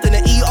get left in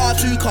the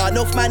ER2 car.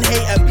 Enough man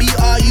hate and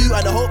BRU.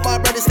 And I hope my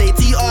brothers say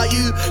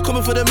TRU.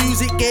 Coming for the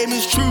music game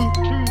is true.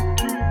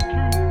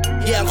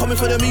 Yeah, I'm coming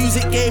for the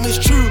music game is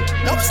true.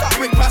 Now we start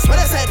Rick Pass when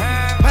I said,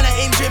 man, an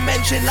engine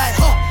mentioned like,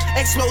 huh.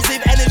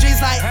 Explosive energies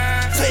like,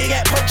 so you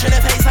get punched in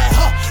the face like,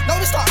 huh. Now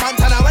we start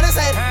Montana when I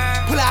said,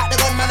 pull out the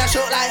gun man, I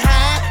shoot like,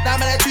 huh. Now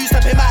man, I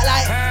two-stepping back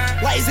like,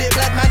 what is it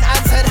blood man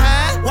answered,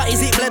 huh? What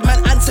is it blood man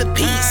answered,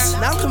 peace.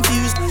 Now I'm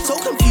confused, so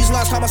confused.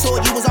 Last time I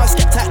saw you was on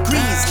Skeptac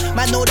Grease.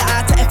 Man know that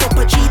I had to F up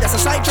a G. That's a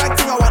side track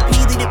thing, I want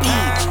PDDP.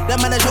 Them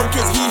man are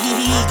jokers, he.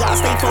 Gotta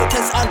stay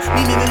focused on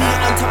me.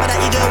 On top of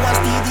that, you girl wants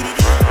DDD.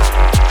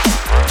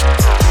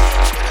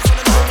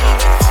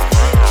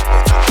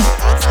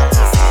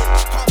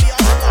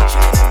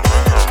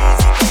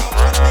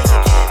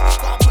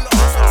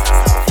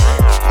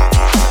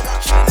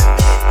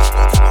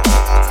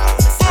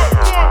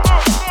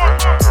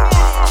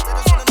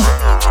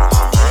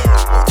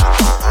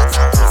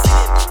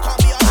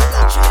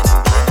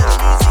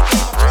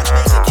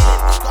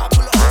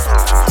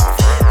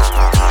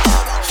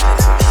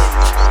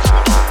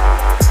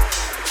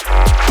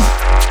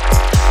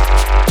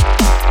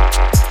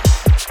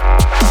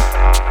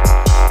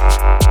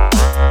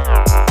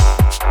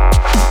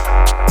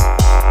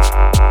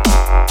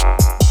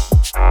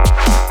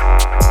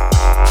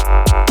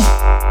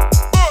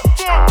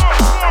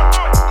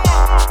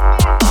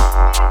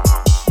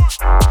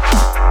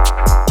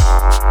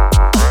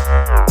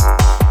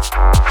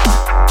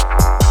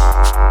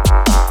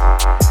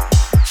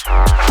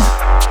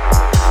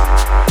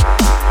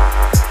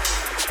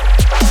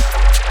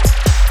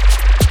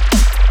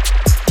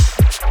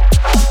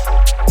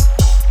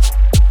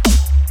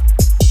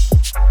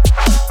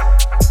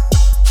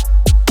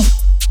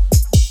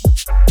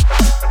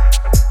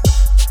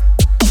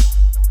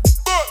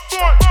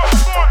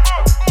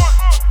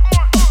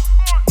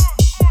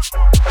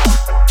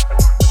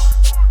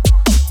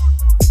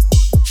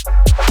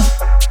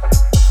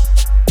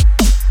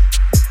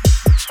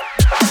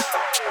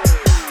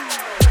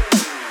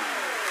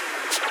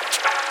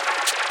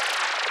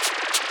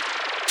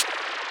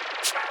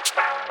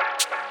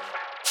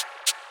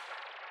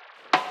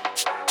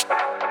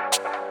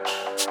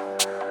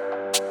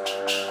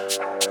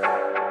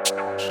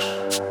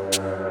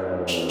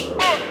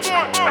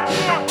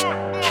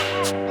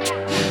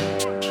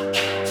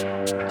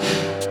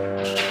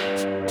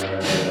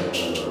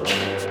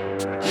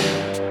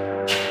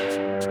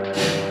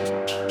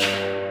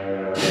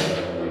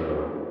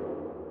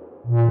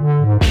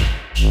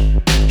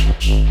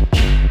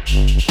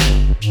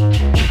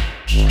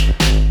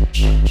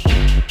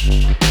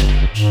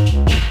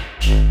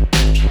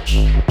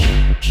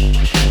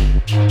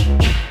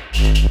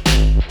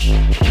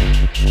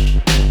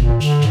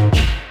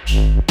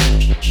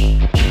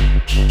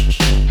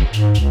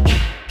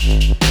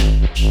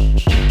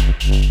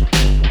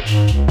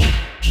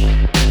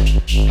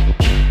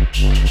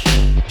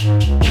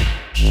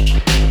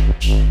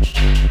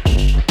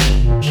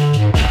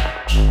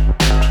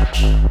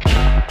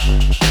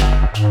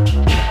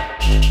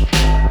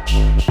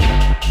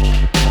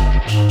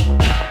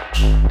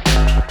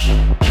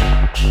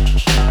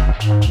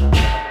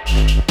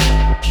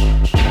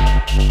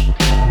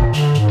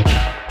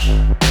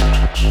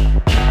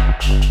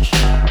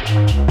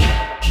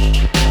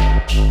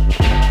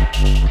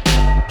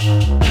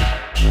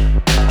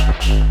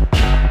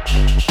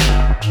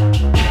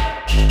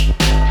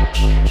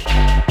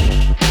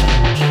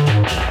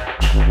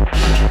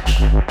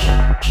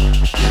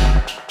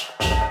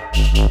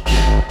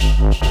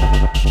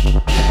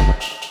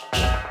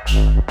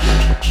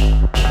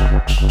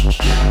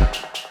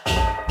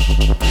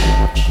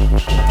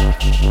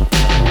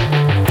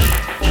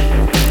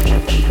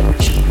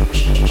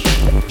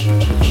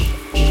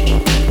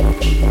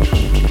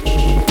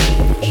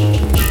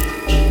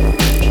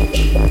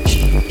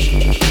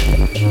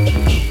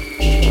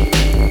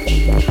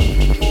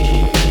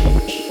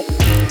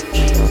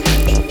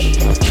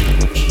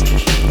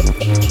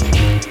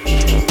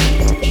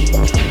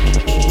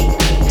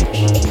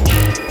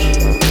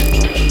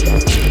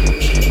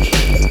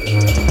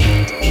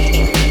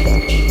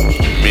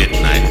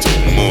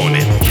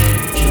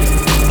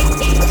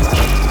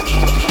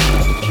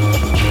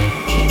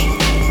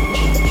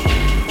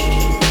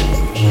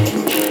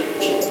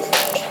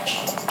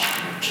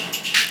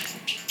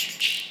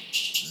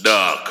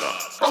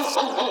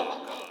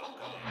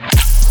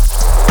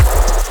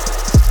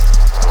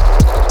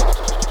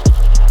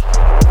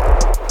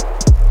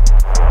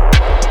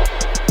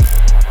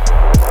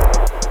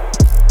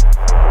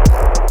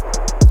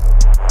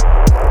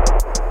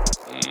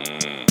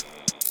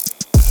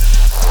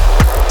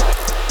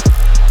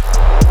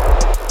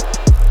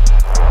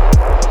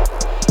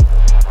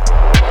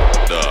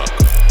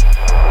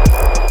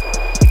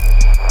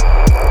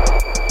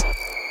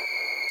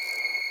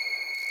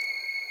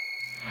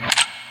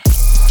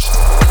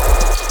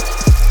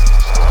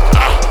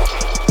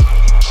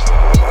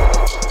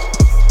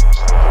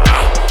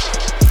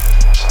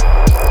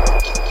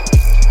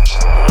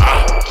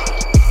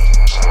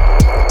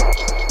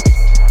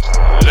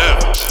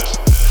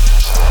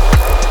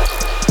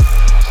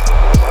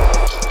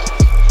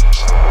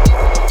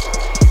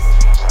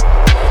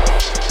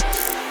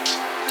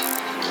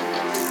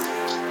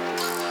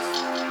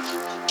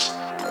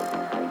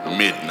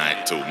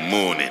 midnight till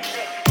morning.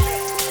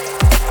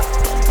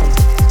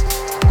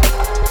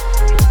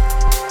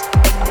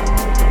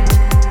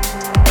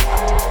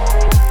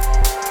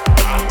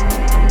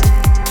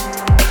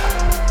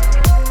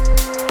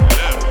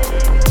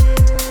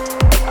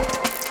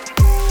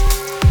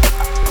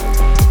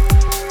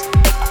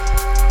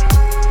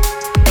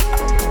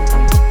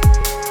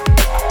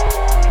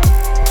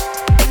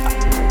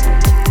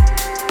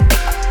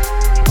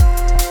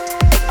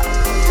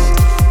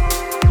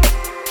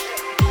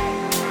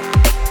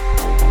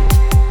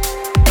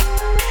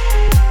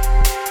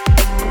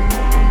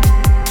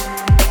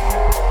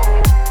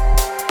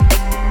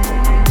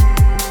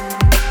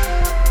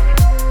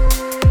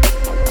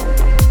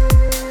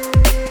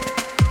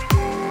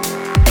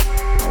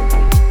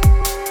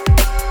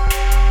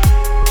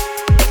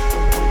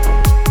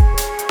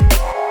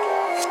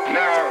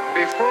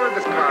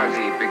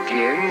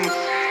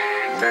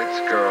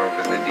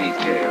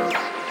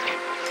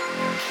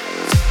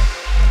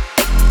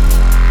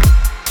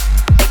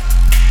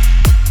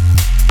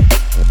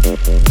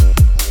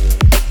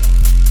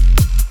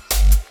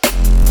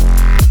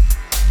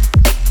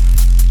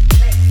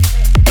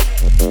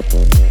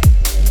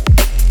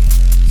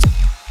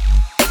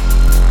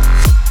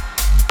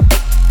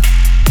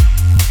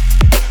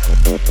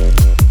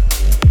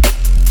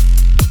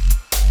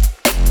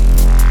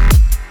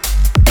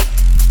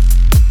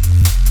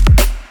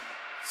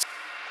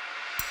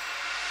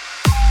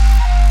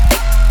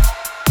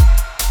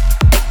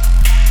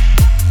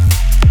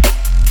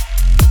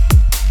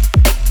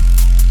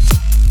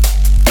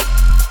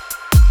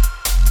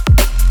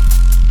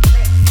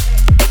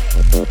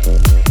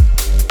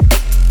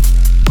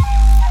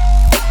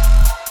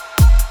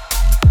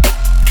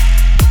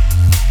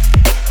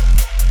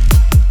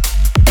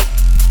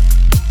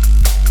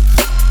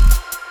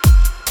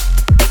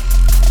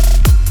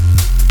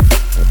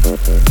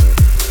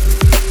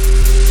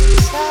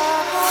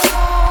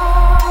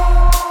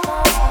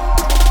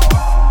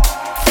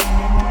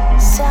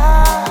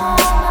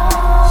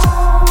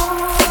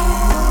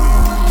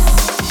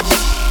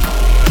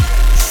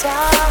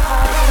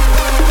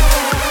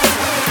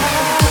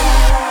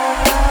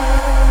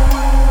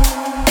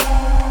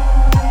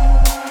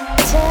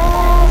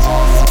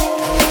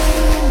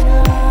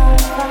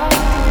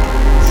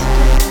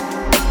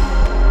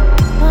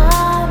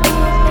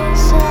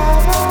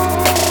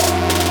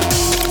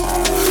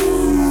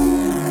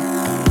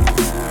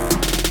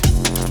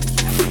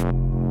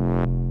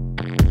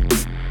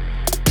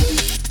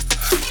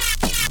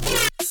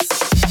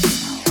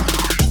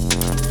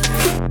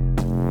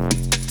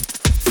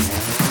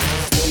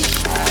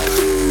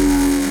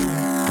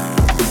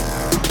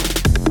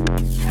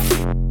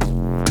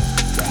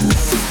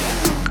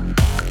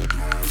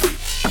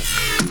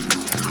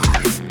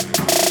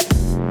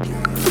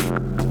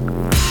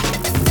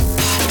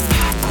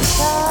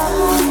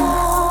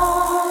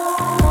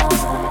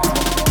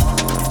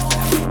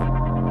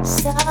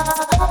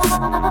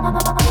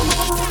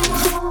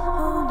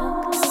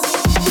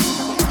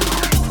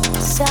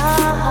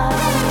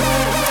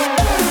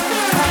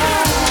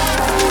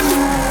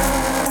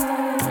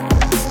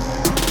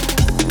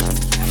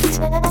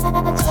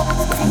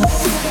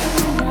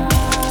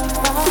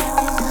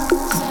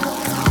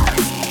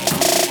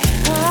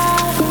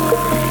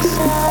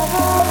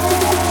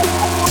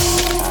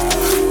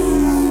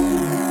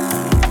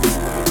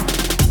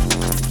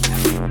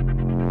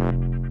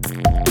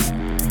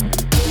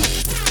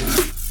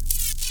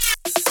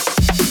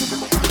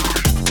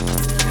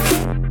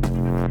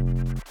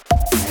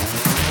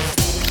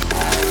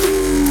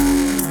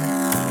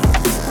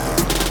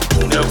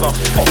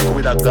 Fuck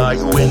with a guy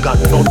who ain't got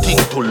nothing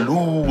to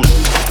lose.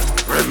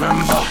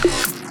 Remember,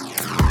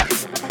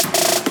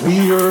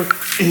 where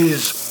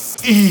is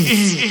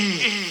ease?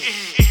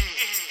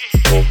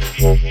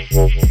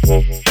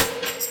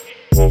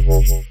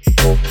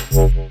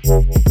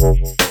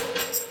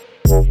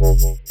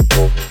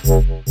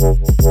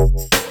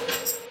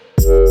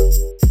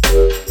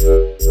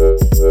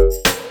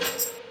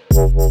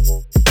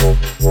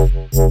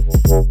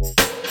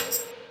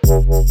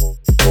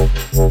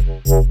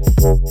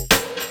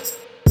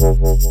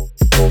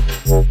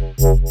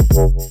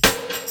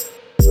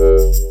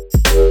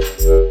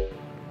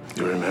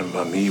 You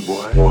remember me,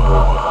 boy?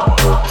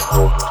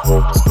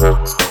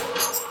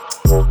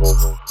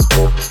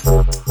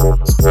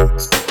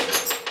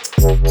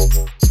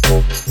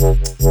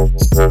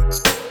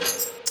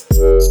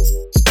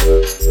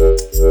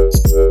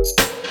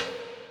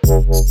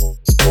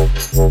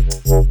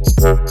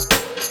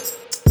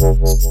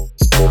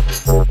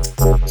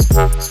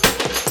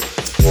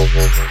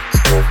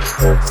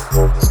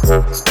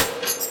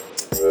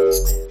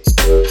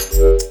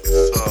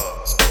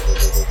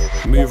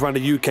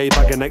 around the UK,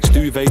 bag a next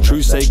duvet.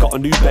 True say, got a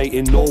new bait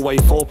in Norway.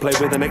 Foreplay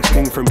with the next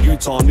king from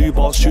Utah. New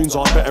bars, tunes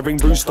on, better ring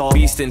Brewstar.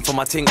 Beasting for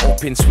my ting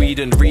up in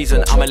Sweden.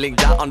 Reason I'ma link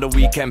that on the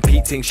weekend.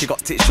 Peating, she got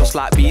tits just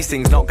like bee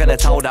stings. Not gonna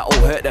tell that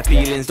all hurt their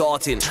feelings.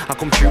 Darting, I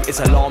come true, it's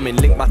alarming.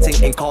 Link my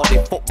ting in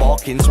Cardiff, foot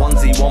barking.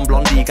 Swansea, one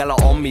blondie, gala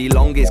on me.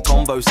 Longest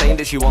combo, saying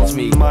that she wants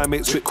me. My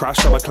mates with crash,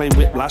 so I claim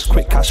whiplash.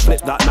 Quick cash,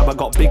 flip that, now I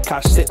got big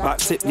cash. Sit back,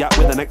 sip yak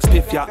with the next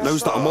piff yak.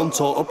 Knows that I'm on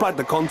tour, applied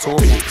the contour.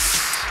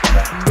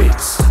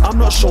 Bits, I'm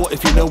not sure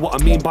if you know what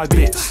I mean by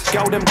bits.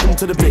 Gal them come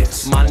to the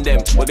bits. Man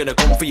them, we're gonna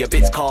come for your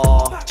bits,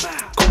 car.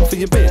 Come for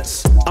your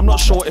bits. I'm not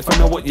sure if I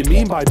know what you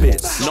mean by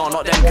bits. No,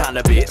 not them kind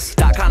of bits,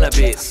 that kind of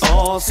bits.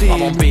 Oh, see,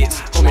 I'm on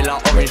bits, coming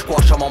like orange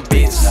squash, I'm on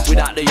bits.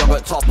 Without the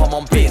yogurt top, I'm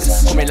on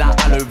bits. Coming like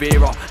aloe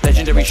vera,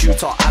 legendary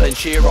shooter, Alan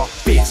Shearer.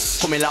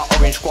 Bits, coming like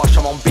orange squash,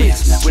 I'm on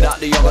bits. Without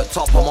the yogurt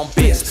top, I'm on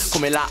bits.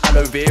 Coming like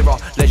aloe vera,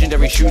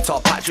 legendary shooter,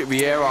 Patrick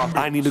Vieira.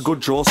 I need a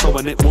good draw, so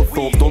I nip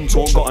Woodthorpe. Done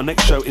talk, got a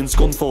next show in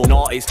Scunthorpe.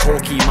 No, it's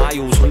talky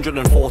miles,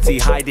 140,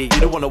 hide it.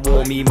 You don't wanna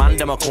warn me, man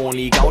them a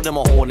corny, gal them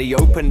a horny.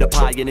 Open the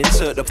pie and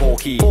insert the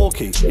porky.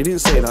 Porky, you didn't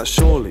say that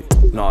surely.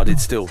 No, I did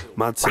still.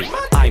 Mad thing.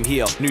 I'm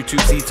here, new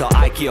two-seater,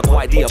 IKEA,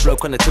 quite dear.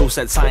 Bloke on the till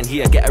said sign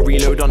here. Get a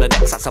reload on the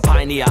decks, that's a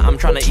pioneer. I'm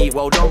trying to eat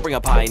well, don't bring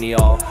a pioneer.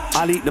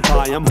 I'll eat the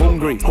pie, I'm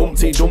hungry.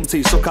 Humpty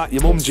Dumpty, suck out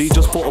your mum G.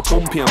 Just put a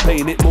pumpy, I'm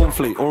paying it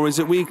monthly. Or is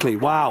it weekly?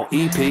 Wow,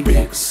 EP.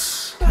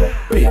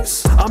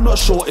 Bits, I'm not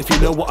sure if you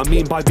know what I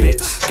mean by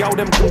bits. Gal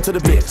them come to the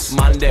bits.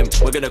 Man them,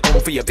 we're gonna come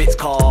for your bits,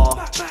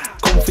 car.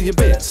 Come for your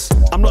bits.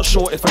 I'm not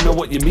sure if I know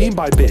what you mean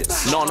by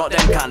bits. No, not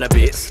them kind of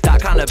bits, that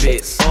kind of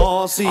bits.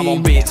 Oh, see, I'm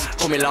on bits,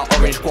 coming like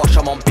orange squash,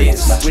 I'm on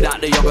bits. Without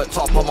the yogurt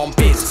top, I'm on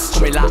bits.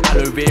 Coming like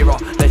aloe vera,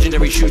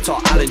 legendary shooter,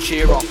 Alan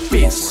Shearer.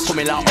 Bits,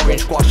 coming like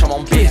orange squash, I'm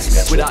on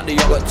bits. Without the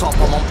yogurt top,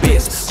 I'm on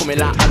bits. Coming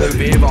like aloe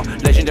vera,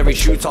 legendary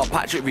shooter,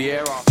 Patrick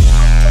Vieira.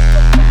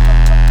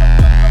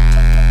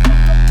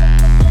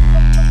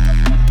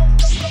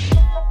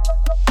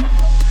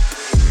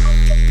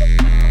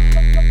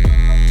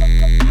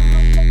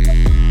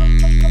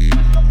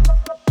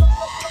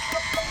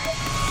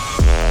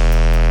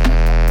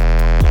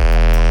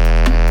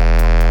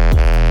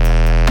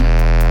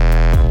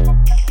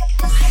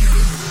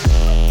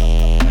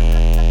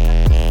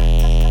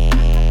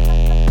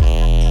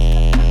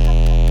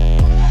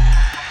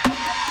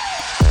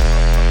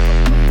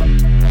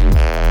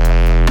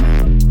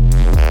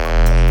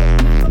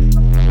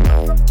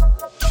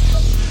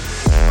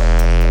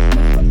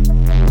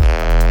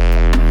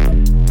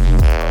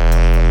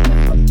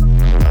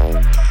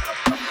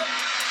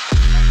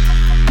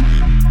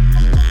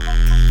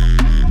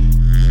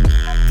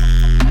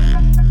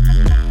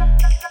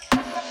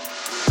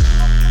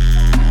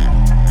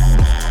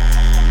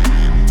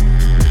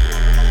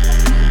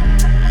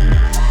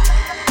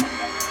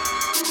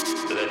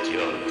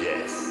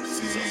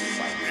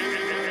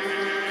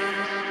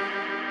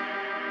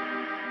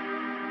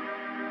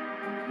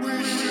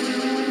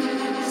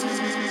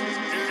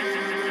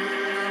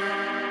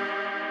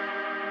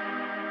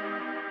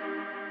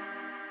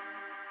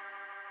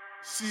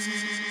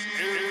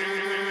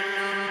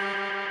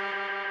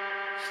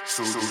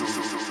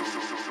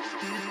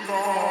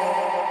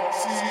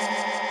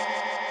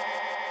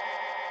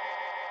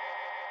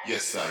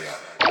 Yes, I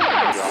am.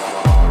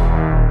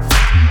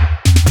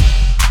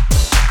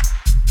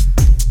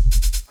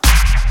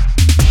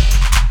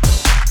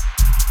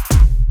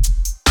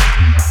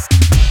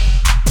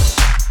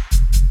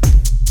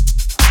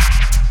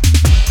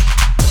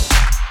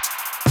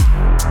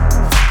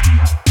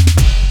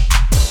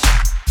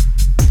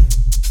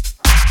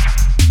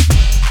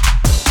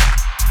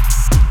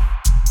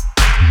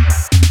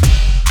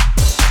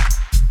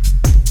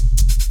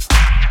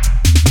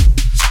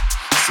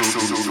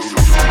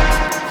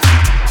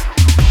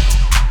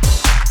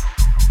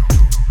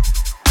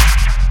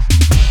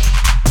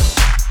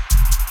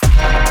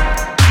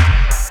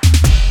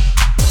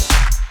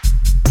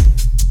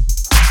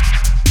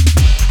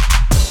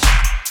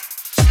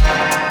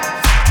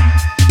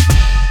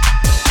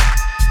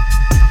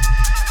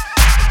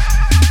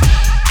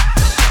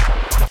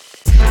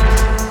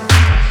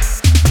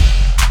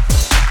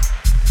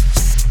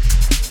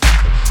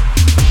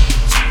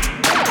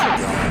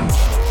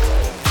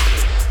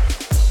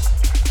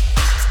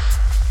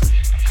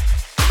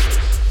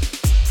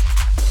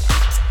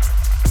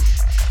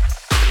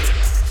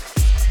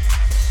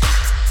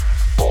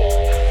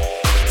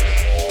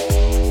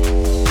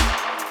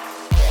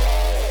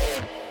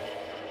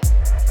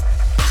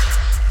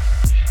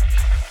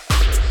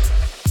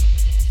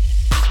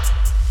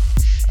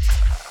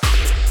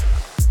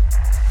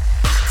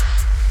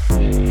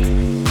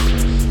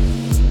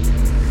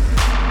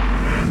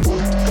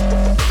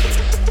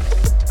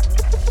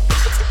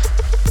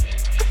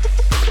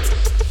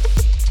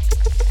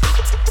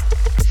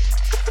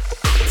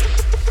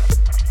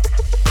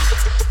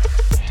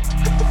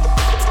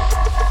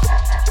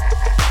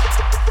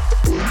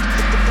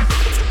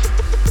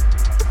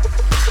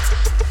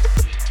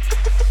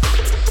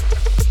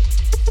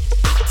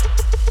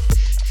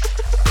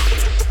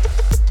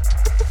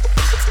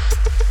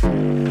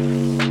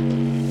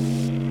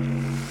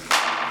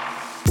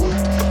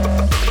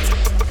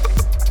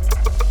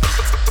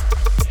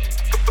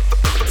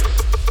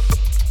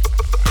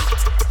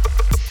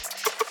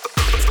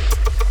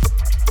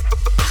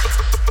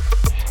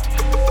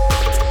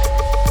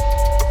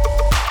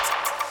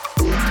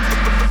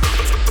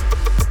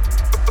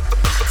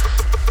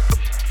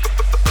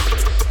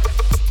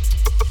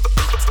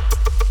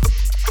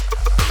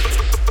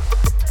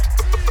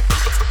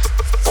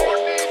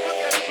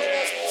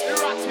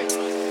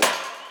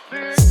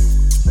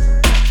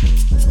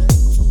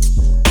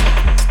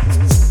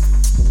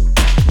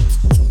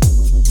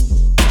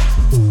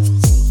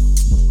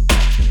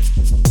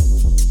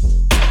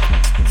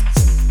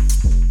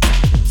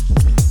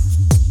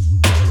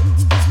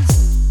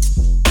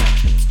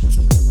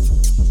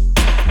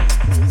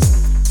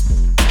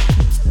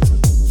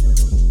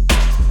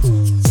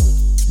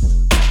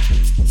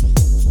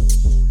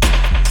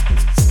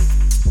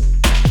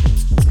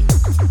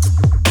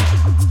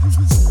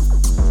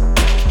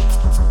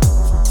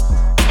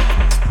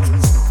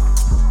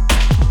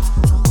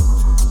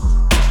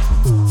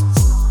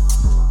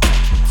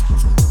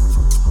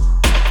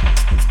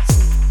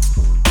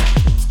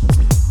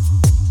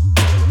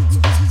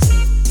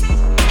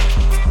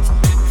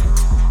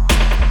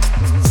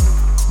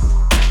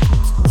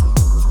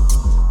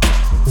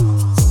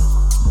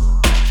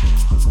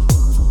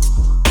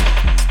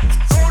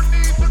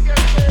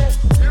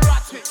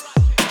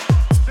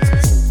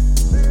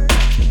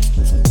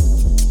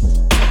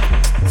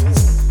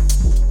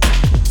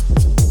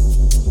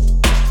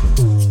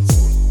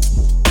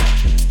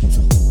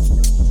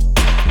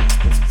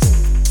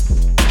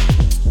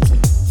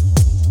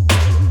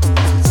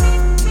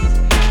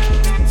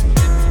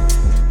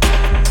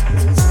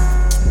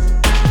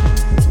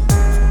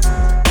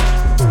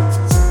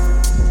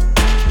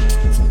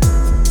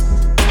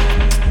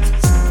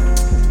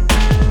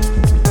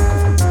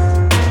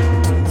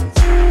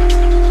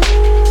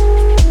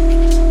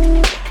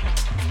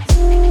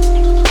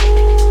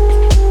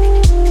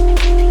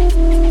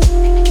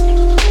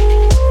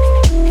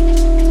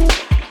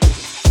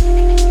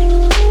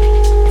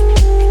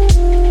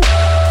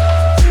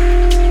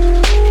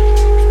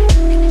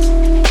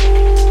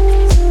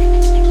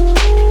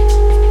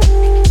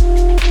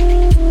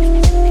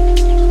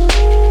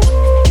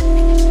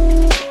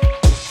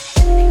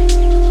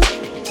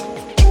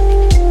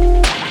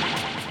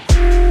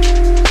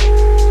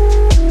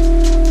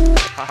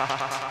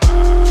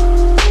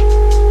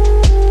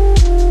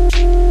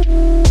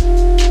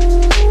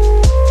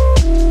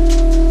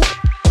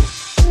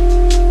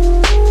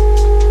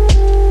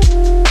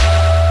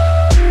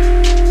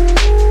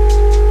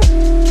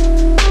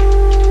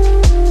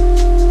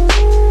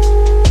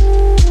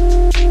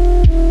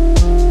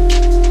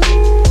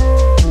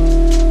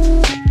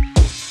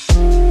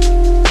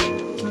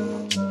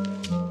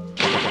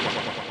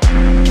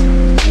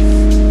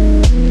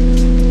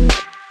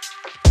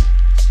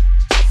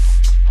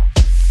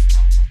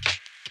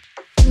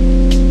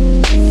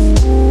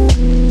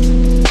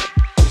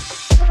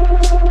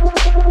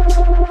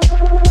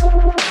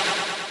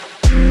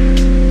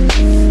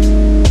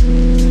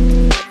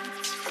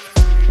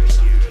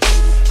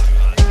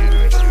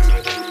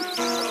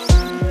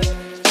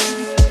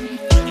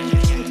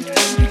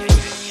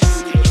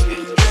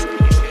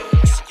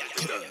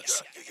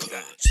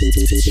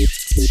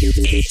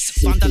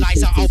 It's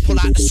vandalizer, I'll pull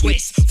out the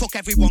Swiss. Fuck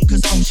everyone,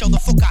 cause I'll show the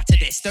fuck out of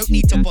this. Don't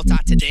need to butt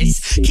out to this.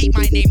 Keep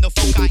my name the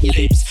fuck out your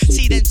lips.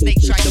 See them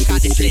snakes try look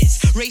at this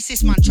list.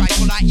 Racist man try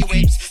pull out your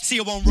whips. See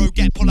you on road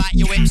get pull out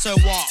your whip. So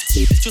what?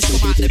 Just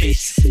come out the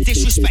bits.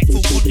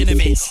 Disrespectful cunt in the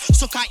midst.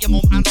 Suck out your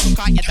mum and suck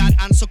out your dad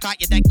and suck out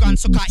your dead grand,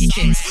 suck out your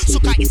kids.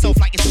 Suck out yourself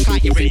like you suck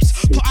out your ribs.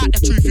 Put out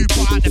the truth, you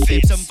put out the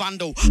fibs. And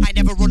vandal, I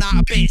never run out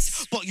of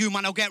bits. But you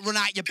man will get run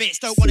out your bits.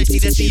 Don't wanna see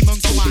the demon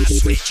come out and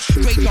switch.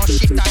 Graveyard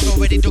shift, I've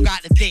already dug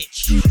out the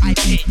ditch. I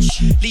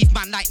pitch, leave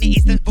man like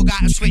nitties that bug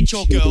out and switch.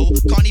 Your girl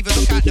can't even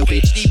look at the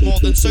witch. Need more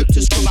than soap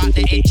to scrub out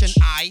the itch. And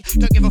I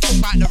don't give a fuck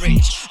about the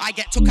rich. I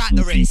get took out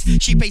the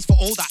wrist. She pays for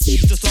all that.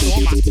 She's just a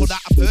doormat. Pull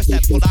out a purse,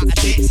 then pull out a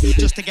tits.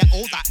 Just to get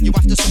all that, you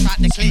have to suck out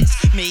the clits.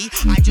 Me,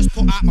 I just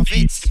put out my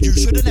fits. You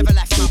should've never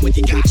left man with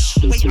your gash.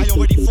 Wait, I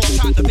already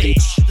fucked out the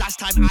bitch. Last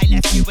time I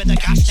left you with a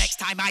gash. Next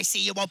time I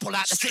see you, I'll pull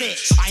out the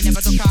stitch. I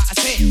never look out a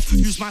tip.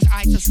 Use man's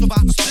eyes to stub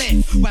out the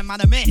split. When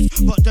man a myth,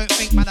 but don't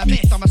think man a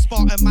myth. I'm a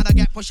Spartan man, I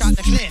get pushed out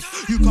the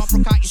cliff. You can't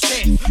brook out your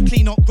stiff.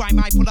 Clean up grime,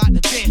 I pull out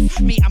the diff.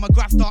 Me, I'm a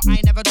grafter,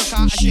 I never look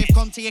out a shift.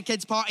 Come to your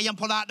kid's party and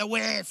pull out the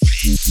whiff.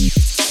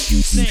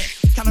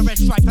 Sniff, can a red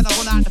stripe and I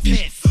run out the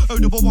fifth. O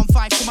double 15,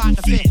 come out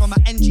the fifth. I'm a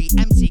NG,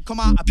 MC, come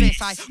out a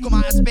piss. I come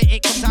out and spit,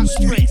 it comes out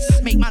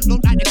spritz. Make man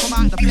look like they come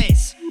out the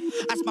bliss.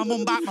 Ask my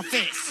mum about my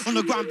fits. On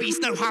the ground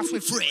beast, no house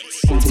with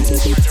Fritz.